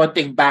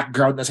konting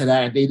background na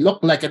sila, and they look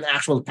like an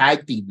actual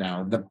tag team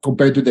now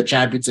compared to the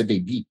champions that they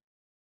beat.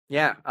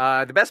 Yeah,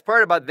 the best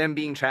part about them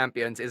being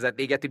champions is that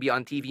they get to be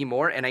on TV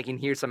more, and I can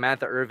hear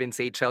Samantha Irvin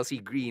say Chelsea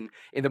Green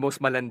in the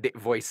most malandi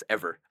voice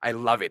ever. I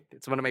love it.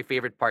 It's one of my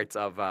favorite parts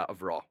of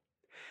Raw.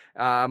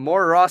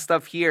 More Raw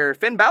stuff here.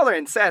 Finn Balor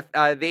and Seth,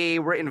 they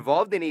were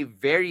involved in a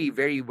very,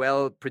 very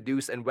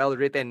well-produced and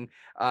well-written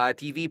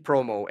TV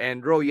promo. And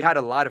Ro, you had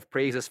a lot of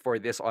praises for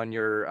this on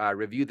your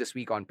review this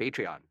week on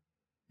Patreon.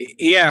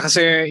 Yeah,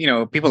 kasi,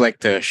 people like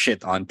to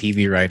shit on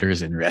TV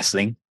writers in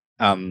wrestling.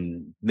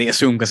 They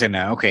assume kasi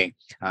na, okay,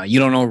 you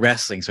don't know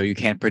wrestling, so you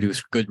can't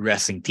produce good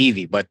wrestling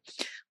TV. But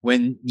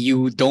when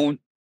you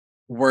don't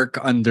work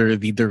under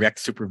the direct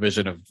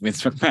supervision of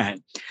Vince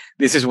McMahon,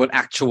 this is what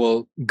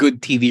actual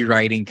good TV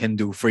writing can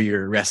do for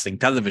your wrestling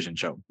television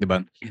show,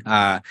 diba?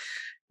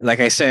 Like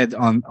I said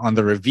on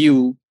the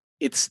review,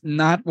 it's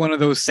not one of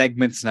those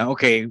segments now,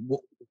 okay,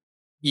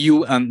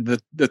 you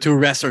the two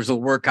wrestlers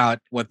will work out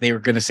what they were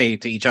going to say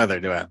to each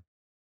other, diba?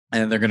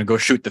 And then they're going to go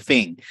shoot the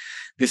thing.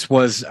 This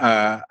was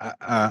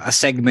a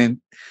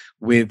segment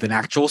with an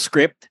actual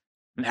script,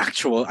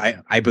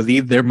 I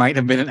believe there might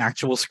have been an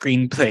actual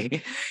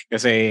screenplay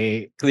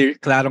kasi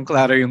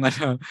klarong-klaro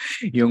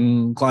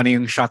yung kung ano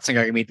yung shots na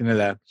gagamitin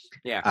nila.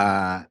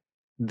 Yeah.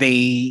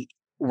 They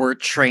were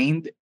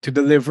trained to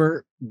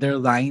deliver their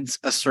lines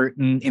a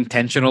certain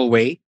intentional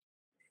way.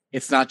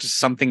 It's not just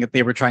something that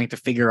they were trying to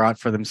figure out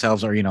for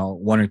themselves, or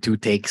one or two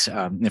takes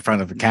in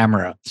front of the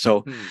camera.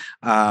 So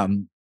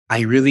I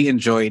really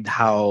enjoyed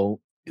how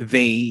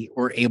they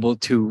were able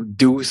to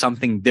do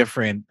something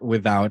different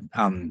without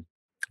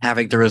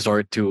having to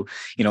resort to,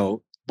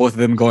 both of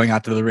them going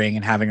out to the ring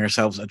and having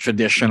ourselves a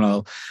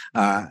traditional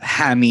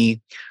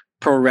hammy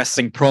pro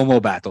wrestling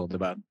promo battle.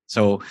 Diba?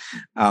 So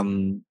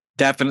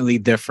definitely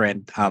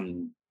different.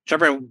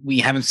 Sure, we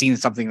haven't seen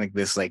something like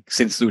this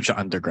since Lucha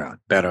Underground.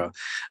 Pero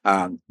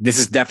this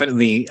is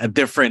definitely a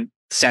different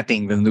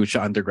setting than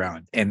Lucha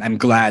Underground. And I'm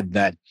glad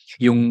that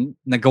yung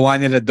nagawa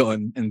nila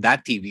doon in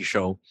that TV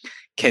show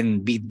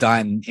can be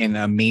done in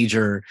a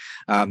major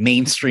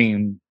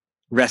mainstream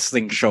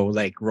wrestling show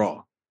like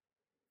Raw.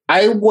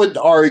 I would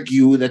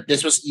argue that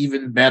this was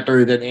even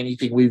better than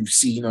anything we've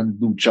seen on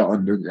Lucha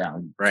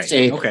Underground. Right.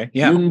 Kasi okay.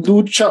 Yeah. Yung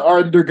Lucha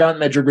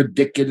Underground medyo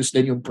ridiculous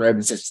din yung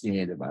premises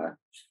niya, di ba?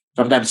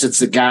 Sometimes it's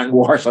the gang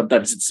war,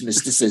 sometimes it's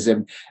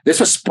mysticism. This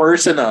was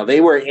personal. They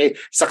were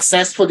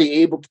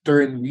successfully able to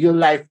turn real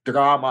life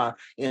drama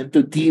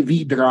into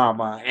TV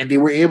drama, and they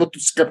were able to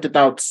script it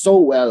out so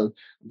well.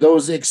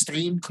 Those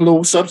extreme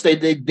close-ups they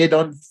did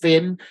on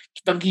Finn,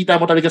 kitang-kita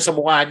mo talaga sa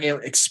mukha niya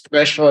yung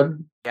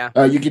expression. Yeah.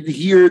 You can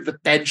hear the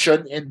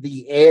tension in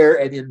the air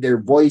and in their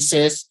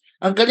voices.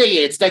 Ang galing,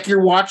 it's like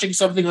you're watching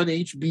something on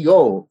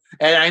HBO.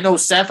 And I know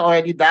Seth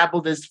already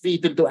dabbled his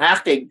feet into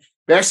acting.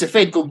 Pero si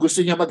Finn, kung gusto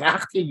niya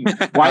mag-acting,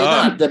 why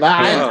not? Diba?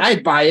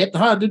 I'd buy it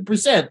 100%.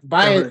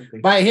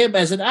 Buy him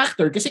as an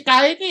actor. Kasi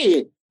kaya niya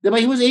eh.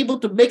 Diba? He was able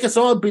to make us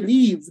all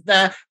believe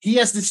that he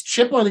has this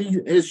chip on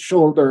his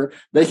shoulder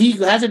that he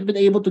hasn't been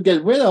able to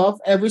get rid of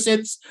ever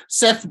since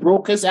Seth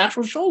broke his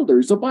actual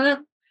shoulder. So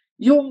parang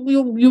yung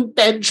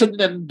tension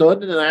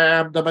nandun na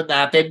nararamdaman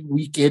natin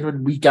week in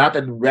and week out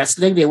in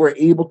wrestling, they were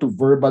able to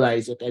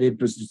verbalize it, and it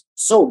was just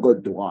so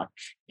good to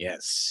watch.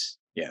 Yes.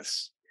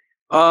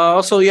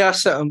 Also,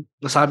 yes,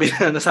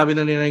 nasabi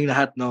na nila yung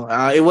lahat, no.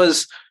 It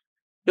was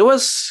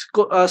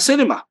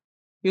cinema.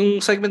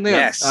 Yung segment na yun.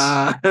 Yes.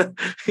 I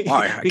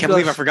can't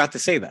believe I forgot to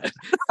say that.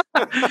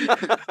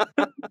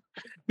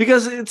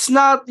 Because it's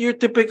not your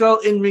typical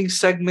in-ring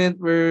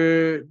segment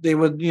where they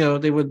would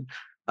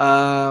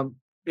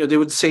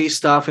say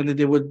stuff and then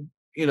they would,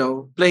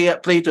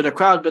 play to the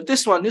crowd. But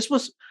this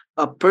was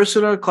a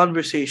personal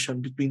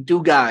conversation between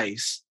two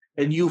guys,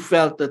 and you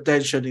felt the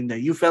tension in there.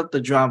 You felt the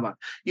drama.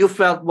 You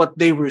felt what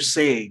they were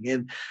saying,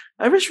 and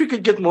I wish we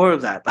could get more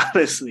of that.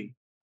 Honestly,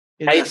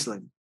 in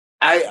wrestling.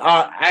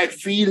 I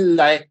feel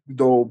like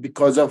though,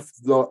 because of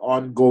the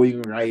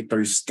ongoing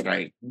writers'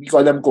 strike, hindi ko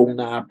alam kung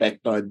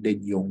naapektuhan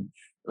din yung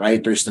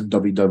writers ng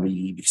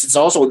WWE, because it's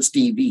also on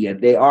TV and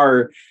they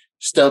are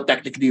still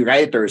technically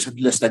writers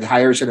unless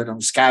nag-hire sila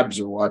ng scabs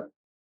or what.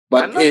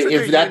 But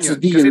if that's the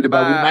deal, we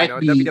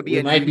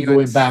might be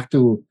going back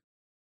to.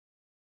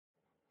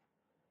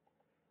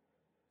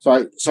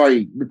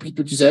 Sorry. Repeat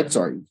what you said.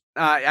 Sorry.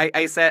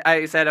 I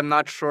said I'm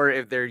not sure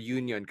if they're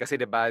union kasi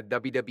diba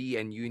WWE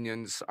and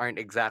unions aren't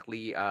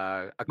exactly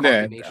a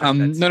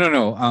combination.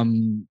 No.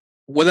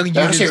 Walang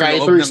unions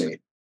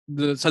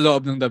sa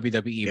loob ng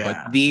WWE, Yeah.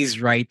 but these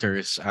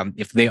writers,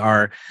 if they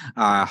are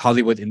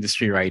Hollywood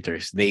industry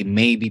writers, they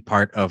may be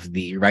part of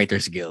the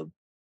Writers Guild.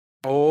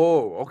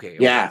 Oh, okay.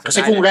 Yeah, So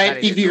kasi kung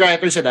TV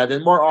writers sila,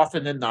 then more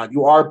often than not,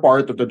 you are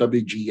part of the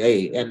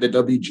WGA, and the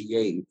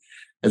WGA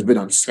has been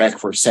on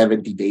strike for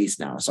 70 days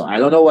now. So I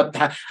don't know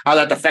how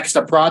that affects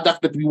the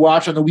product that we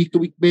watch on a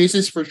week-to-week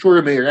basis. For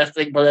sure, may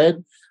wrestling pa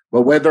rin.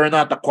 But whether or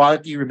not the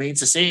quality remains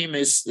the same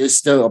is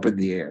still up in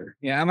the air.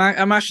 Yeah,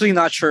 I'm actually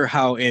not sure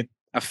how it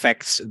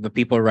affects the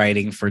people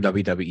writing for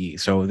WWE.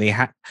 So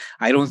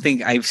I don't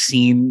think I've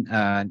seen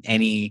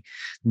any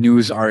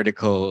news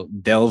article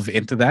delve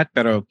into that.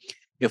 Pero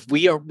if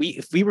we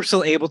were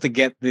still able to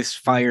get this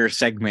fire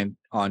segment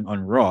on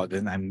Raw,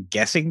 then I'm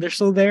guessing they're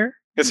still there.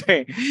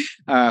 Kasi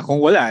kung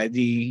wala,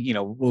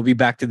 we'll be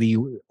back to the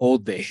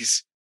old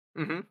days.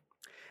 Mm-hmm.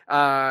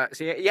 I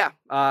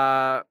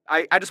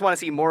just want to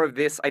see more of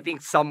this. I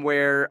think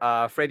somewhere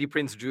Freddie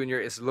Prinze Jr.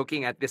 is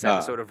looking at this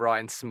episode of Raw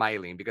and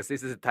smiling, because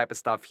this is the type of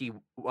stuff he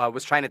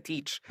was trying to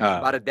teach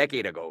about a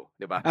decade ago,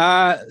 diba?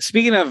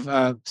 Speaking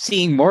of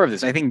seeing more of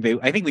this, I think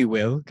we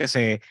will,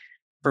 kasi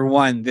for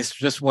one, this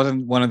just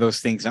wasn't one of those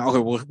things.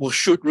 Okay, we'll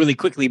shoot really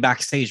quickly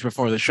backstage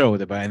before the show,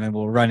 diba? And then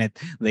we'll run it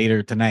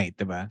later tonight,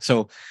 diba?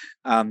 So,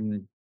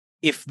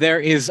 if there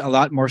is a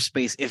lot more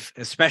space,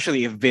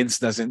 especially if Vince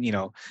doesn't,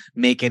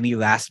 make any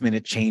last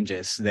minute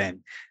changes,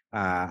 then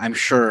I'm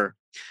sure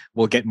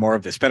we'll get more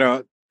of this.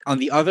 But on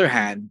the other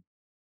hand,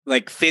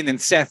 like Finn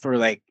and Seth were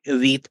like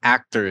elite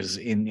actors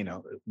in,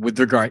 with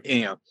regard,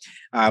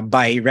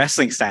 by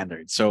wrestling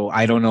standards. So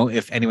I don't know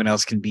if anyone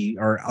else can be,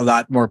 or a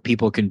lot more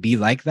people can be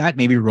like that.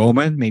 Maybe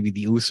Roman, maybe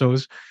the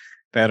Usos.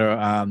 But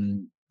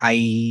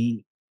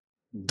I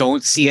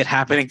don't see it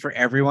happening for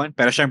everyone.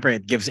 Pero syempre,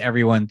 it gives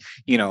everyone,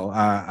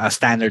 a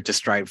standard to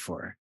strive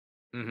for.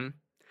 Mm-hmm.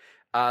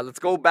 Let's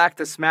go back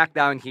to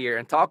SmackDown here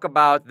and talk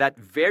about that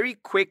very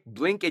quick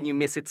blink and you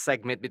miss it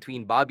segment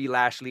between Bobby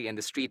Lashley and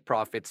the Street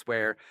Profits,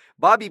 where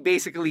Bobby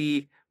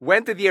basically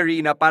went to the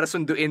arena para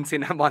sunduin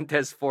sina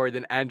Montez Ford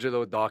and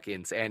Angelo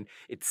Dawkins. And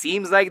it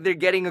seems like they're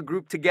getting a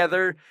group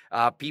together.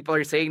 People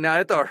are saying na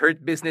ito,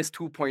 Hurt Business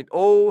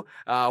 2.0.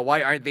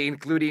 Why aren't they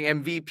including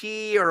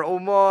MVP or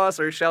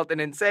Omos or Shelton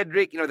and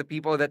Cedric? The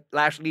people that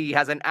Lashley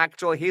has an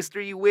actual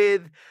history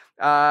with.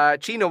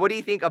 Chino, what do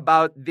you think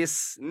about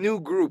this new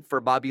group for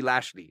Bobby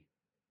Lashley?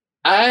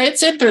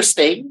 It's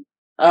interesting.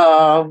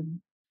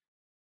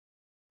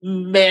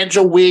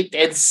 Medyo wait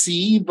and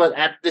see, but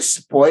at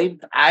this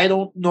point, I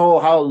don't know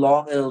how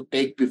long it'll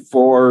take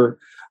before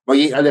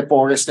maging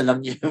Alipores na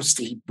lang yung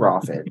Street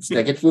Profits.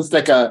 Like it feels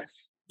like a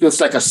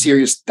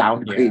serious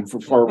downgrade for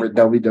former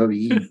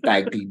WWE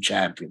tag team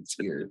champions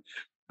here.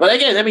 But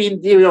again, I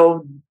mean,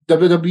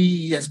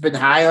 WWE has been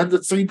high on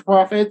the Street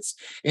Profits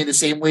in the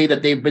same way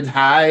that they've been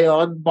high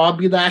on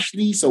Bobby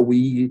Lashley. So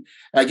we,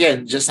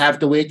 again, just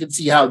have to wait and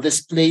see how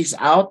this plays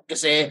out.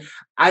 Because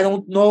I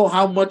don't know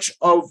how much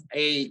of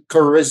a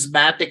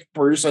charismatic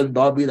person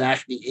Bobby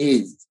Lashley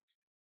is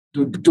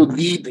to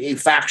lead a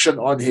faction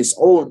on his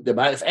own.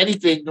 Diba? If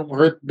anything, in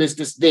Hurt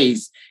Business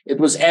days,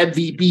 it was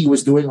MVP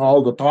was doing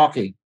all the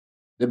talking.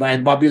 Diba?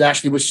 And Bobby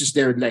Lashley was just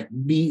there like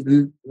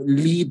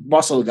lead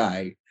muscle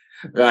guy.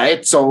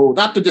 Right? So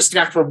not to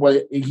distract from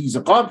what he's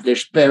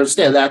accomplished, but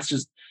still that's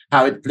just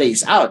how it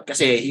plays out.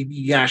 Kasi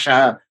hindi nga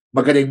siya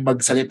magaling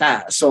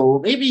magsalita. So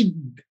maybe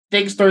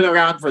things turn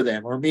around for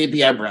them, or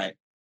maybe I'm right.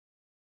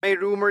 May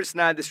rumors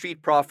na the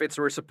Street Profits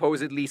were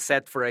supposedly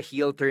set for a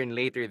heel turn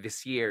later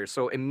this year.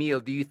 So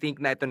Emil, do you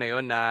think na ito na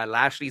yun na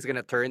Lashley's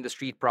gonna turn the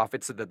Street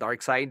Profits to the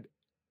dark side?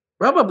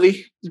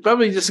 Probably. It's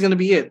probably just gonna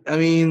be it.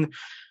 I mean,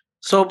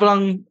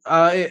 sobrang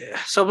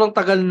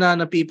tagal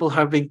na people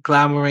have been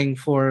clamoring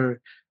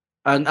for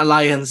an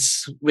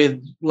alliance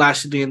with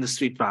Lashley and the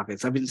Street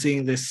Profits. I've been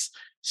seeing this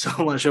so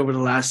much over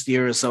the last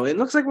year or so. It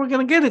looks like we're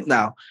gonna get it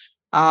now.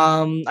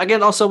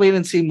 Again, also wait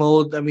and see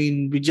mode. I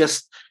mean, we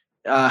just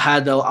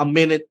had a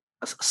minute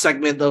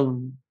segment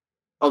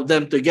of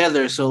them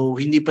together, so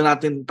hindi pa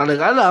natin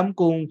talaga alam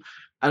kung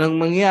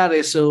anong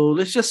mangyayari. So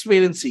let's just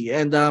wait and see.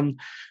 And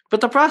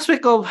but the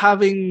prospect of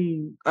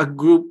having a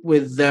group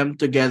with them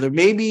together,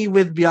 maybe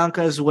with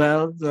Bianca as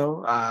well,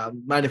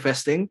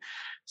 manifesting.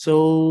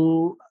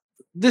 So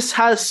this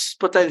has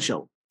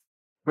potential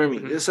for me.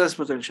 This has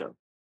potential.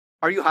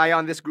 Are you high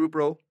on this group,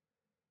 Ro?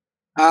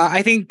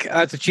 I think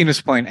to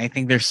Chino's point, I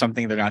think there's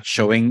something they're not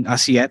showing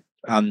us yet.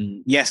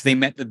 Yes, they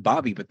met with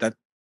Bobby, but that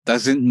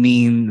doesn't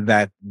mean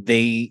that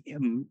they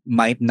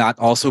might not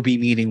also be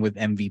meeting with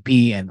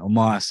MVP and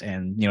Omos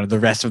and the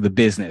rest of the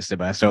business,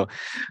 diba? So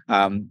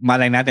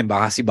malay natin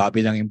baka si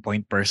Bobby lang yung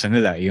point person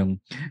nila, yung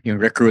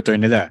recruiter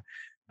nila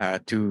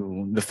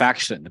to the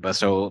faction, diba?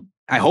 So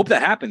I hope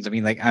that happens. I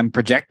mean, like, I'm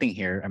projecting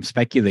here, I'm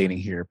speculating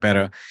here,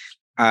 pero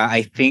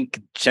I think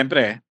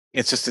syempre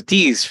it's just a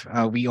tease.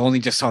 We only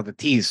just saw the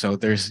tease, so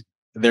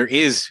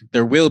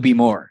there will be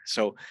more.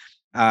 So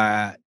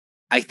I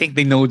think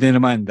they know din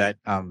naman that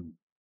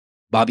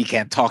Bobby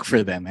can't talk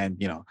for them,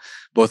 and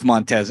both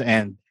Montez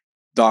and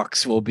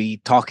Docs will be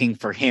talking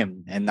for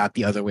him and not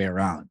the other way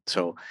around.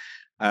 So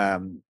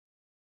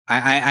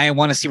I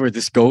want to see where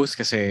this goes,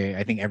 because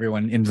I think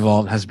everyone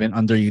involved has been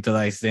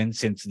underutilized then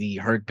since the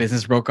Hurt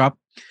Business broke up,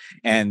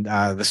 and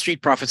the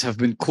Street Profits have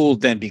been cool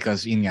then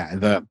because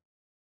the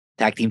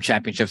tag team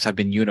championships have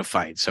been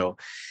unified. So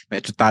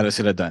medyo talo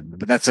sila dun.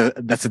 But that's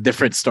a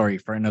different story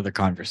for another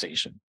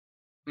conversation.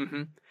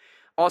 Mm-hmm.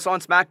 Also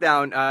on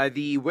SmackDown,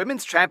 the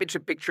women's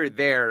championship picture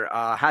there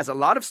has a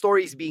lot of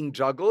stories being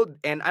juggled,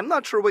 and I'm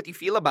not sure what you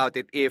feel about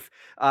it. If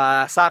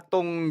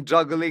saktong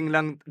juggling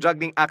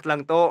act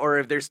lang to, or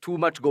if there's too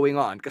much going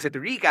on. Because to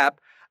recap,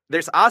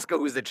 there's Asuka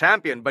who's the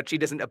champion, but she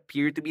doesn't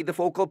appear to be the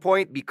focal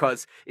point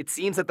because it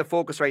seems that the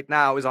focus right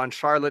now is on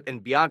Charlotte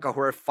and Bianca,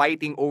 who are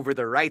fighting over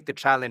the right to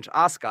challenge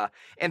Asuka.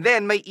 And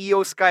then may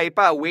Io Sky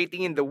pa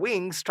waiting in the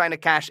wings trying to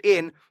cash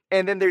in.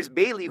 And then there's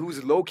Bailey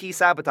who's low-key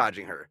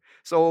sabotaging her.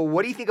 So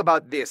what do you think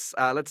about this?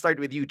 Let's start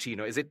with you,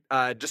 Chino. Is it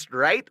just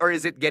right, or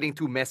is it getting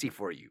too messy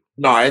for you?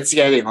 No, it's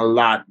getting a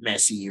lot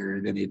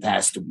messier than it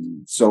has to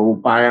be.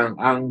 So parang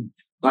ang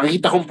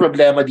nakita kong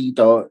problema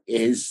dito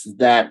is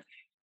that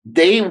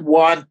they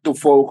want to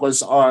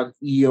focus on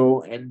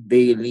Io and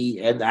Bailey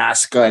and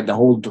Asuka and the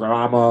whole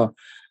drama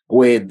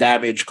with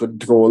Damage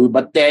Control,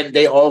 but then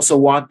they also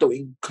want to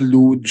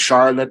include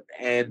Charlotte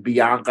and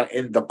Bianca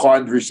in the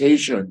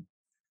conversation.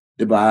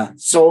 Diba?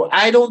 So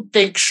I don't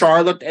think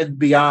Charlotte and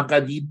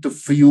Bianca need to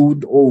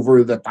feud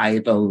over the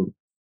title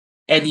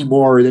any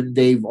more than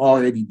they've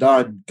already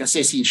done.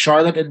 Kasi si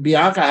Charlotte and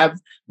Bianca have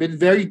been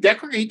very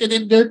decorated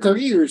in their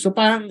career. So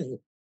parang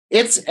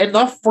it's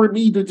enough for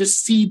me to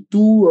just see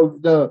two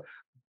of the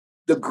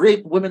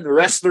great women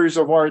wrestlers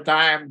of our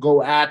time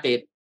go at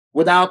it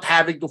without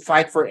having to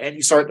fight for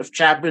any sort of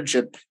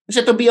championship.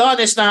 Kasi to be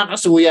honest,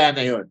 nakakasuya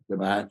na yun.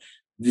 Diba?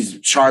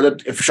 If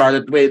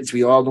Charlotte wins,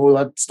 we all know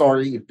that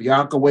story. If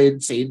Bianca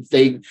wins, same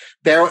thing.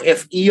 Pero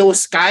if Io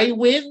Sky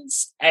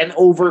wins and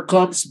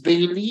overcomes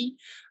Bailey,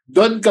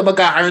 doon ka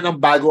magkakaroon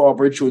ng bago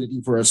opportunity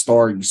for a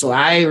story. So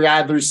I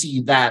rather see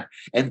that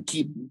and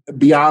keep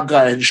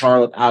Bianca and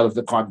Charlotte out of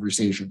the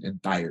conversation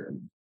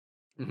entirely.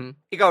 Mm-hmm.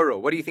 Ikaw, Ro,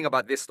 what do you think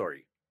about this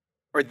story?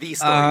 Or these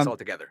stories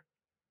altogether?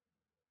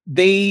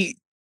 They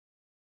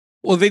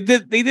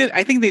did.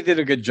 I think they did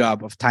a good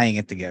job of tying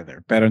it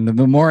together. But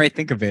the more I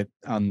think of it,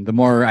 the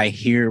more I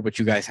hear what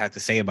you guys have to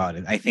say about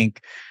it. I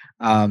think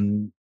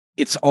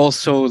it's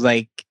also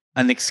like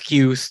an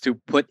excuse to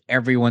put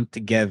everyone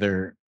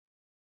together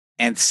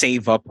and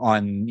save up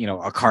on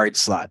a card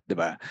slot,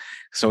 diba?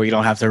 So you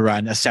don't have to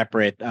run a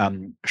separate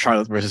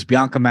Charlotte versus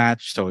Bianca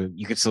match. So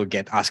you could still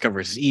get Asuka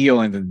versus Io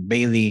and then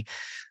Bailey.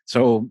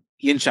 So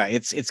yun siya.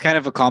 It's kind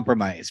of a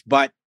compromise.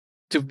 But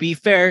to be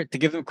fair, to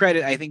give them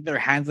credit, I think they're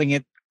handling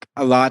it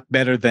a lot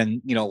better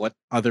than what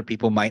other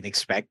people might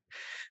expect.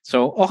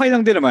 So, okay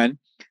lang din naman.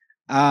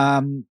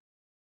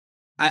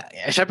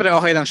 Syempre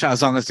okay lang siya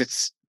as long as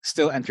it's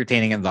still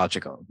entertaining and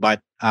logical.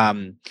 But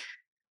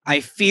I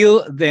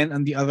feel then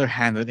on the other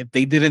hand that if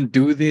they didn't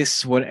do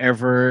this,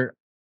 whatever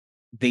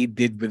they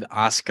did with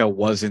Asuka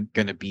wasn't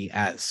gonna be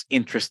as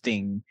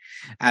interesting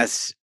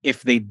as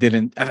if they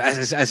didn't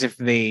as if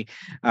they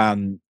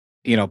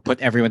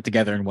put everyone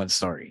together in one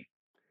story.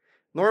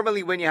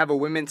 Normally, when you have a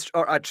women's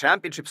or a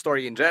championship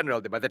story in general,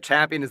 but the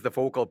champion is the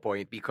focal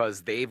point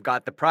because they've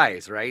got the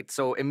prize, right?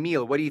 So,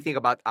 Emil, what do you think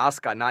about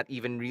Asuka not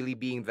even really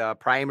being the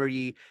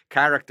primary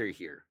character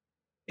here?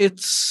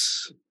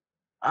 It's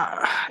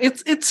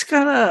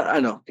kind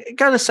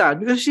of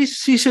sad because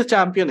she's a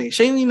champion eh.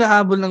 Siya yung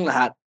hinahabol ng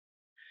lahat.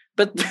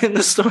 But then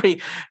the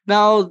story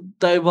now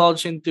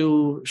divulged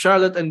into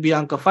Charlotte and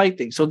Bianca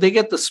fighting. So they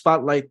get the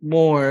spotlight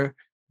more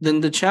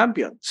than the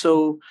champion.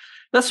 So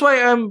that's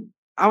why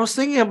I was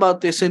thinking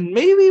about this, and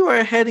maybe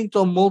we're heading to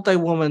a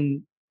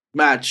multi-woman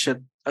match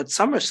at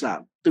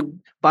SummerSlam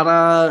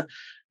para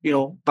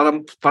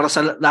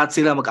sa lahat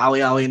sila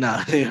mag-away-away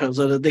na,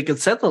 so that they can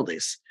settle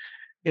this.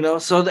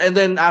 So and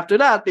then after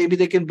that, maybe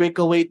they can break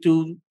away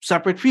to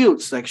separate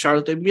feuds. Like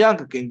Charlotte and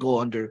Bianca can go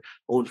on their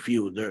own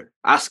feud, or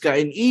Asuka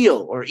and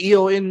Io, or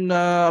Io and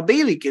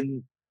Bailey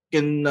can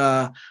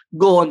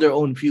go on their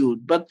own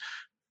feud. But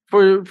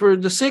for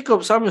the sake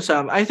of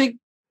SummerSlam, I think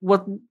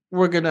what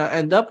we're gonna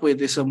end up with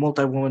is a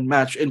multi-woman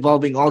match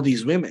involving all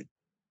these women.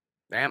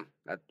 Damn,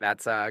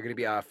 that's gonna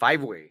be a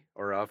 5-way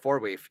or a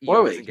 4-way if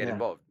Io doesn't get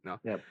involved. No.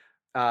 Yep.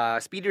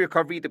 Speedy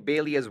recovery to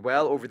Bailey as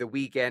well. Over the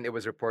weekend, it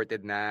was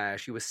reported that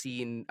she was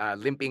seen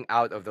limping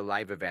out of the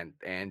live event,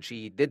 and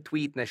she did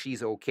tweet that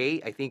she's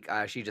okay. I think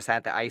she just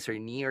had to ice her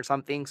knee or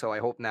something, so I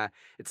hope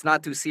it's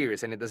not too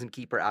serious and it doesn't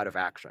keep her out of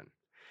action.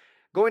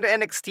 Going to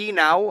NXT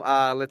now,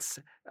 let's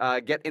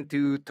get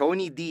into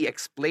Tony D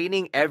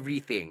explaining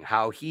everything,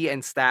 how he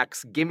and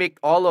Stax gimmicked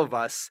all of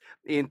us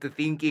into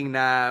thinking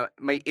na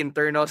may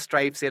internal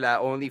strife sila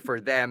only for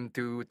them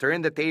to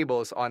turn the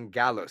tables on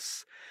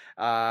Gallus.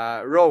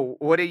 Ro,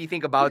 what do you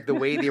think about the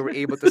way they were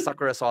able to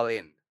sucker us all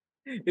in?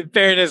 In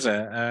fairness,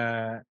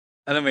 alam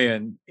mo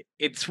yun,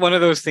 it's one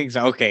of those things.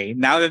 Okay,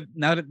 now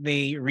that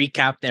they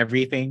recapped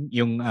everything,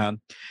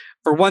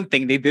 for one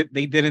thing, they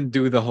didn't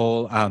do the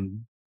whole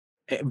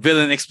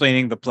villain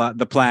explaining the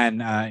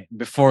plan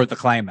before the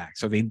climax,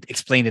 so they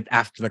explained it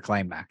after the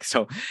climax.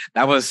 So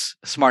that was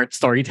smart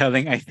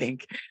storytelling, I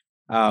think,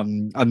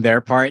 on their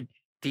part.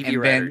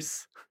 TV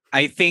writers.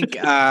 I think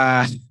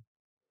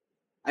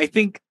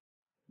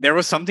there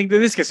was something to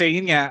this because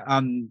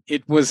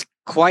it was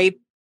quite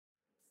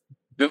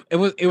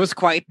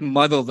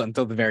muddled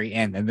until the very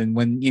end, and then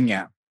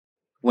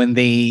when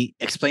they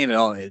explained it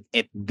all,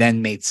 it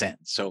then made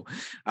sense. So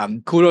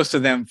kudos to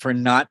them for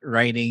not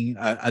writing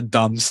a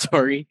dumb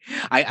story.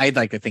 I'd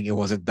like to think it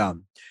wasn't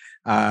dumb,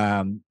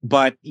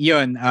 but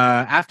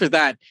after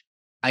that,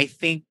 I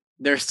think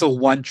there's still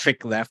one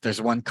trick left.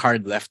 There's one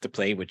card left to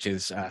play, which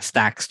is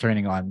Stax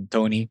turning on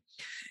Tony,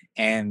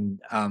 and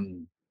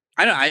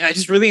I don't know. I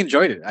just really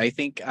enjoyed it. I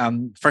think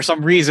for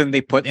some reason they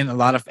put in a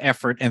lot of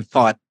effort and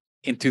thought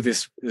into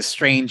this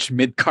strange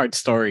mid-card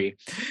story.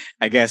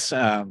 I guess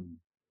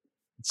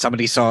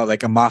somebody saw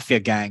like a mafia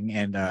gang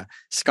and a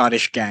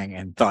Scottish gang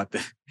and thought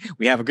that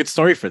we have a good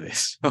story for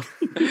this.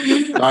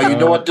 You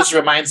know what this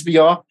reminds me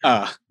of?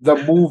 The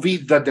movie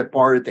The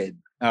Departed.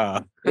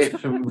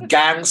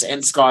 Gangs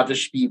and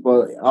Scottish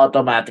people,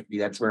 automatically,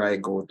 that's where I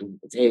go to.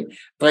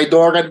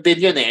 Tridoran din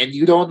yun eh. And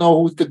you don't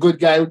know who's the good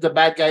guy, who's the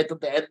bad guy to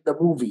the end of the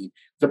movie.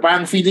 So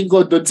parang feeling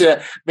ko dun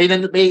may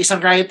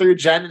isang writer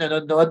dyan na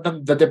nanonood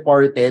ng The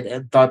Departed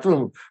and thought,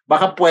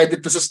 baka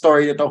pwede to sa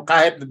story nito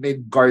kahit na may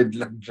guard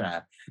lang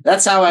siya.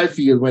 That's how I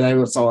feel when I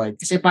saw it.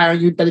 Kasi parang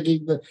yun talaga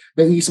yung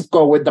naisip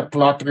ko with the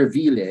plot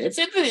reveal. It's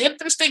an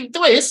interesting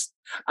twist.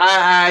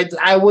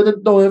 I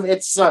wouldn't know if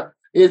it's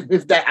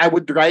if that I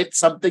would write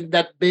something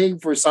that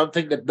big for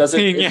something that doesn't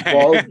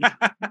involve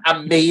a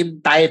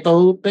main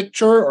title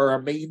picture or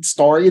a main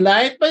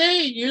storyline. But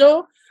hey,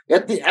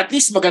 at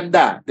least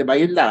maganda. Diba?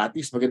 Yun lang, at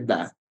least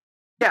maganda.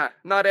 Yeah,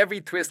 not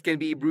every twist can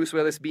be Bruce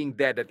Willis being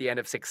dead at the end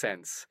of Sixth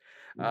Sense.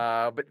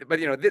 But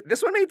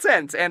this one made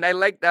sense, and I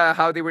liked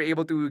how they were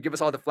able to give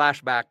us all the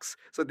flashbacks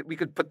so that we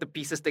could put the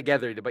pieces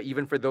together. But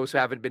even for those who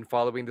haven't been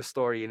following the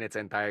story in its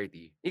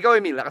entirety, ikaw,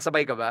 Emil,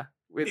 nakasabay ka ba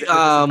with this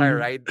entire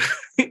ride?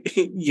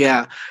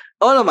 Yeah,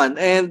 naman.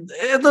 And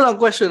ito lang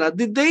question: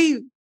 did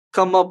they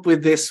come up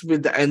with this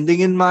with the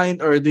ending in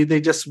mind, or did they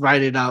just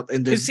write it out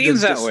and it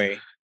seems that way?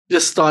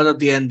 Just thought of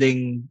the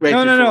ending. Right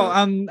No.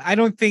 I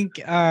don't think.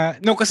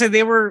 No, because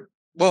they were.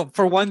 Well,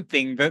 for one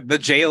thing, the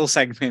jail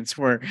segments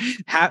were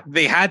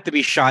they had to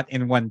be shot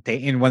in one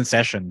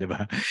session,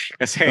 diba?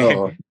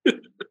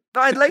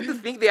 No, I'd like to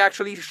think they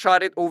actually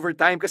shot it over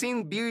time kasi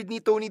yung beard ni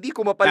Tony D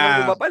kumapal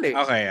eh.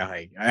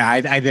 Okay.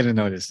 I didn't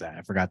notice that.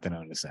 I forgot to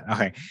notice that.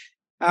 Okay.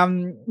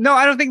 No,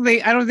 I don't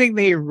think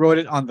they wrote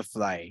it on the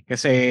fly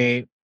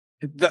kasi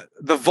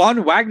the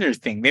Von Wagner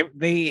thing,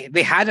 they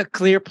had a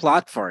clear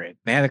plot for it.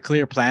 They had a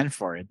clear plan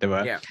for it,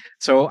 diba? Yeah.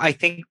 So I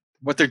think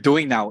what they're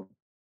doing now,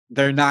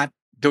 they're not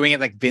doing it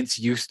like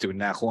Vince used to,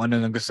 na kung ano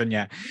nang gusto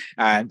niya,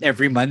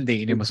 every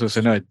Monday hindi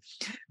masusunod,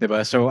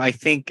 diba? So I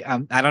think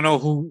I don't know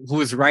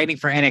who is writing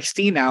for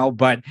NXT now,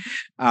 but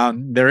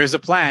there is a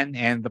plan,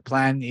 and the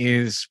plan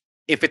is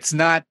if it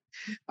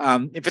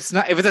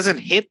doesn't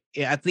hit,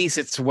 at least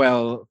it's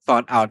well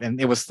thought out, and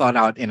it was thought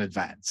out in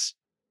advance.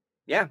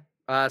 Yeah,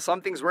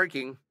 something's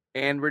working,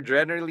 and we're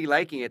generally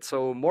liking it.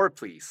 So more,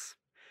 please.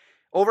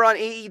 Over on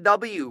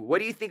AEW, what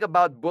do you think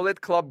about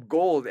Bullet Club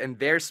Gold and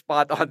their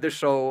spot on the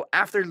show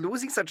after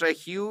losing such a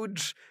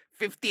huge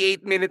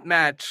 58-minute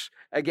match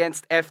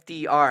against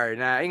FTR?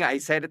 Na, I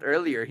said it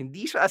earlier,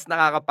 hindi siya as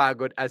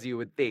nakakapagod as you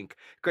would think,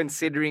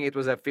 considering it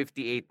was a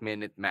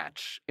 58-minute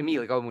match.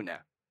 Emil, ikaw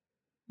muna.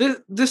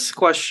 This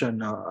question,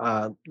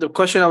 the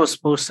question I was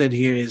posted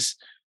here is,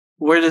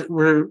 where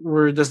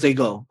does they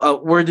go?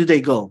 Where did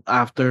they go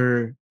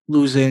after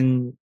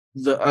losing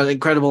an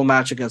incredible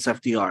match against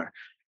FTR?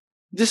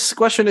 This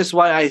question is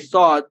why I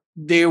thought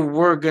they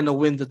were gonna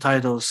win the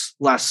titles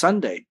last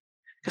Sunday,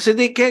 because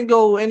they can't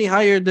go any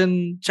higher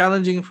than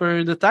challenging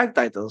for the tag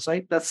titles,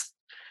 right? That's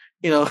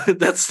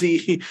that's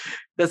the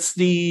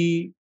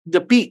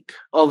peak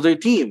of their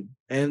team.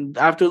 And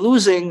after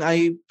losing,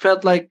 I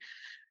felt like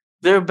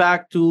they're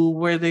back to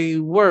where they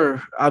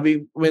were. I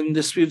mean, when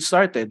this feud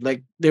started,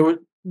 like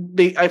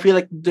I feel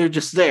like they're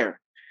just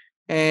there,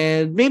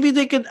 and maybe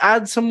they could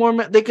add some more.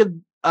 They could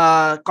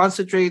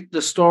concentrate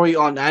the story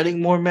on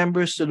adding more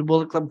members to the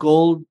Bullet Club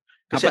Gold.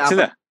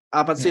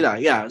 Apat sila.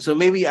 Yeah. So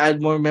maybe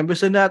add more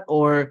members in that,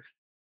 or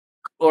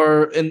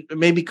and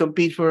maybe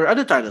compete for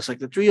other titles like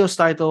the trios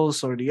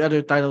titles or the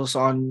other titles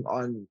on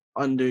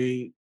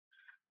the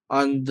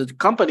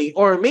company,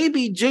 or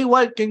maybe Jay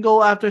White can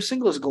go after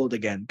singles gold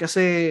again, because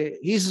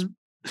he's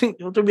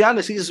to be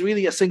honest, he's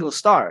really a single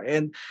star,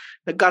 and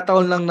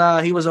nagkataon lang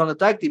na he was on a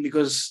tag team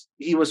because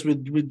he was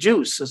with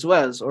Juice as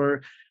well.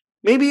 Or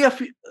maybe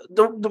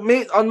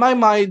on my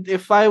mind,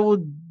 if I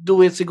would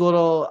do it,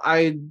 siguro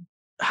I'd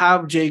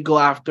have Jay go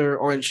after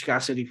Orange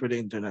Cassidy for the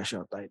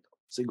international title.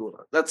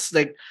 Siguro that's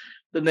like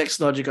the next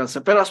logical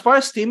step. But as far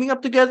as teaming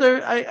up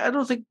together, I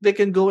don't think they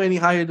can go any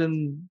higher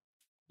than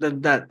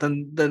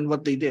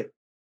what they did.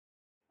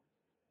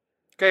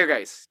 Okay,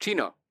 guys,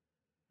 Chino.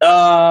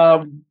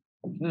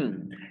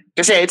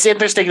 Kasi it's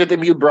interesting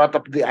that you brought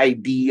up the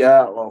idea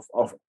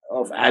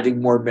of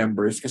adding more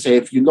members. Kasi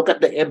if you look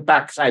at the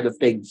Impact side of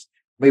things,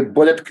 may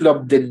Bullet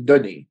Club din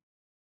dun eh.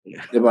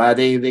 Yeah. Diba?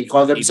 They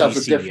call themselves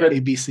ABC, a different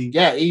ABC.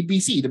 Yeah,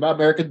 ABC, diba?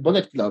 American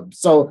Bullet Club.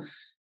 So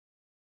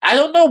I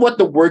don't know what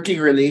the working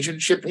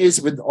relationship is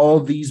with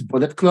all these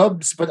Bullet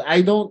Clubs, but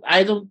I don't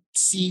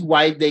see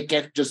why they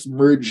can't just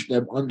merge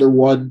them under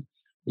one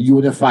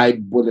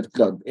unified Bullet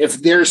Club. If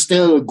they're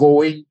still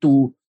going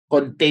to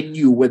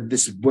continue with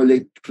this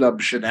Bullet Club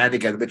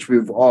shenanigan, which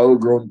we've all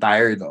grown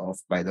tired of,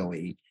 by the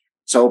way.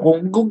 So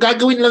kung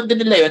gagawin lang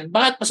din nila yun,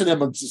 bakit pa sila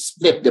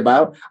mag-split, di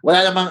ba?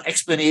 Wala namang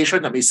explanation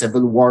na may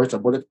civil war sa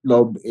Bullet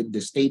Club in the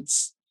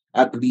States,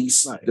 at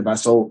least, di ba?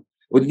 So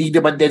hindi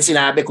naman din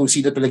sinabi kung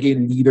sino talaga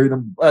yung leader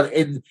ng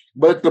in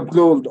Bullet Club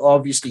Gold.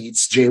 Obviously,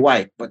 it's Jay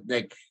White. But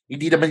like,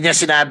 hindi naman niya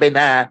sinabi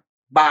na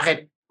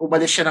bakit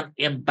umalis siya ng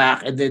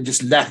Impact and then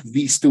just left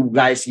these two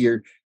guys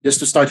here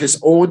just to start his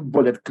own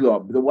Bullet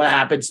Club. What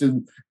happens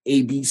to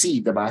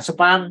ABC, diba? So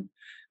parang,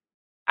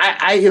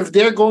 if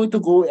they're going to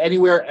go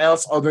anywhere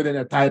else other than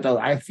a title,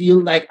 I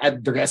feel like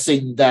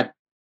addressing that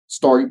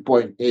story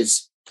point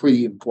is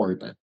pretty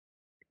important.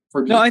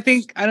 No, I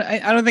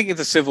don't think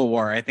it's a civil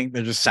war. I think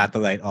they're just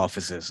satellite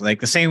offices. Like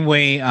the same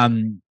way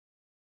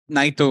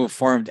Naito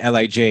formed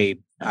LIJ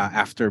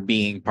after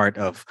being part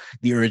of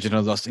the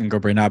original Los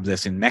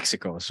Ingobernables in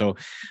Mexico. So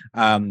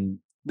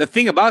the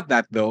thing about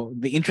that, though,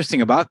 the interesting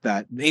thing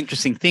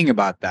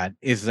about that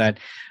is that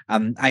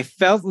I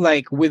felt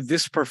like with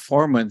this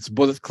performance,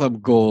 Bullet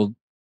Club Gold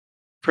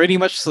pretty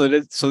much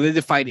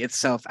solidified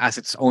itself as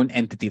its own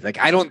entity. Like,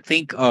 I don't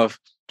think of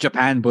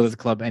Japan Bullet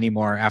Club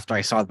anymore after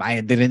I saw them.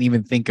 I didn't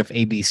even think of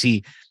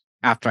ABC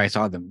after I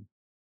saw them.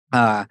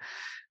 I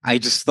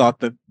just thought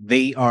that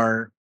they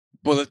are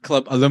Bullet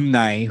Club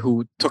alumni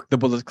who took the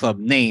Bullet Club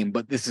name,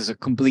 but this is a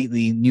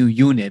completely new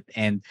unit.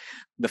 And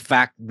the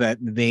fact that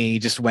they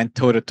just went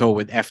toe-to-toe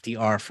with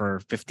FTR for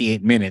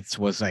 58 minutes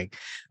was like,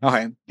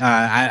 okay,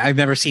 I've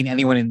never seen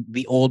anyone in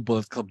the old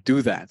Bullet Club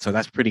do that. So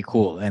that's pretty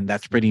cool. And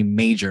that's pretty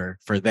major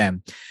for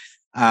them.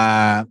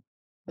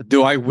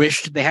 Do I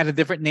wish they had a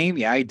different name?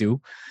 Yeah, I do.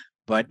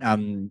 But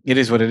it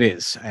is what it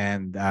is.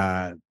 And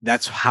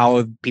that's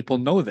how people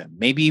know them.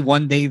 Maybe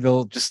one day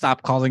they'll just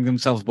stop calling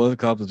themselves Bullet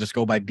Club. They'll just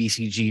go by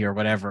BCG or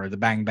whatever, or the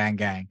Bang Bang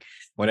Gang,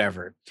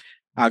 whatever.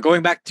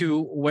 Going back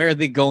to where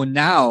they go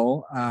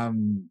now,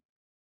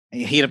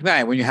 heat up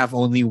guy when you have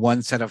only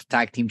one set of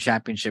tag team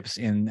championships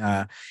in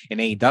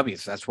AEW.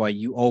 So that's why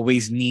you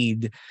always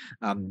need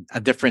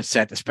a different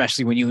set,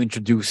 especially when you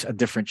introduce a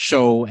different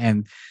show,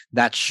 and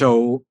that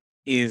show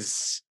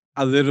is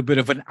a little bit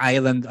of an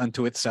island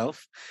unto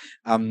itself.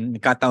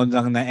 Kataon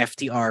lang na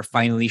FTR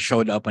finally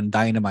showed up on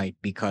Dynamite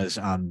because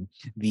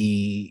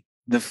the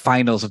the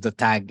finals of the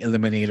tag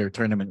eliminator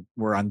tournament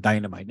were on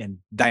Dynamite, and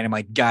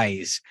Dynamite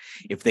guys,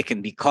 if they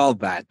can be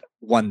called that,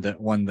 won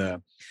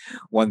the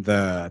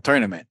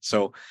tournament.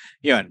 So,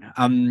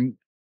 yun,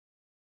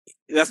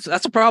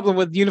 that's a problem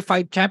with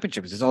unified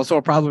championships. It's also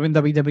a problem in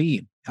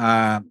WWE.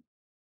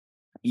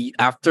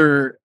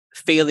 After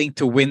failing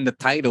to win the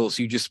titles,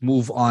 you just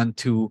move on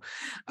to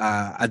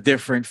a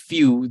different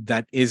feud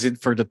that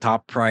isn't for the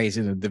top prize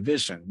in the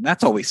division.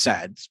 That's always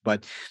sad,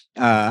 but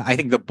I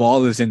think the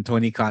ball is in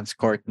Tony Khan's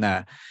court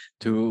na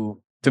to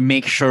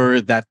make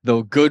sure that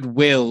the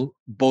goodwill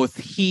both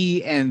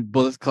he and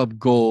Bullet Club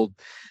Gold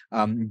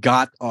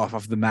got off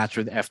of the match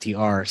with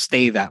FTR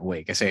stay that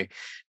way. Kasi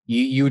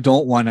you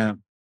don't want to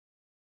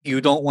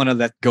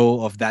let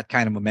go of that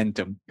kind of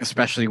momentum,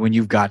 especially when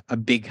you've got a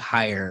big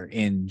hire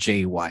in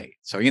JY.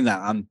 So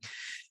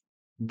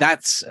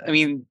that's, I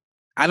mean,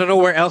 I don't know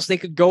where else they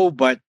could go,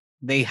 but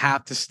they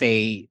have to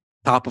stay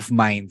top of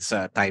mind's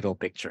title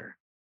picture.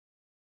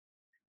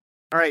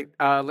 All right,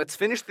 let's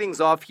finish things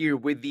off here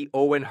with the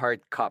Owen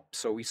Hart Cup.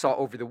 So we saw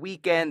over the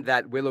weekend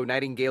that Willow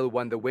Nightingale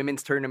won the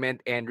women's tournament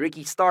and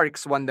Ricky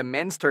Starks won the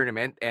men's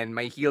tournament, and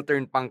my heel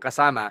turn Pang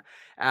kasama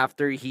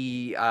after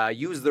he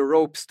used the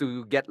ropes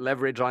to get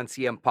leverage on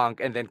CM Punk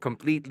and then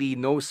completely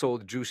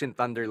no-sold Jushin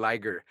Thunder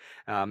Liger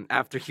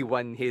after he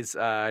won his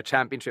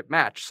championship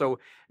match. So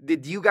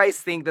did you guys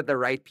think that the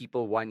right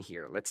people won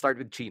here? Let's start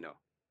with Chino.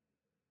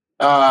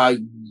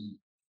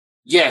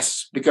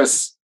 Yes,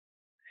 because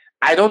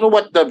I don't know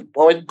what the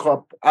Owen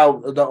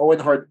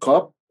Hart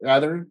Cup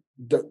rather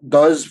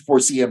does for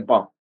CM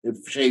Punk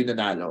if Shane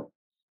nanalo.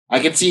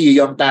 I can see a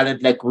young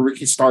talent like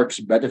Ricky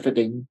Starks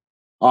benefiting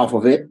off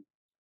of it.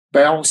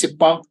 Pero kung si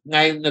Punk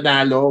ngayon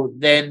nanalo,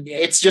 then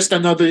it's just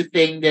another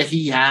thing that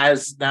he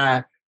has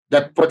that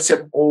puts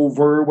him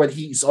over when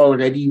he's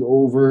already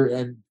over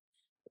and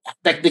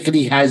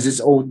technically has his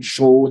own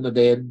show na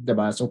din,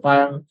 diba? So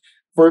parang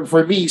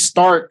for me,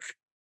 Stark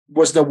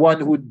was the one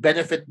who'd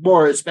benefit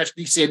more,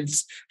 especially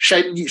since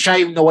siya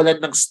yung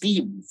nawalan ng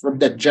steam from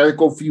that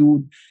Jericho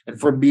feud and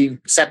from being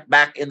set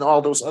back in all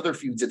those other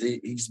feuds that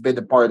he's been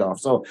a part of.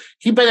 So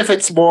he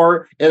benefits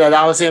more. It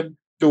allows him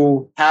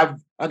to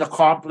have an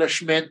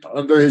accomplishment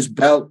under his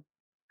belt.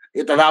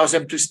 It allows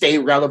him to stay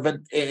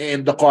relevant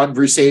in the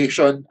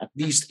conversation, at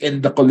least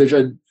in the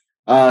collision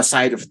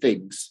side of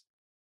things.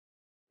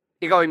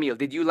 Ikaw, Emil,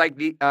 did you like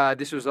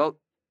this result?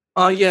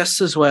 Yes,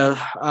 as well.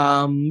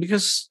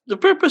 Because the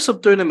purpose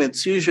of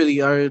tournaments usually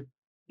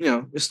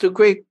is to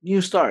create new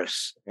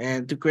stars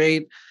and to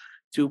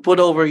put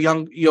over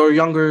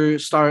younger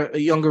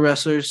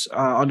wrestlers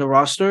on the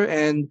roster.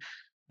 And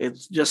it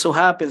just so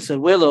happens that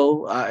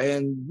Willow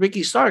and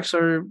Ricky Starks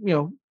are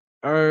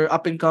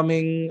up and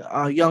coming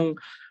young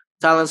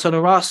talents on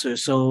the roster.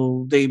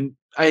 So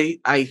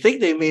I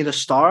think they made a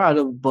star out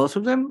of both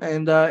of them,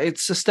 and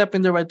it's a step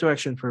in the right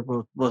direction for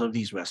both of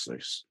these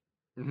wrestlers.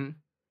 Mm-hmm.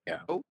 Yeah.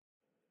 Oh.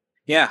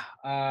 Yeah,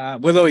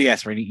 Willow.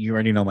 Yes, you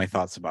already know my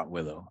thoughts about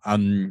Willow.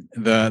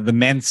 The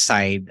men's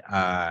side.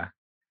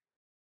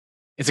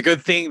 It's a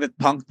good thing that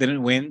Punk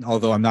didn't win,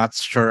 although I'm not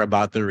sure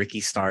about the Ricky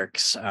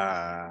Starks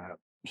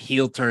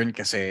heel turn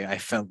because I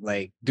felt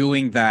like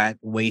doing that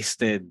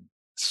wasted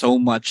so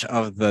much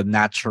of the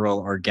natural,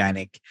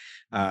 organic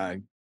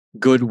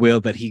goodwill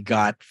that he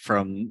got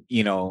from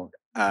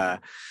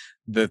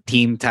the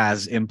Team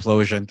Taz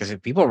implosion, because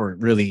people were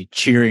really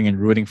cheering and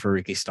rooting for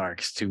Ricky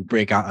Starks to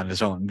break out on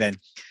his own. Then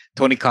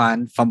Tony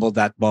Khan fumbled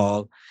that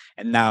ball,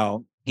 and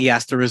now he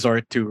has to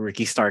resort to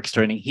Ricky Starks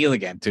turning heel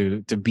again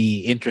to be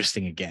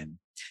interesting again.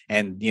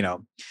 And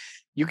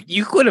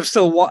you could have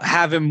still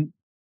have him.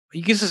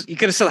 You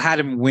could have still had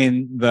him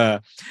win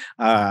the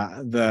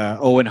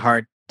Owen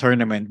Hart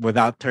tournament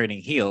without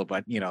turning heel,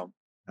 but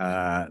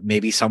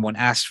maybe someone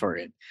asked for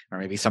it, or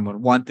maybe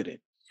someone wanted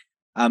it.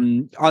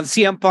 On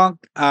CM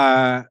Punk,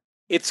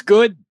 it's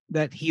good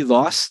that he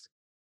lost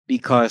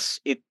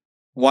because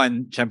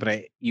one,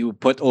 syempre, you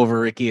put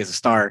over Ricky as a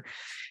star,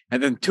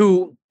 and then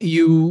two,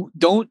 you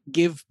don't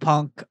give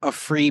Punk a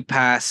free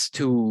pass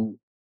to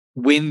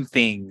win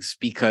things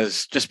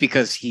just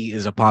because he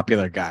is a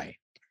popular guy.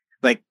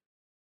 Like,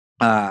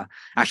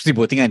 actually,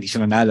 buti nga hindi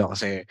siya nanalo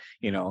kasi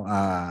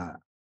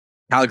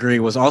Calgary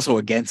was also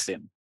against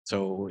him.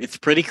 So it's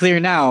pretty clear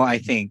now, I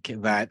think,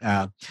 that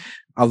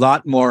a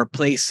lot more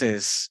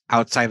places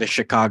outside of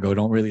Chicago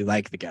don't really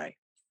like the guy.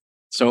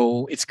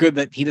 So it's good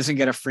that he doesn't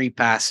get a free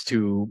pass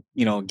to,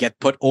 get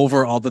put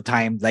over all the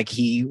time like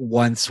he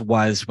once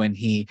was when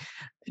he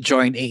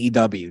joined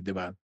AEW,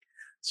 diba?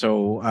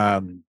 So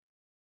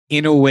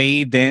in a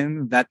way,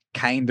 then that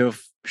kind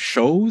of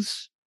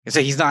shows.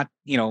 So he's not,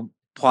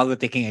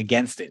 politicking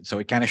against it. So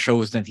it kind of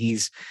shows that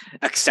he's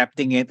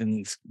accepting it,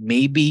 and he's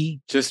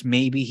just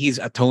maybe he's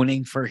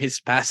atoning for his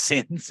past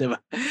sins. Diba?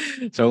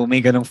 So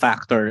may ganong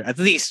factor, at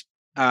least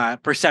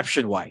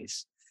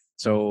perception-wise.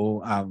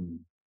 So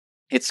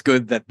it's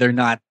good that they're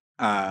not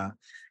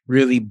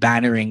really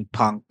bannering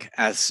Punk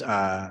as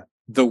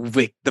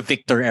the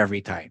victor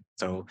every time.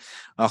 So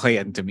okay,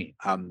 and to me,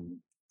 a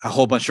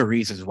whole bunch of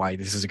reasons why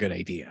this is a good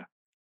idea.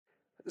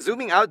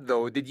 Zooming out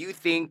though, did you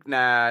think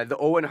na the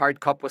Owen Hart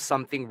Cup was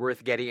something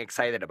worth getting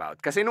excited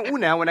about? Kasi nung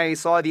una, when I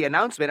saw the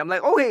announcement, I'm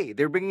like, oh hey,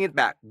 they're bringing it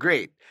back.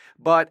 Great.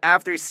 But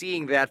after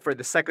seeing that for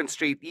the second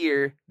straight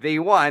year, they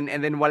won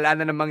and then wala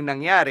na namang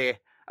nangyari,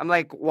 I'm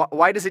like,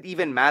 why does it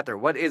even matter?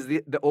 What is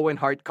the Owen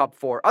Hart Cup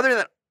for? Other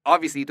than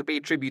obviously to pay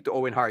tribute to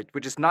Owen Hart,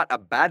 which is not a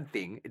bad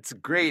thing. It's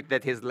great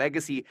that his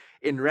legacy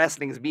in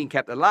wrestling is being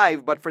kept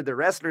alive, but for the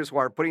wrestlers who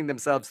are putting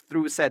themselves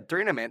through said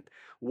tournament,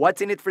 what's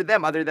in it for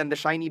them other than the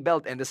shiny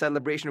belt and the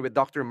celebration with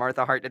Dr.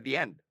 Martha Hart at the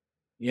end?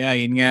 Yeah,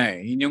 yun nga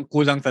eh. Yun yung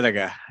kulang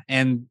talaga.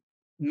 And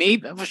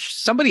maybe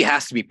somebody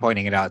has to be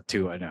pointing it out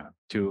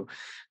to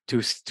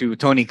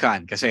Tony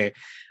Khan kasi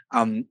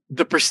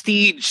the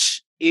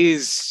prestige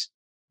is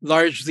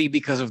largely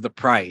because of the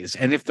prize.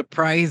 And if the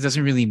prize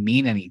doesn't really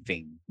mean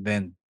anything,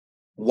 then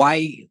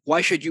why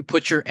should you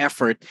put your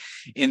effort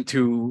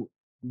into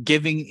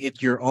giving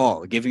it your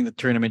all, giving the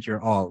tournament your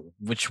all,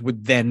 which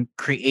would then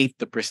create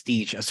the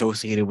prestige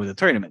associated with the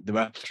tournament,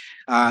 diba?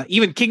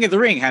 Even King of the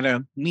Ring had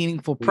a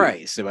meaningful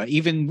prize, diba?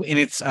 Even in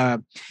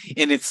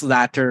its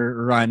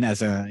latter run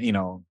as a,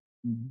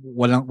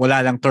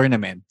 wala lang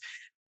tournament,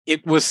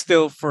 it was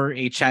still for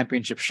a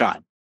championship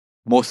shot,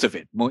 most of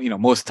it,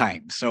 most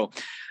times. So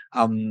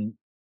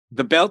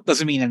the belt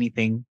doesn't mean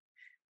anything.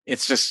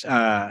 It's just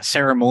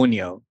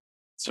ceremonial.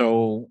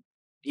 So,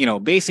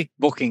 basic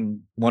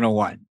booking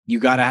 101. You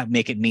gotta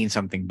make it mean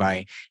something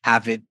by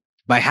having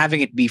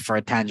it be for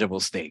a tangible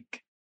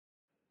stake.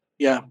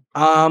 Yeah.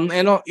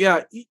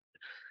 Yeah.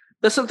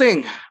 That's the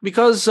thing.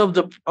 Because of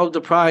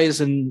the prize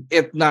and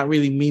it not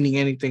really meaning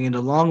anything in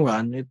the long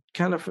run,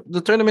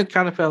 the tournament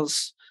kind of fell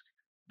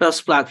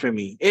flat for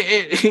me.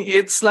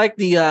 It's like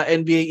the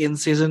NBA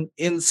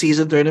in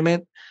season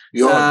tournament.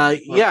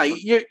 Yeah,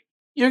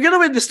 you're gonna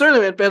win this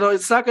tournament, but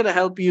it's not gonna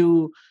help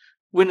you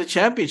win a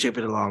championship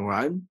in the long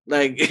run.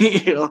 Like,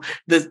 do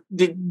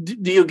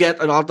you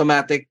get an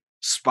automatic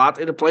spot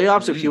in the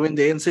playoffs if you win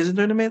the in-season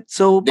tournament?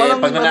 So,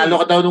 pag nanalo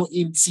ka daw nung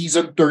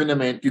in-season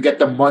tournament, you get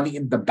the money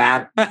in the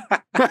bank.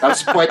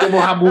 Tapos pwede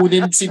mo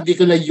hamunin si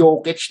Nikola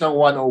Jokic ng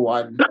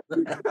 101.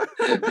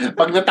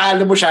 Pag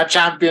natalo mo siya,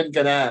 champion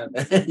ka na.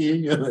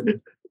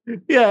 Yun.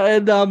 Yeah,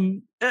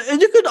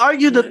 and you could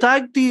argue the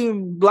tag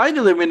team blind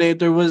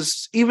eliminator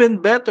was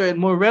even better and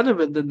more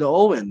relevant than the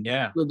Owen.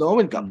 Yeah, the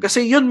Owen Cup.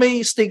 Kasi yun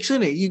may stakes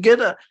yun eh. You get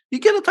a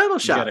title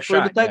shot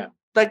for the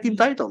tag team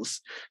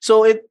titles.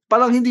 So it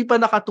parang hindi pa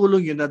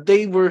nakatulong yun na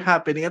they were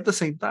happening at the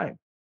same time.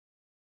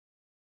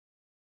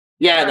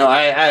 Yeah, no,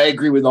 I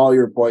agree with all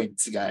your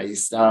points,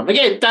 guys.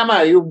 Again,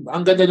 tama,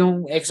 ang ganda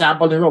nung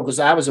example ni Ro, because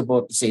I was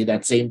about to say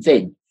that same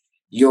thing.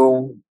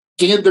 Yung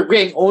King of the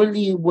Ring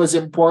only was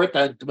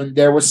important when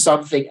there was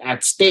something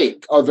at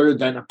stake other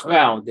than a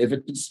crown. If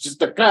it's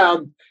just a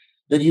crown,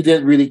 then you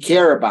didn't really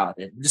care about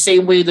it. The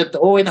same way that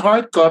the Owen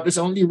Hart Cup is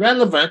only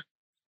relevant.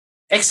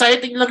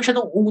 Exciting lang siya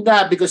nung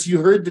una because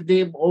you heard the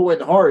name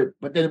Owen Hart.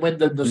 But then when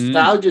the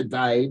nostalgia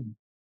died,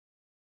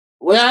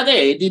 wala na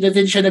eh. Hindi na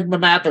din siya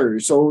nagmamatter.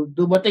 So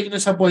dumating na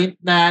sa point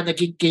na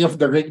naging King of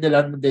the Ring na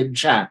lang din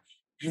siya.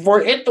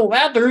 For it to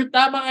matter,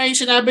 tama nga yung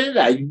sinabi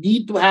nila. You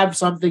need to have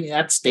something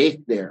at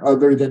stake there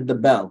other than the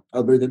belt,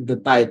 other than the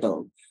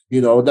title.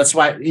 That's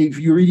why if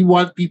you really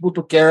want people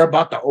to care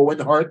about the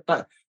Owen Hart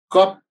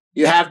Cup,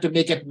 you have to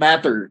make it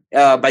matter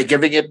by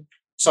giving it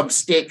some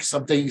stake,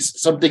 something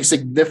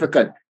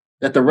significant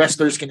that the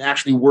wrestlers can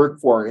actually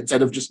work for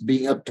instead of just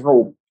being a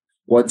trope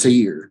once a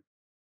year.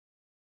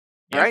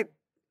 All right.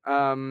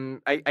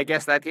 I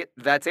guess that's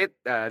it.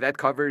 That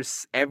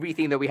covers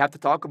everything that we have to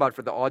talk about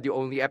for the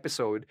audio-only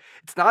episode.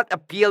 It's not a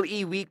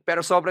PLE week,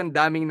 pero sobrang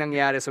daming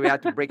nangyari, so we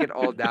had to break it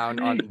all down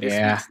on this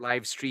week's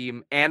live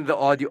stream and the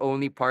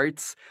audio-only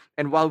parts.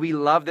 And while we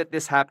love that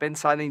this happened,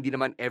 sana hindi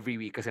naman every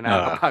week kasi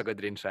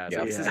nakakapagod rin siya.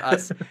 So this is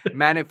us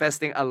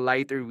manifesting a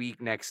lighter week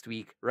next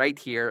week right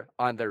here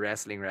on the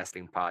Wrestling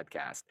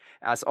Podcast.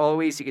 As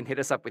always, you can hit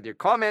us up with your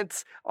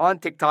comments on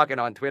TikTok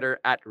and on Twitter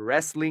at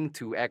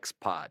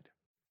Wrestling2XPod.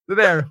 So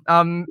there,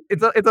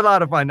 it's a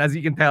lot of fun. As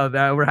you can tell,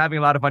 we're having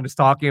a lot of fun just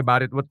talking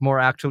about it, but more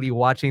actually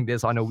watching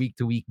this on a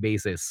week-to-week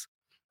basis.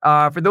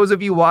 For those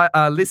of you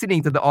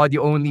listening to the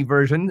audio-only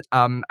version,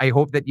 I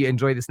hope that you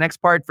enjoy this next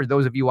part. For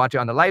those of you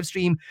watching on the live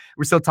stream,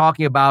 we're still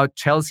talking about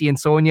Chelsea and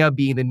Sonya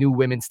being the new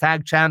women's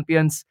tag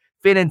champions,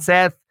 Finn and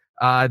Seth,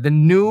 the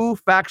new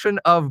faction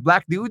of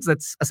black dudes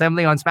that's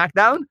assembling on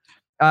SmackDown,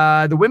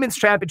 the women's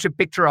championship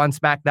picture on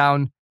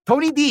SmackDown,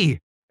 Tony D,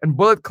 and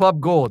Bullet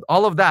Club Gold.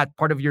 All of that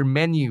part of your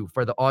menu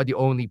for the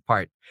audio-only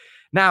part.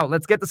 Now,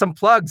 let's get to some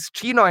plugs.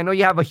 Chino, I know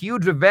you have a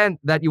huge event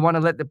that you want to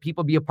let the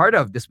people be a part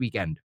of this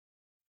weekend.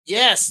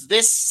 Yes,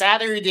 this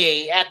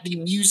Saturday at the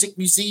Music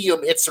Museum,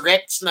 it's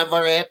Rex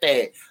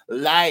Navarrete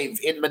live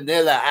in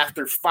Manila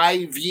after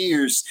 5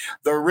 years.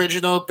 The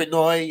original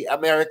Pinoy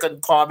American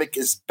comic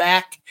is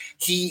back.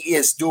 He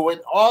is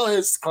doing all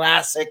his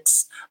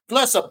classics,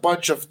 plus a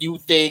bunch of new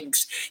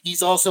things.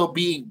 He's also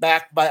being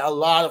backed by a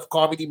lot of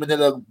Comedy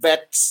Manila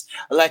vets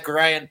like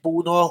Ryan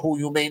Puno, who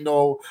you may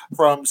know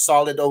from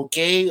Solid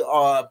OK,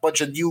 a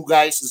bunch of new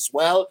guys as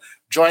well.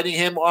 joining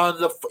him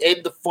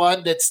in the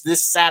fun. That's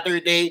this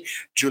Saturday,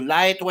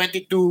 July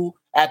 22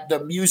 at the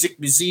Music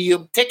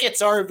Museum.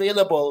 Tickets are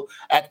available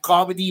at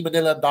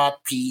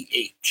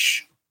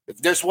comedymanila.ph.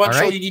 If there's one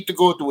show you need to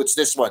go to, it's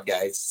this one,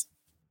 guys.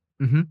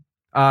 Mm-hmm.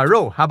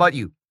 Ro, how about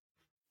you?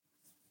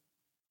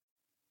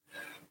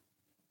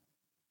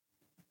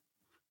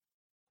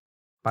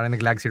 Parang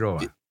naglag si Ro.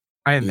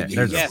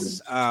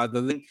 Yes,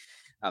 the link.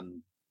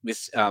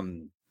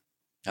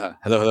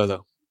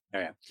 Hello.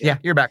 Yeah,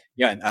 you're back.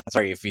 Yeah,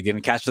 sorry if you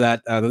didn't catch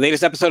that. The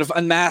latest episode of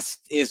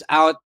Unmasked is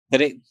out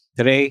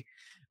today.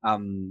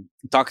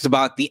 Talks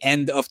about the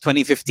end of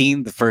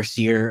 2015, the first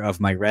year of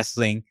my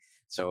wrestling.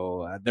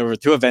 So there were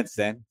 2 events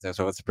then,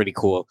 so it's pretty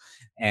cool,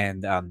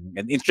 and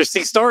an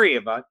interesting story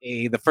about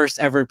the first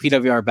ever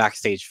PWR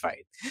backstage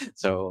fight.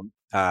 So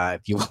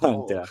if you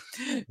want to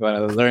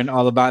learn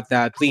all about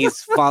that,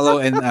 please follow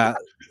and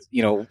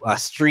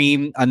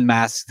stream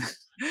Unmasked,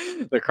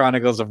 the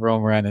Chronicles of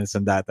Roman and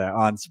Sandata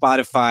on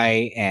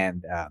Spotify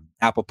and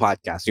Apple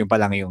Podcasts. Yung pa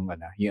lang yung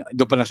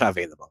doon pa lang siya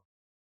available.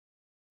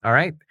 All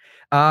right.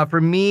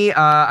 For me,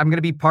 I'm going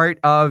to be part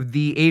of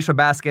the Asia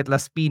Basket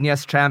Las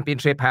Piñas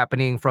Championship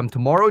happening from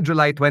tomorrow,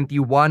 July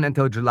 21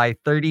 until July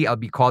 30. I'll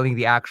be calling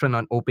the action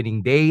on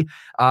opening day.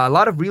 A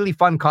lot of really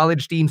fun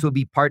college teams will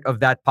be part of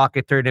that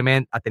pocket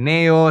tournament.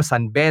 Ateneo,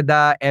 San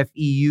Beda,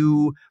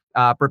 FEU,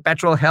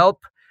 Perpetual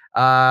Help,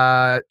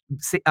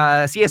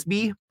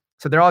 CSB.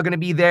 So they're all going to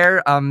be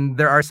there.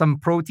 There are some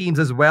pro teams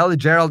as well.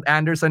 Gerald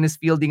Anderson is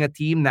fielding a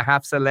team, the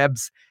half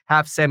celebs,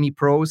 half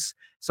semi-pros.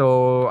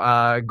 So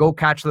go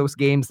catch those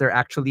games. They're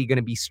actually going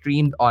to be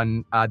streamed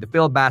on the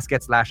Phil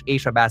Basket /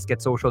 Asia Basket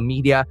social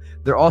media.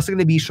 They're also going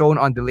to be shown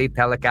on delayed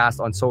telecast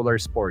on Solar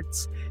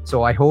Sports.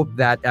 So I hope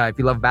that if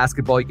you love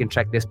basketball, you can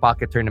check this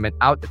pocket tournament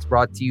out. It's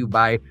brought to you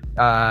by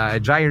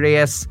Jai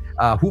Reyes,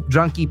 Hoop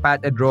Junkie, Pat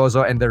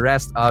Edrozo, and the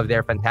rest of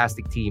their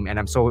fantastic team. And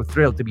I'm so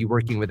thrilled to be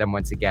working with them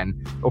once again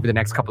over the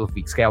next couple of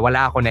weeks. Kaya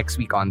wala ako next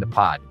week on the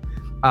pod.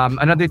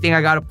 Another thing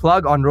I got to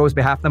plug on Ro's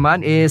behalf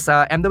naman is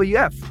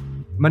MWF.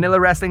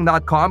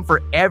 ManilaWrestling.com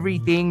for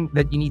everything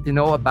that you need to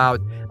know about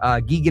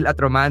Gigil at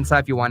Romansa.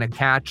 If you want to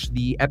catch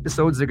the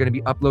episodes, they're going to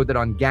be uploaded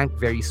on Gank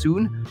very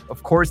soon.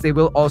 Of course, they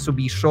will also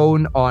be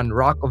shown on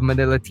Rock of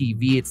Manila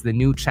TV. It's the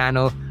new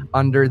channel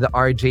under the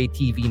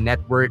RJTV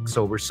network.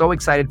 So we're so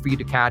excited for you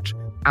to catch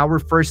our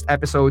first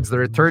episodes, the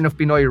return of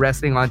Pinoy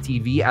Wrestling on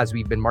TV, as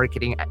we've been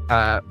marketing it.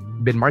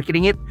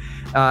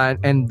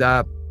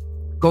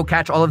 Go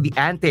catch all of the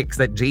antics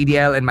that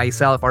JDL and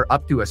myself are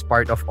up to as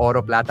part of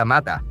Oro Plata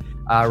Mata.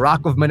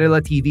 Rock of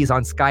Manila TV is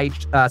on Sky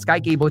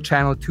Cable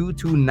Channel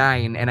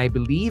 229, and I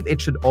believe it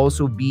should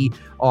also be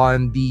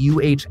on the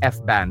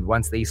UHF band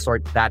once they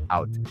sort that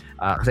out.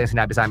 Kasi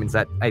sinabi sa amin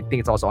that I think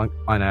it's also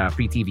on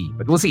free TV,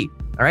 but we'll see.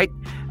 All right.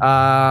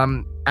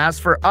 As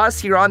for us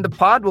here on the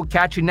pod, we'll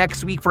catch you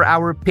next week for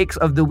our Picks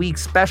of the Week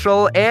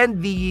special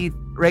and the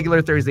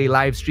regular Thursday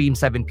live stream,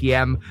 7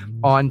 p.m.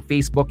 on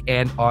Facebook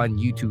and on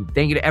YouTube.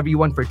 Thank you to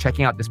everyone for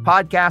checking out this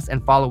podcast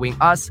and following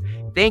us.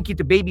 Thank you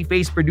to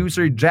babyface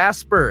producer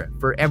Jasper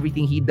for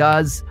everything he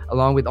does,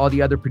 along with all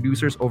the other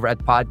producers over at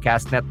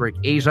Podcast Network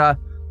Asia.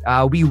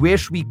 We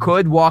wish we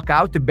could walk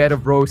out to Bed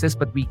of Roses,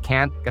 but we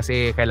can't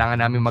kasi kailangan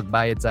namin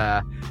magbayad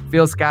sa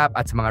PhilScap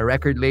at sa mga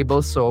record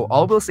labels. So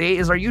all we'll say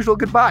is our usual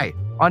goodbye.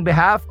 On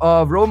behalf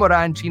of Ro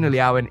Moran, Chino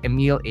Liao, and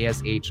Emil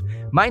ASH,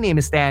 my name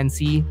is Stan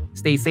C.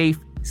 Stay safe,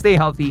 stay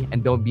healthy,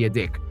 and don't be a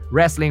dick.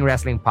 Wrestling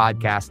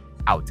Podcast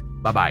out.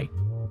 Bye-bye.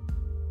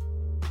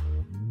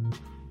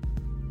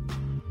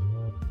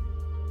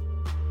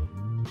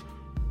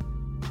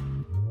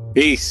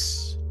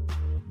 Peace.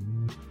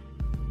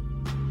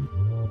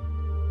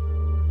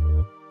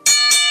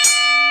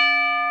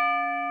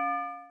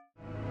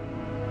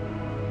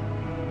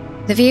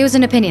 The views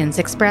and opinions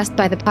expressed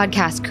by the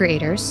podcast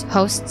creators,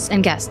 hosts,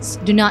 and guests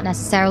do not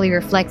necessarily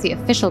reflect the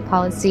official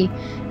policy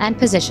and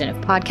position of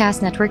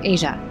Podcast Network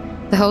Asia,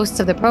 the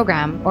hosts of the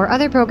program, or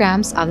other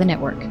programs of the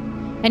network.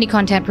 Any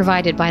content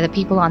provided by the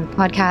people on the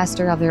podcast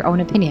are of their own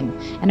opinion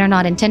and are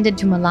not intended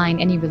to malign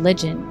any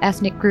religion,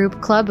 ethnic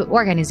group, club,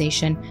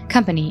 organization,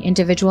 company,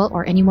 individual,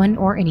 or anyone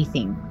or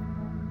anything.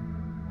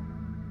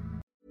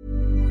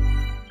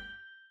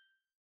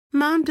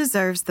 Mom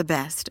deserves the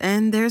best,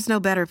 and there's no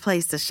better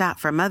place to shop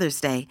for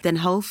Mother's Day than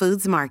Whole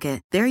Foods Market.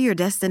 They're your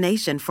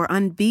destination for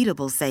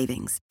unbeatable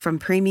savings, from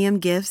premium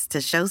gifts to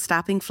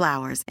show-stopping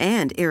flowers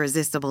and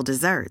irresistible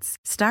desserts.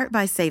 Start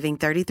by saving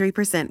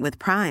 33% with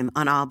Prime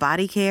on all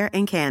body care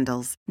and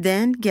candles.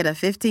 Then get a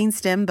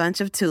 15-stem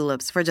bunch of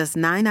tulips for just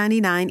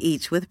 $9.99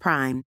 each with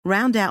Prime.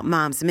 Round out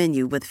Mom's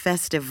menu with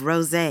festive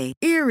rosé,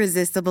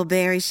 irresistible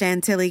berry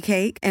chantilly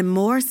cake, and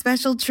more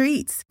special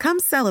treats. Come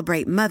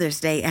celebrate Mother's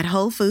Day at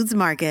Whole Foods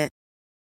Market.